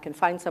see if I can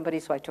find somebody.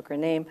 So I took her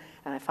name,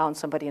 and I found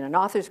somebody in an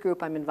authors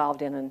group I'm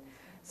involved in and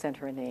sent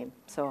her a name.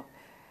 So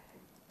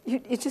you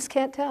just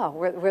can't tell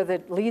where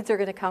the leads are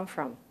going to come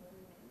from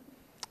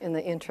in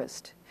the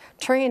interest.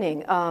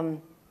 Training.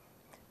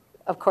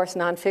 Of course,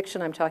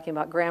 nonfiction, I'm talking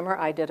about grammar.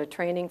 I did a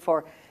training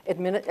for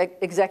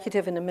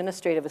executive and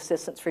administrative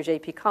assistants for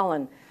J.P.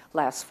 Cullen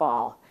last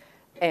fall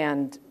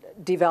and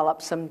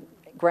developed some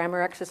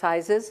grammar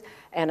exercises.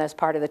 And as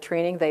part of the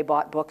training, they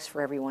bought books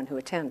for everyone who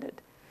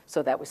attended.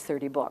 So that was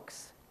 30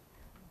 books.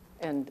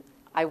 And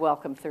I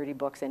welcome 30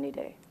 books any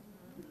day.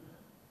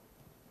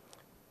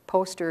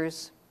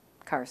 Posters,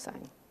 car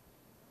sign.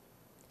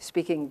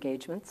 Speaking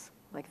engagements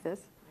like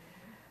this.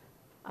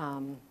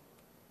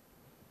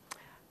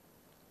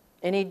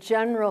 Any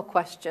general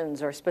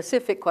questions or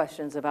specific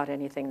questions about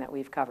anything that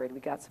we've covered? We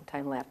got some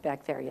time left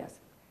back there,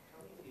 yes.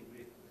 How do you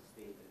agree with the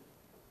statement?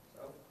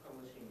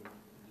 Self-publishing can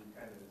be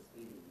kind of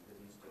misleading because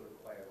you still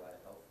require a lot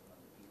of help from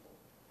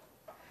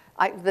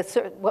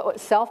other people.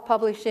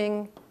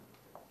 Self-publishing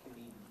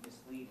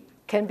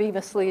Can be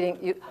misleading.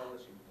 Publishing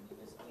can be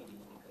misleading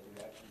because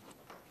you're actually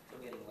still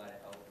getting a lot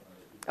of help from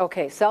other people.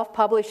 Okay,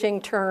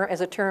 self-publishing as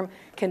a term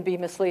can be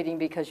misleading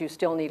because you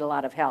still need a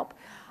lot of help.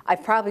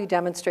 I've probably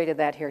demonstrated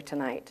that here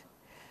tonight.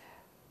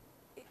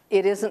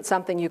 It isn't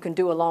something you can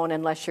do alone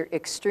unless you're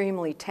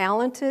extremely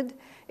talented,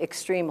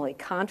 extremely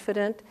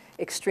confident,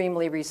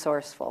 extremely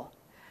resourceful.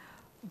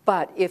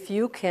 But if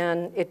you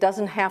can, it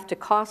doesn't have to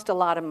cost a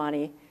lot of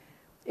money.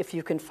 If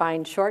you can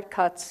find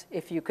shortcuts,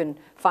 if you can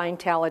find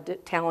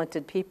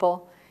talented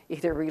people,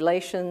 either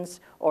relations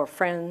or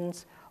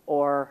friends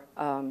or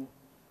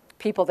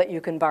people that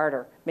you can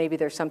barter. Maybe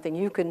there's something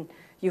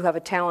you have a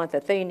talent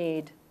that they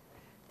need,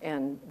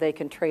 and they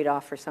can trade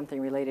off for something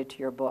related to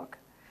your book.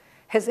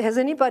 Has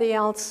anybody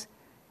else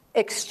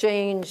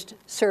exchanged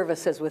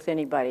services with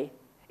anybody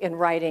in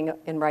writing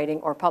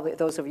or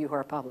those of you who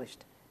are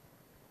published?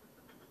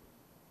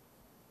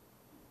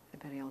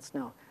 Anybody else?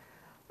 No.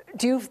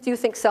 Do you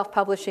think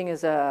self-publishing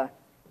is a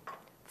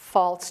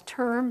false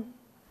term?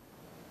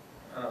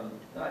 No,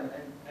 I don't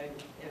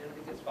think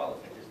it's false.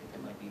 I just think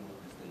it might be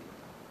misleading.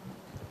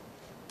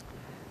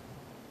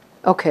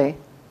 Okay.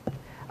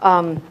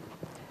 Because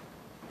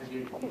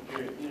you're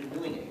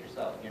doing it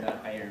yourself. You're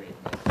not hiring.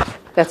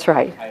 That's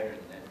right. Hiring an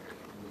editor.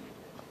 You're doing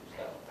it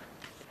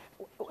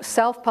yourself.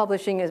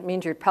 Self-publishing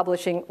means you're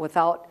publishing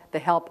without the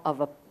help of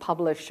a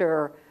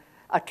publisher,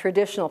 a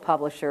traditional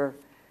publisher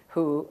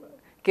who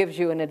gives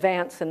you an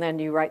advance and then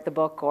you write the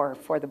book or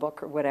for the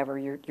book or whatever.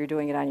 You're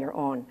doing it on your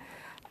own.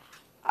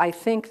 I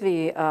think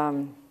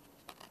when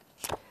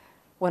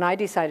I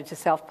decided to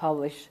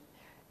self-publish,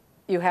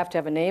 you have to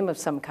have a name of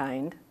some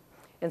kind.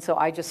 And so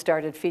I just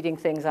started feeding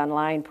things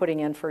online,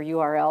 putting in for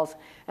URLs,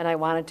 and I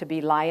wanted to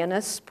be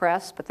Lioness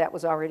Press, but that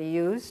was already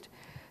used.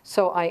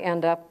 So I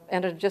ended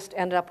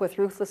up with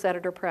Ruthless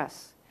Editor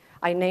Press.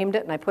 I named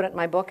it and I put it in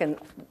my book, and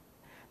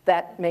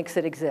that makes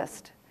it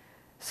exist.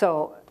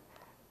 So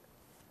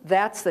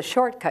that's the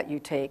shortcut you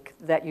take,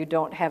 that you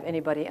don't have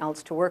anybody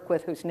else to work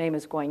with whose name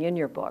is going in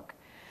your book.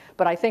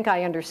 But I think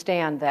I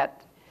understand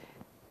that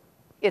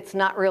it's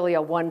not really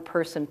a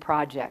one-person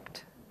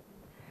project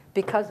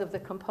because of the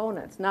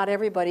components. Not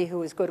everybody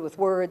who is good with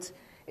words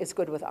is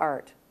good with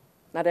art.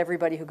 Not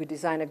everybody who could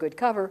design a good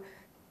cover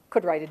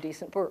could write a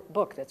decent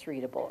book that's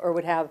readable or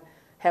would have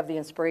the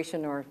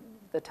inspiration or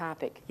the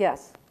topic.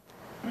 Yes?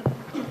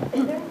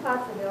 Is there a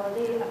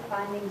possibility of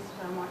finding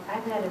someone?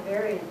 I've had a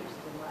very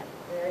interesting life,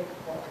 very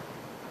full.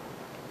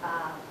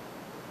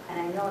 And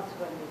I know it's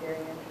going to be very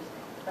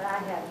interesting, but I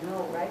have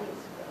no writing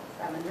skills.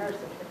 I'm a nurse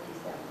of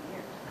 57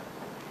 years.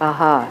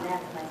 Uh-huh. And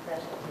that's my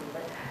specialty.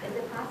 But is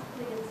it possible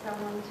to get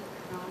someone to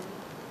come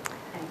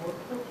and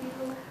work with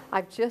you?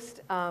 I've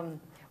just,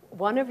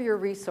 one of your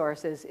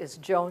resources is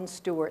Joan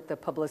Stewart, the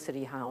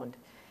publicity hound.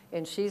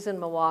 And she's in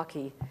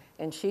Milwaukee,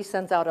 and she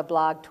sends out a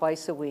blog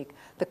twice a week.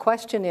 The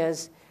question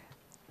is,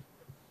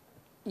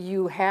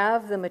 you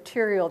have the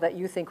material that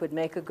you think would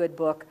make a good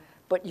book,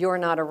 but you're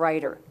not a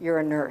writer. You're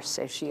a nurse,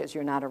 as she is.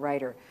 You're not a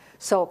writer.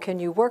 So can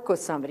you work with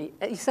somebody,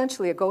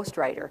 essentially a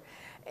ghostwriter?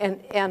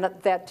 And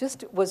that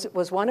just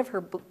was one of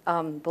her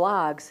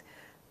blogs.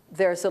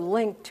 There's a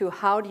link to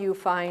how do you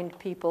find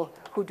people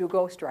who do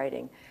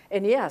ghostwriting.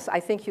 And yes, I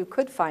think you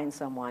could find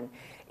someone.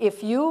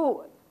 If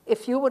you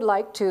would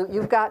like to,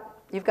 you've got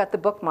the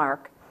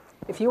bookmark.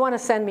 If you want to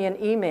send me an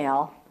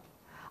email,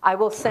 I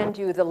will send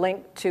you the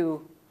link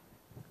to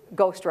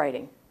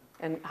ghostwriting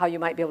and how you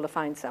might be able to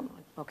find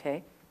someone,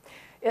 okay?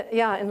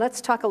 Yeah, and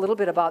let's talk a little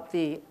bit about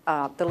the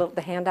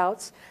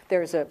handouts.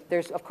 There's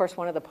of course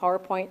one of the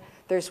PowerPoint.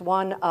 There's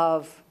one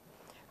of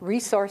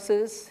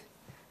resources,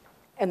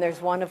 and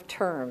there's one of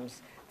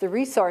terms. The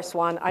resource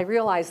one, I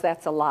realize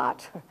that's a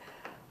lot,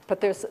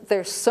 but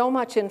there's so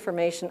much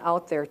information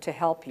out there to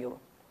help you.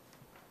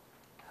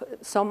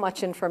 So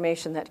much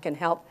information that can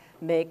help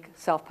make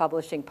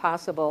self-publishing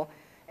possible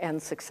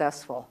and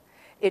successful.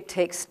 It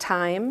takes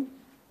time.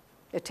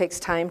 It takes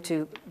time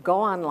to go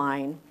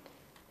online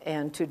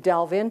and to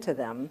delve into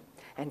them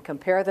and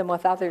compare them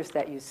with others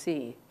that you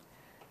see.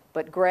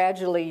 But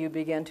gradually you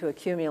begin to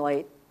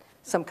accumulate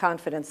some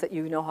confidence that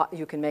you know how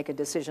you can make a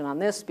decision on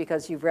this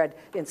because you've read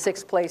in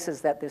 6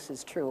 places that this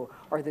is true,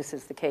 or this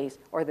is the case,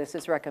 or this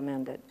is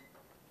recommended.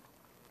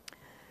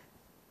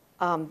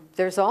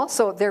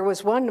 There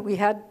was one, we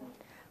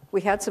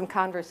had some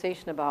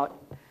conversation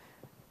about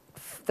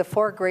the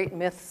 4 great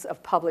myths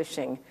of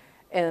publishing,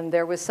 and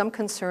there was some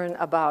concern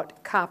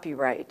about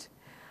copyright.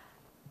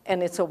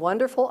 And it's a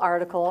wonderful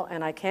article,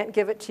 and I can't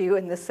give it to you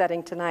in this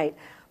setting tonight,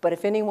 but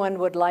if anyone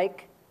would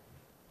like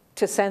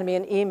to send me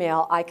an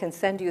email, I can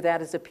send you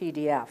that as a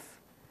PDF.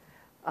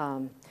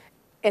 And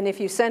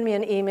if you send me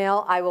an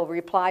email, I will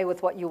reply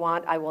with what you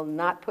want. I will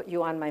not put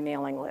you on my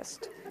mailing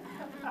list.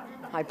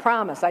 I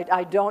promise.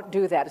 I don't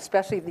do that,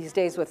 especially these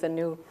days with the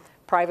new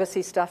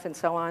privacy stuff and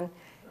so on.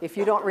 If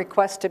you don't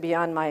request to be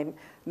on my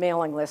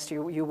mailing list,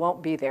 you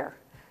won't be there.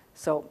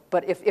 So,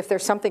 but if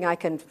there's something I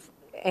can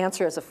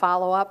answer as a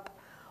follow-up,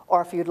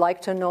 or if you'd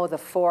like to know the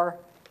 4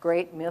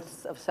 great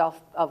myths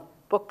of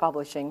book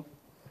publishing,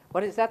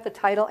 what is that, the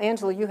title?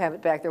 Angela, you have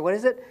it back there. What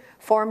is it?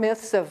 4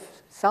 myths of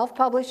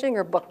self-publishing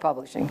or book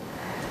publishing?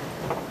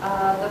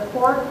 The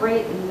 4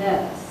 great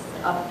myths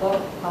of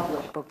book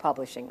publishing. Book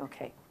publishing,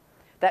 okay.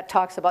 That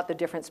talks about the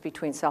difference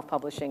between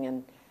self-publishing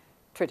and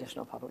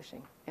traditional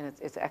publishing, and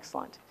it's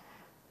excellent.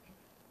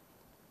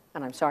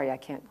 And I'm sorry I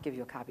can't give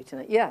you a copy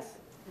tonight. Yes?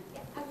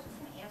 Yeah, I was just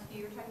going to ask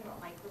you, you're talking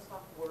about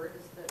Microsoft Word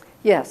is the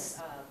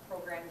Yes.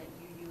 Program that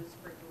you use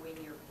for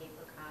doing your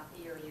paper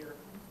copy or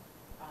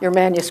your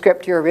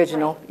manuscript, your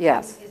original, right.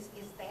 yes. Is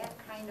that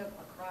kind of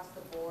across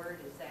the board?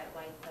 Is that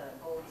like the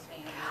gold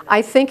standard?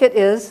 I think it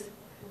is.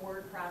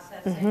 Word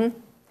processing?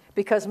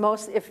 Because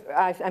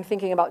I'm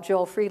thinking about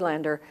Joel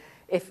Friedlander,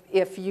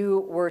 if you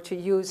were to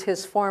use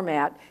his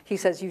format, he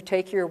says you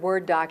take your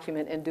Word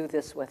document and do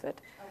this with it.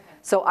 Okay.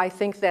 So I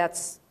think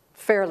that's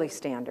fairly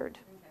standard.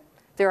 Okay.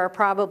 There are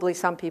probably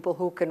some people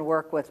who can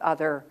work with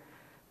other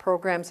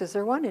programs. Is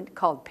there one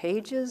called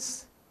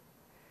Pages?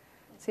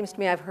 It seems to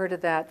me I've heard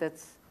of that.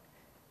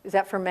 Is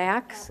that for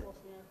Macs?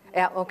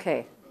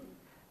 Okay.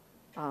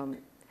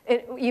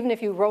 Even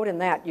if you wrote in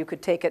that, you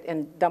could take it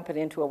and dump it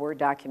into a Word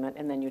document,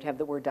 and then you'd have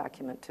the Word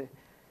document to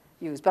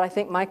use. But I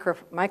think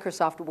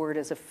Microsoft Word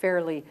is a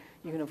fairly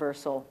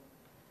universal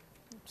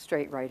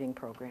straight writing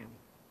program.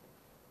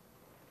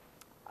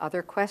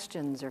 Other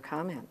questions or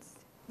comments?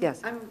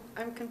 Yes?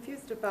 I'm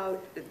confused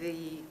about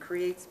the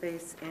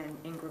CreateSpace and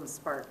Ingram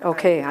Spark.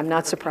 Okay, I'm not I've heard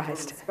of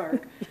surprised. Ingram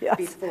Spark Yes.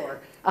 before.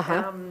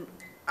 Uh-huh.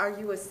 Are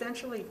you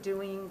essentially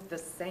doing the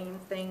same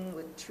thing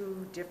with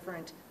 2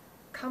 different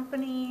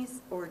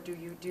companies, or do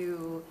you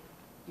do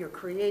your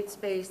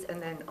CreateSpace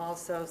and then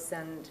also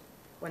send,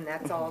 when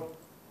that's all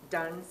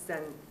done,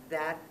 send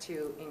that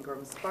to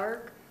Ingram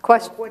Spark?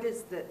 Question. What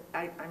is the,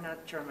 I'm not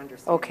sure I'm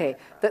understanding. Okay.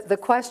 that process. The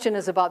question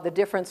is about the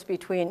difference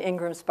between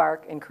Ingram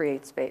Spark and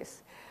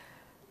CreateSpace.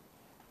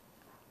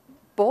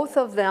 Both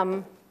of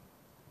them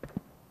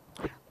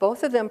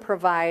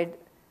provide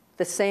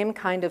the same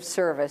kind of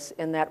service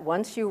in that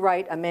once you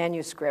write a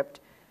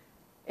manuscript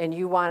and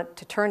you want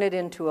to turn it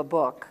into a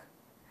book,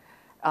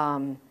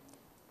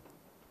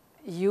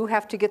 you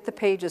have to get the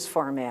pages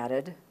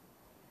formatted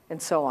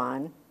and so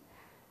on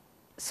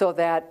so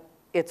that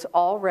it's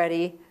all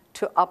ready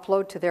to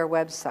upload to their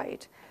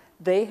website.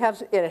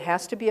 It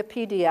has to be a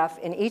PDF,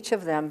 and each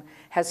of them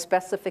has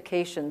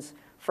specifications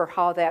for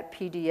how that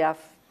PDF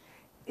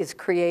is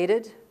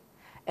created,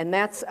 and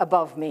that's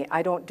above me.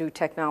 I don't do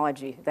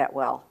technology that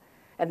well,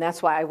 and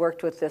that's why I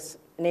worked with this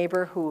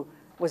neighbor who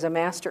was a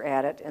master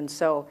at it, and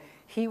so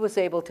he was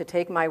able to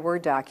take my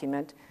Word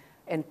document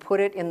and put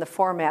it in the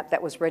format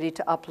that was ready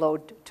to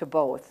upload to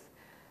both.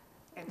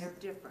 And they're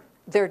different.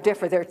 They're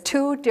different. They're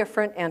 2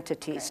 different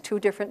entities, Okay. 2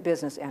 different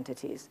business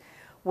entities.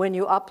 When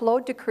you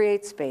upload to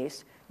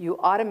CreateSpace, you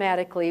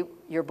automatically,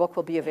 your book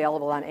will be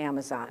available on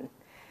Amazon.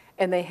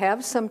 And they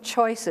have some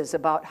choices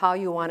about how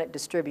you want it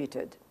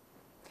distributed.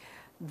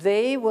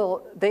 They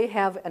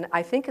have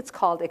I think it's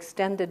called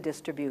extended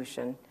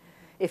distribution.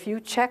 If you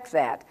check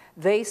that,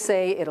 they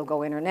say it'll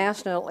go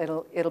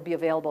international, it'll be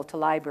available to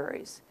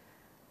libraries.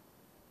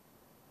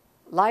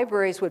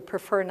 Libraries would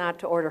prefer not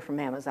to order from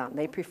Amazon.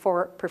 They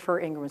prefer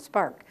Ingram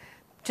Spark,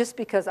 just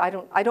because I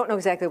don't know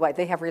exactly why.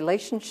 They have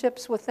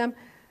relationships with them.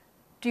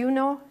 Do you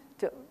know?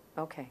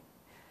 Okay.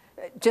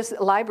 Just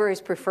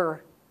libraries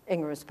prefer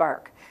Ingram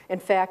Spark. In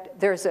fact,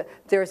 there's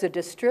a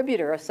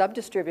distributor, a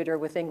sub-distributor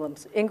with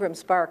Ingram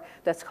Spark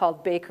that's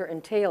called Baker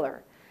and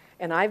Taylor.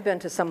 And I've been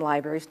to some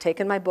libraries,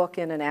 taken my book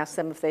in and asked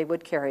them if they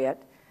would carry it.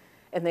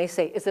 And they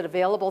say, is it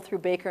available through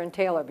Baker and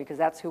Taylor? Because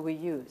that's who we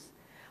use.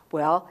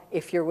 Well,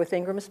 if you're with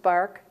Ingram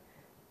Spark,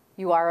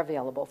 you are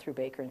available through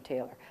Baker and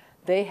Taylor.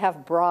 They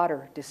have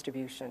broader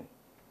distribution.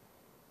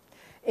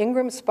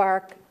 Ingram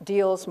Spark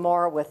deals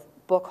more with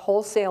book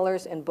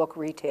wholesalers and book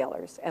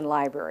retailers and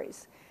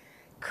libraries.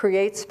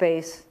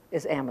 CreateSpace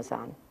is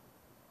Amazon.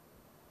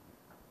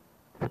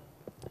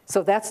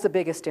 So that's the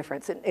biggest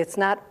difference. It's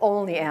not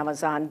only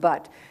Amazon,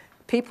 but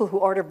people who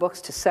order books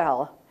to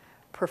sell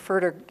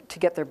prefer to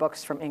get their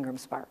books from Ingram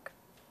Spark.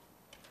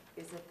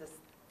 Is it the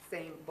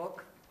same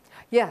book?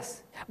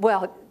 Yes.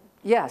 Well,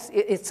 yes.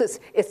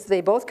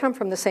 They both come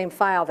from the same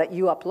file that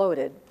you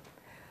uploaded,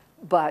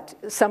 but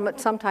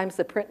sometimes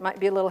the print might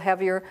be a little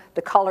heavier.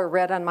 The color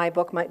red on my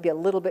book might be a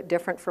little bit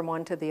different from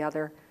one to the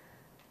other,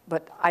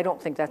 but I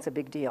don't think that's a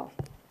big deal.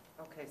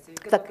 Okay, so you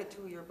could look at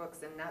two of your books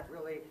and not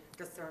really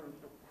discern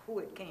who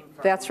it came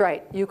from. That's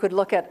right. You could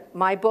look at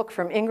my book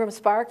from Ingram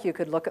Spark, you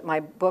could look at my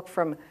book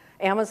from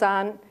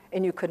Amazon,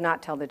 and you could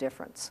not tell the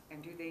difference.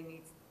 And do they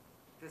need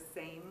the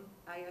same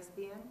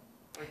ISBN?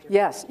 Or different?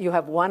 Yes, you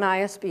have one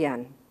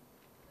ISBN.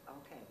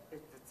 Okay,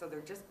 so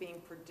they're just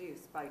being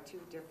produced by two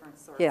different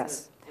sources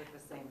Yes. with the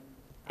same.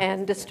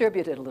 And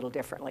distributed a little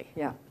differently,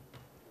 yeah.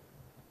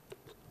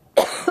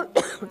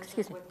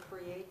 Excuse me. With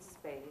Create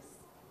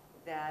Space,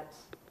 that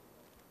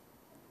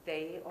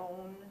they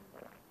own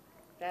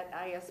that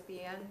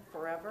ISBN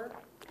forever?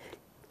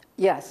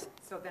 Yes,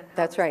 So then how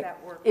that's does right.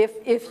 that work?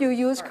 If you with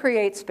use Spark?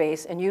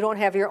 CreateSpace and you don't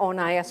have your own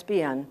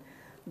ISBN,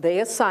 they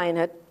assign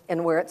it,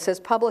 and where it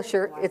says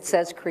publisher, it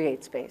says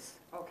CreateSpace.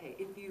 Okay,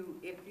 if you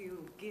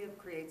give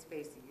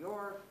CreateSpace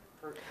your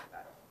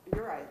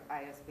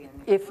ISBN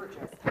that you If-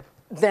 purchase,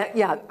 That,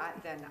 yeah,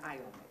 then I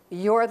own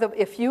it.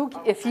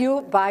 if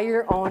you buy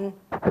your own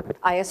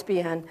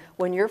ISBN,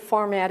 when you're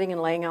formatting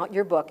and laying out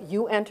your book,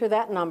 you enter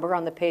that number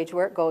on the page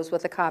where it goes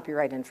with the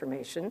copyright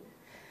information,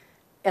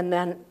 and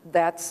then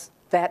that's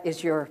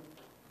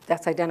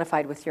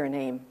identified with your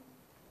name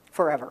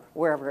forever,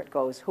 wherever it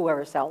goes,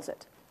 whoever sells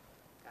it,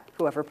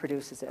 whoever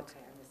produces it. Okay,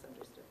 I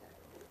misunderstood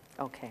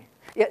that. Okay.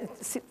 Yeah,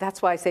 see,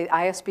 that's why I say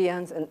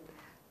ISBNs, and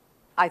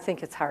I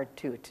think it's hard,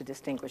 too, to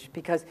distinguish.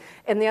 Because,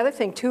 and the other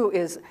thing, too,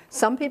 is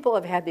some people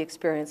have had the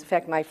experience. In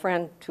fact, my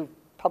friend who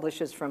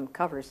publishes from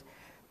covers,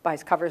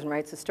 buys covers and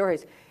writes the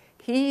stories,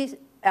 he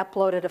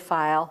uploaded a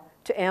file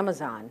to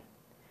Amazon.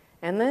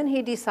 And then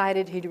he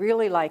decided he'd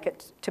really like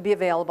it to be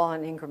available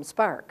on Ingram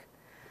Spark.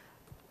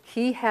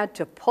 He had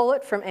to pull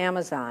it from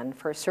Amazon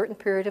for a certain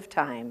period of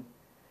time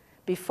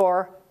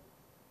before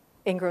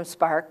Ingram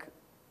Spark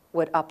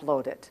would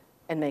upload it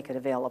and make it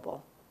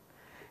available.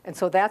 And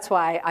so that's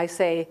why I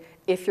say,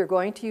 if you're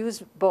going to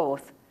use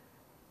both,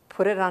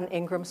 put it on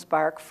Ingram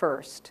Spark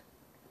first.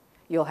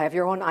 You'll have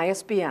your own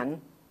ISBN,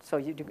 so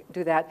you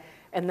do that.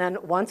 And then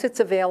once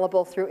it's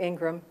available through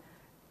Ingram,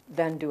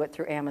 then do it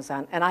through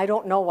Amazon. And I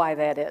don't know why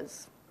that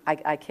is.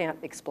 I can't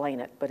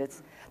explain it, but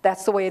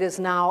that's the way it is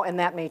now, and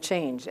that may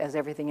change as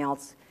everything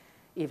else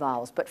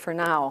evolves. But for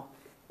now,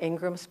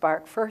 Ingram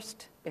Spark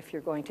first, if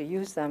you're going to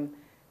use them,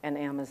 and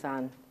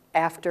Amazon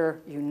after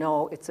you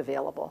know it's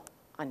available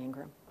on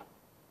Ingram.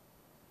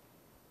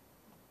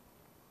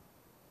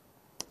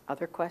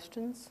 Other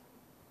questions?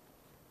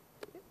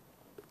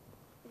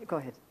 Go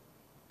ahead.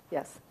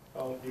 Yes.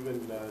 Well, even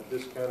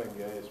discounting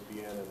the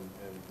ISBN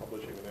and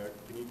publishing that,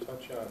 can you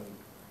touch on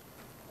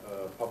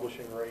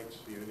publishing rights?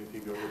 Even if you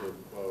go to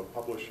the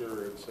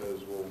publisher, it says,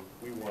 well,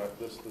 we want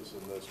this, this,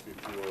 and this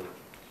before,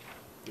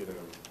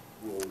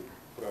 we'll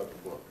put out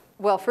the book.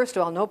 Well, first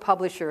of all, no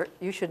publisher,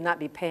 you should not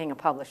be paying a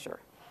publisher.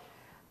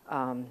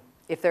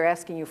 If they're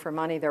asking you for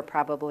money, they're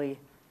probably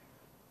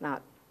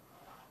not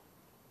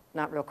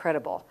real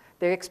credible.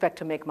 They expect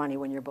to make money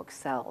when your book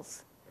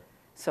sells.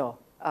 So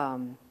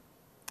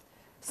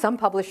some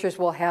publishers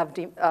will have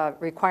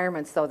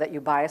requirements, though, that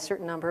you buy a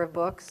certain number of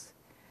books.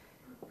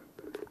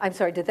 I'm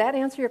sorry, did that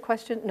answer your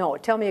question? No,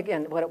 tell me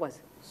again what it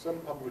was. Some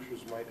publishers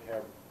might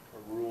have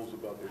rules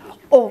about their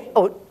distribution.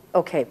 Oh,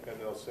 okay.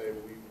 And they'll say,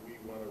 we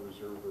want to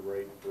reserve the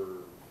right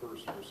for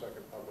first or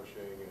second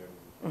publishing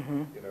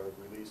and,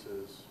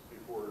 releases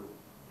before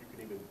you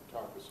can even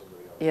talk to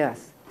somebody else.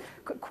 Yes.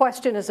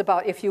 Question is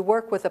about if you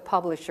work with a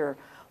publisher,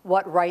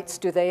 what rights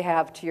do they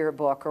have to your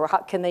book, or how,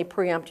 can they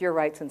preempt your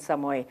rights in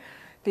some way?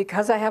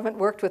 Because I haven't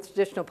worked with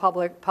traditional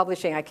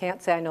publishing, I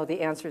can't say I know the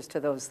answers to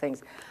those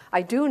things.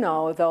 I do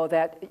know, though,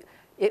 that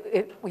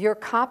your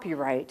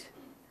copyright,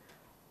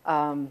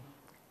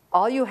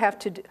 all you have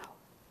to do,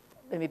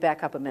 let me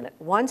back up a minute.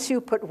 Once you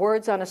put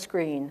words on a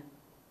screen,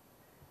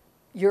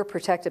 you're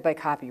protected by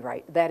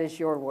copyright. That is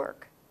your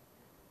work,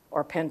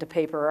 or pen to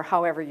paper, or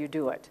however you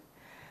do it.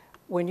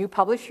 When you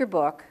publish your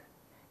book,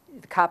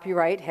 the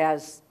copyright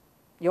has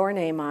your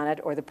name on it,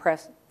 or the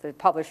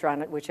publisher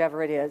on it,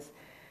 whichever it is,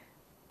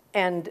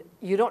 and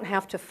you don't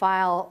have to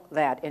file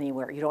that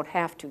anywhere. You don't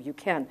have to. You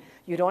can.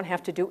 You don't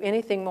have to do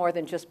anything more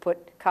than just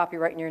put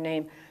copyright in your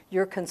name.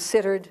 You're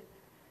considered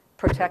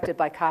protected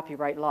by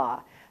copyright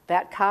law.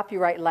 That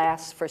copyright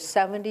lasts for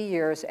 70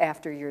 years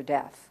after your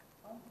death.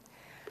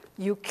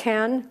 You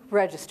can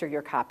register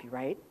your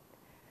copyright,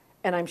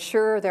 and I'm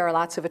sure there are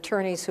lots of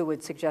attorneys who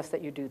would suggest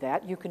that you do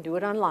that. You can do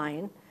it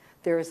online.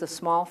 There is a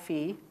small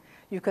fee.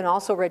 You can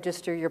also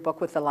register your book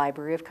with the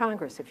Library of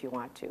Congress if you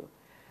want to.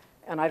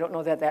 And I don't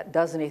know that that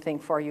does anything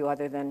for you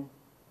other than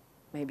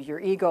maybe your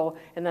ego,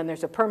 and then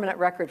there's a permanent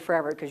record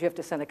forever because you have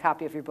to send a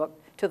copy of your book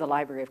to the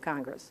Library of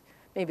Congress.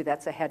 Maybe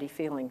that's a heady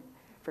feeling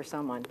for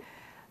someone.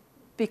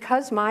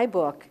 Because my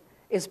book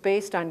is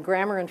based on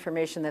grammar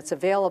information that's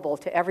available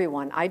to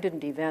everyone, I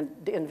didn't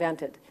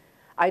invent it.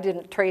 I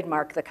didn't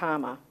trademark the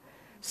comma.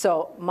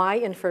 So my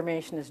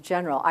information is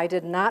general. I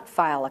did not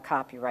file a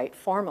copyright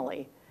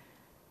formally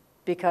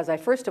because I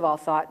first of all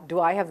thought, do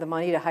I have the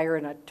money to hire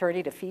an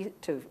attorney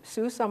to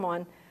sue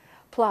someone?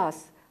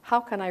 Plus, how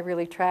can I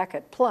really track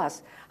it?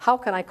 Plus, how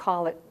can I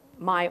call it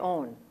my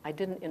own? I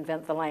didn't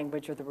invent the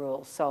language or the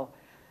rules. So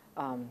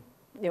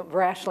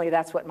rationally,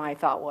 that's what my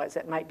thought was.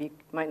 It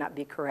might not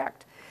be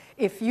correct.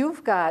 If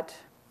you've got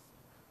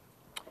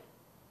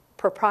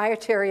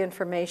proprietary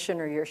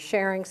information or you're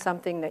sharing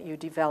something that you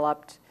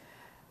developed,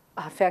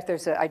 in fact,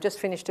 I just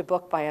finished a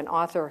book by an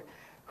author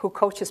who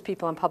coaches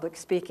people on public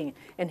speaking,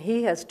 and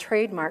he has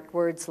trademarked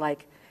words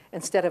like,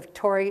 instead of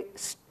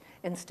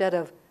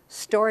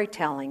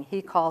storytelling,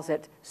 he calls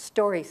it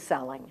story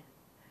selling.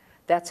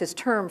 That's his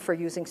term for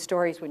using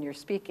stories when you're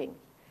speaking.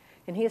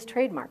 And he has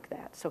trademarked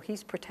that, so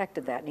he's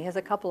protected that. And he has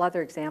a couple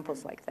other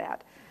examples like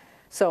that.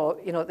 So,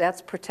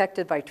 that's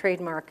protected by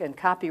trademark and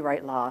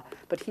copyright law,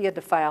 but he had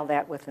to file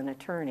that with an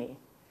attorney.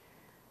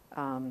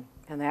 And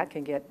that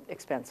can get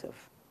expensive.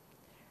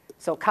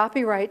 So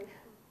copyright,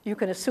 you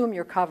can assume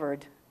you're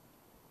covered,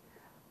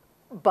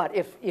 but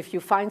if you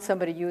find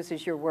somebody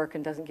uses your work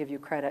and doesn't give you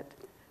credit,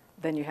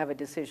 then you have a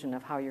decision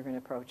of how you're going to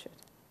approach it.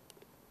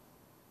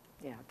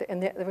 Yeah,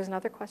 and there was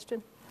another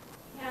question?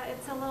 Yeah,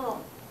 it's a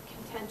little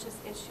contentious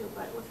issue,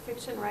 but with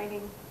fiction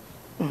writing,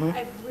 Mm-hmm.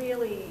 I've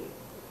really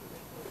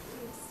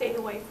stayed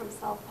away from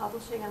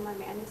self-publishing on my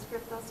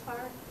manuscript thus far,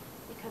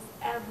 because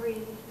every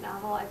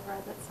novel I've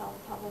read that's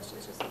self-published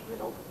is just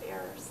riddled with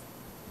errors.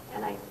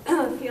 And I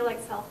feel like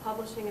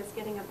self-publishing is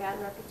getting a bad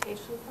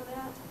reputation for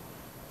that.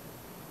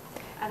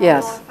 I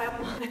don't know if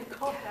I want to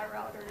go that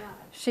route or not.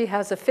 She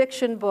has a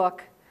fiction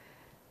book.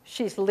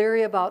 She's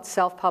leery about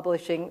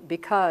self-publishing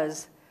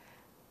because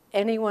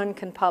anyone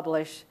can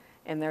publish,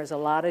 and there's a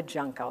lot of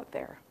junk out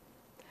there.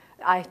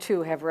 I,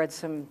 too, have read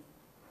some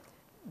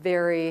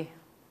very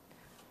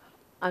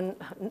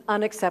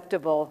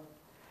unacceptable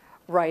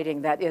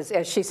writing that is,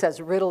 as she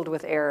says, riddled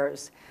with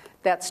errors.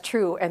 That's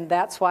true, and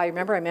that's why,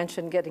 remember I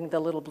mentioned getting the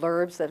little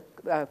blurbs,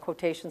 the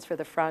quotations for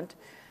the front?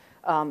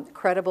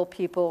 Credible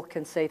people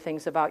can say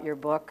things about your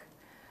book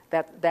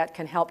that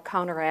can help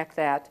counteract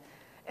that.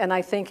 And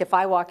I think if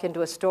I walk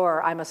into a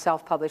store, I'm a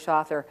self-published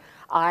author,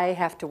 I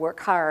have to work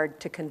hard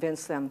to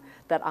convince them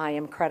that I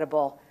am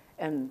credible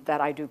and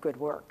that I do good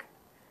work.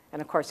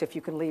 And of course, if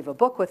you can leave a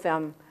book with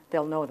them,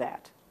 they'll know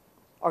that.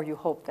 Or you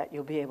hope that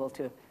you'll be able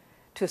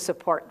to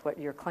support what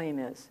your claim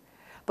is.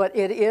 But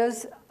it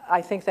is,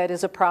 I think that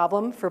is a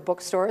problem for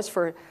bookstores,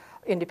 for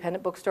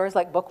independent bookstores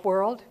like Book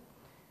World.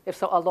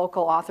 If a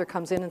local author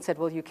comes in and said,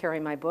 will you carry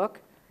my book?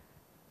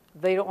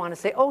 They don't want to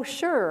say, oh,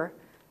 sure.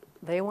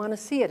 They want to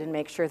see it and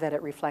make sure that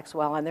it reflects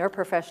well on their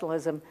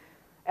professionalism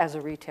as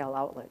a retail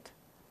outlet.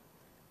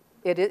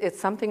 It's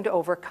something to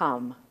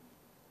overcome.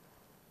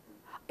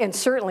 And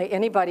certainly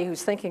anybody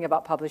who's thinking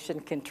about publishing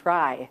can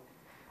try.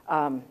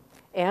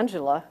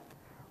 Angela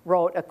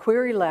wrote a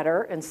query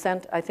letter and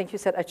sent, I think you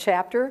said, a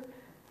chapter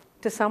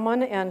to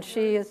someone, and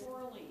she is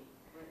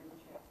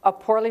a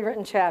poorly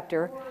written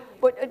chapter.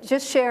 But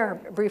just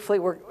share briefly,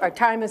 our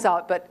time is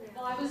out, but.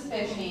 Well, I was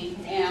fishing,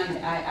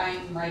 and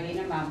I'm writing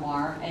a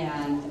memoir,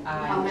 and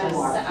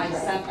I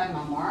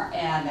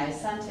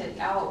sent it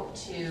out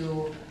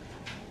to,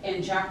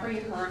 in Jeffrey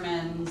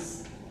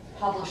Herman's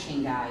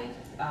publishing guide.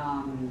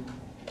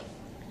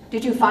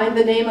 Did you find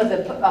the name of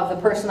the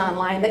person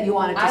online that you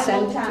wanted to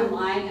send to? I looked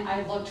online.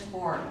 I looked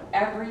for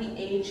every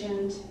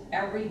agent,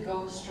 every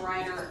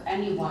ghostwriter,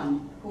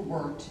 anyone who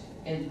worked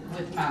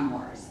with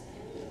memoirs.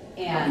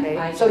 And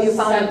okay. So you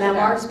found a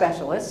memoir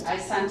specialist. I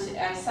sent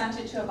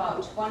it to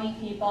about 20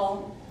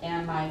 people,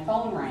 and my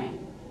phone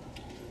rang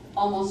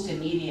almost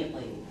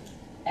immediately,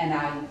 and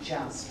I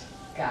just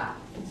got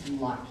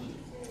lucky.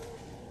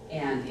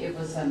 And it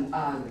was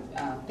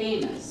a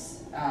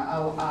famous,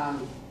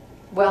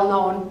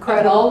 well-known,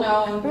 credible.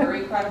 Well-known,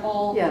 very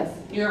credible. Yes.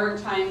 New York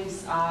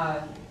Times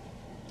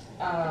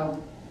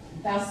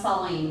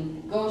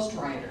best-selling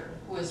ghostwriter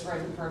who has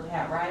written for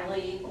Pat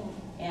Riley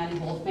and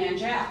Wolfman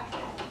Jack.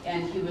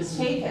 And he was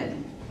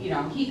taken,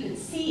 he could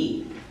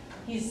see.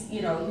 He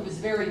was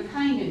very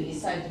kind, and he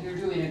said, you're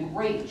doing a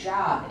great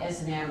job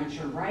as an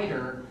amateur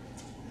writer,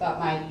 but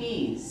my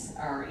fees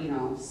are,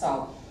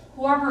 so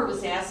whoever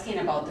was asking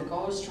about the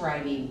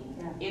ghostwriting,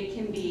 it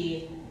can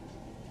be,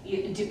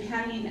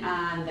 depending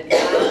on the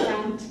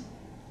content.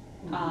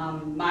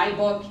 My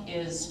book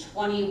is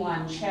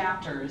 21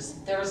 chapters.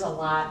 There's a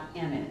lot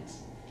in it.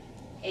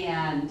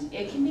 And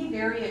it can be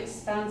very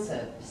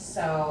expensive,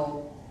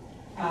 so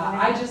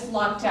I just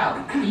lucked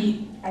out.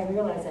 I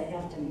realize I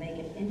have to make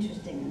it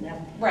interesting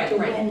enough to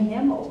win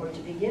him over to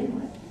begin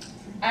with.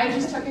 I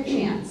just took a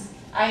chance.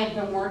 I had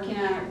been working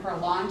on it for a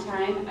long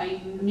time.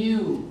 I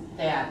knew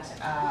that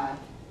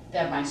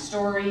my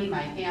story,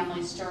 my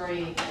family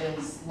story,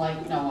 is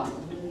like no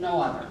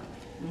other.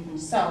 Mm-hmm.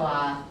 So,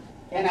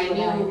 and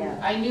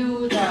I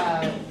knew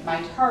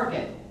my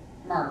target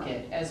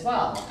market as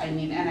well.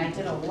 And I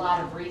did a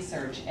lot of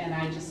research, and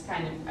I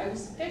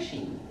was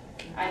fishing.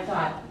 I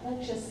thought,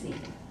 let's just see.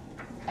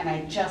 And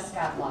I just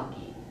got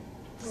lucky.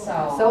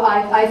 So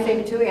I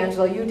think too,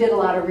 Angela, you did a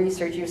lot of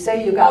research. You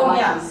say you got Oh, lucky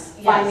yes,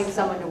 finding yes.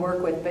 someone to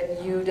work with,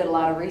 but you did a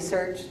lot of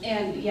research.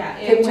 And, yeah.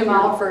 Picked him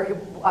out for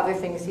other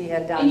things he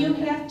had done. And you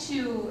have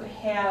to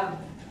have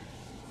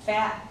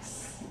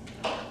facts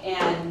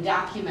and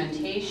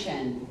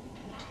documentation,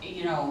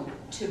 you know,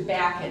 to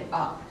back it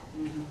up.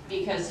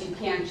 Because you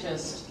can't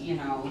just, you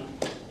know,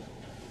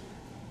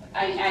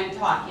 I'm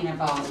talking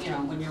about, you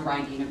know, when you're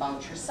writing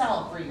about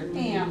yourself or your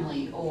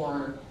family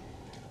or,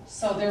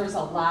 so there was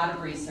a lot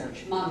of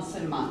research, months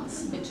and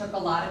months. It took a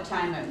lot of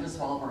time, it was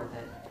well worth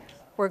it.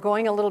 We're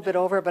going a little bit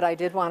over, but I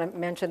did want to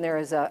mention there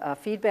is a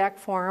feedback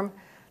form.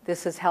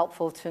 This is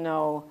helpful to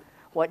know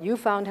what you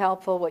found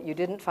helpful, what you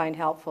didn't find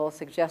helpful,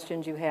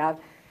 suggestions you have.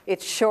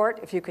 It's short.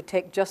 If you could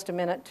take just a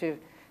minute to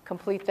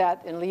complete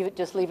that and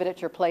just leave it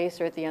at your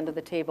place or at the end of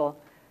the table,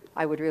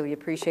 I would really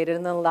appreciate it,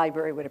 and the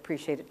library would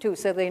appreciate it too,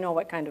 so they know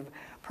what kind of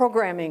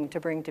programming to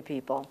bring to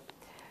people.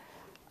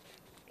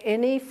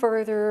 Any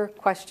further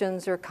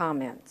questions or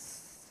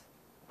comments?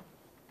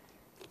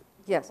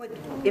 Yes.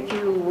 If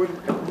you were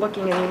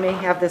looking, and you may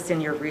have this in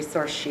your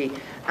resource sheet,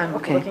 I'm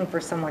Okay. looking for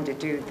someone to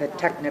do the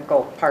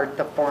technical part,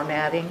 the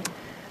formatting.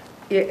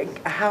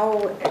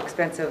 How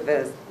expensive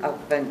a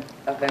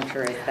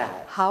venture is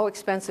that? How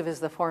expensive is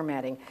the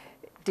formatting?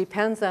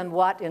 Depends on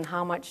what and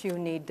how much you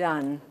need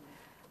done.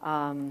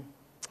 And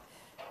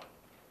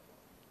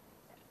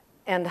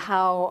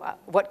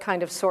what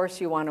kind of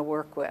source you want to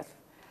work with.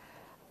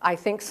 I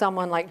think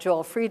someone like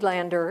Joel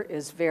Friedlander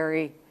is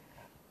very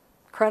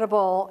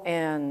credible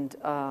and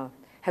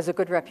has a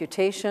good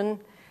reputation.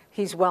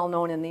 He's well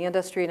known in the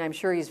industry, and I'm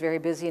sure he's very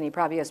busy, and he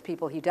probably has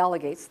people he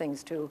delegates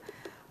things to.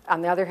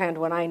 On the other hand,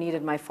 when I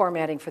needed my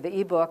formatting for the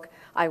ebook,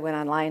 I went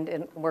online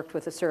and worked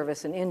with a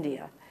service in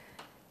India.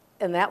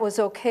 And that was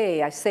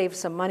okay. I saved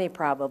some money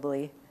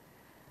probably,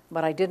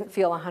 but I didn't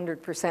feel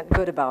 100%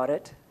 good about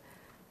it.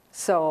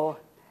 So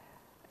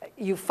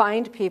you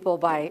find people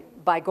by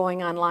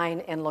going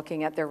online and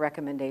looking at their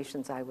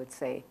recommendations, I would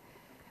say.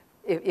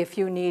 If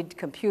you need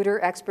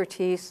computer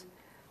expertise,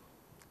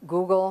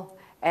 Google,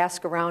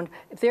 ask around.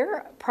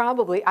 There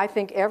probably, I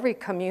think every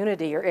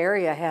community or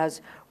area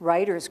has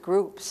writers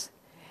groups.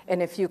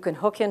 And if you can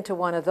hook into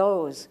one of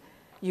those,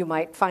 you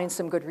might find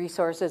some good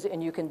resources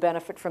and you can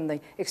benefit from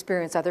the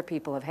experience other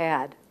people have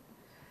had.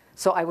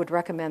 So I would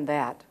recommend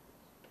that.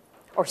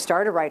 Or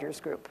start a writers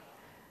group.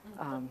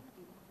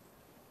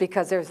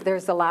 Because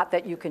there's a lot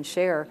that you can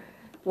share.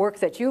 Work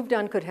that you've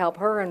done could help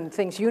her, and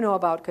things you know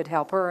about could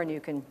help her, and you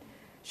can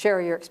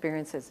share your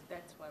experiences.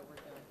 That's why we're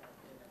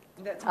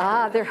going to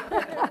have dinner.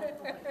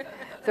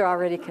 They're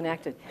already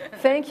connected.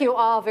 Thank you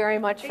all very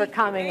much for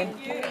coming.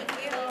 Thank you.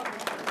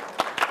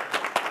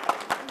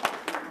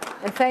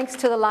 And thanks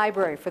to the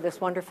library for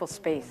this wonderful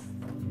space.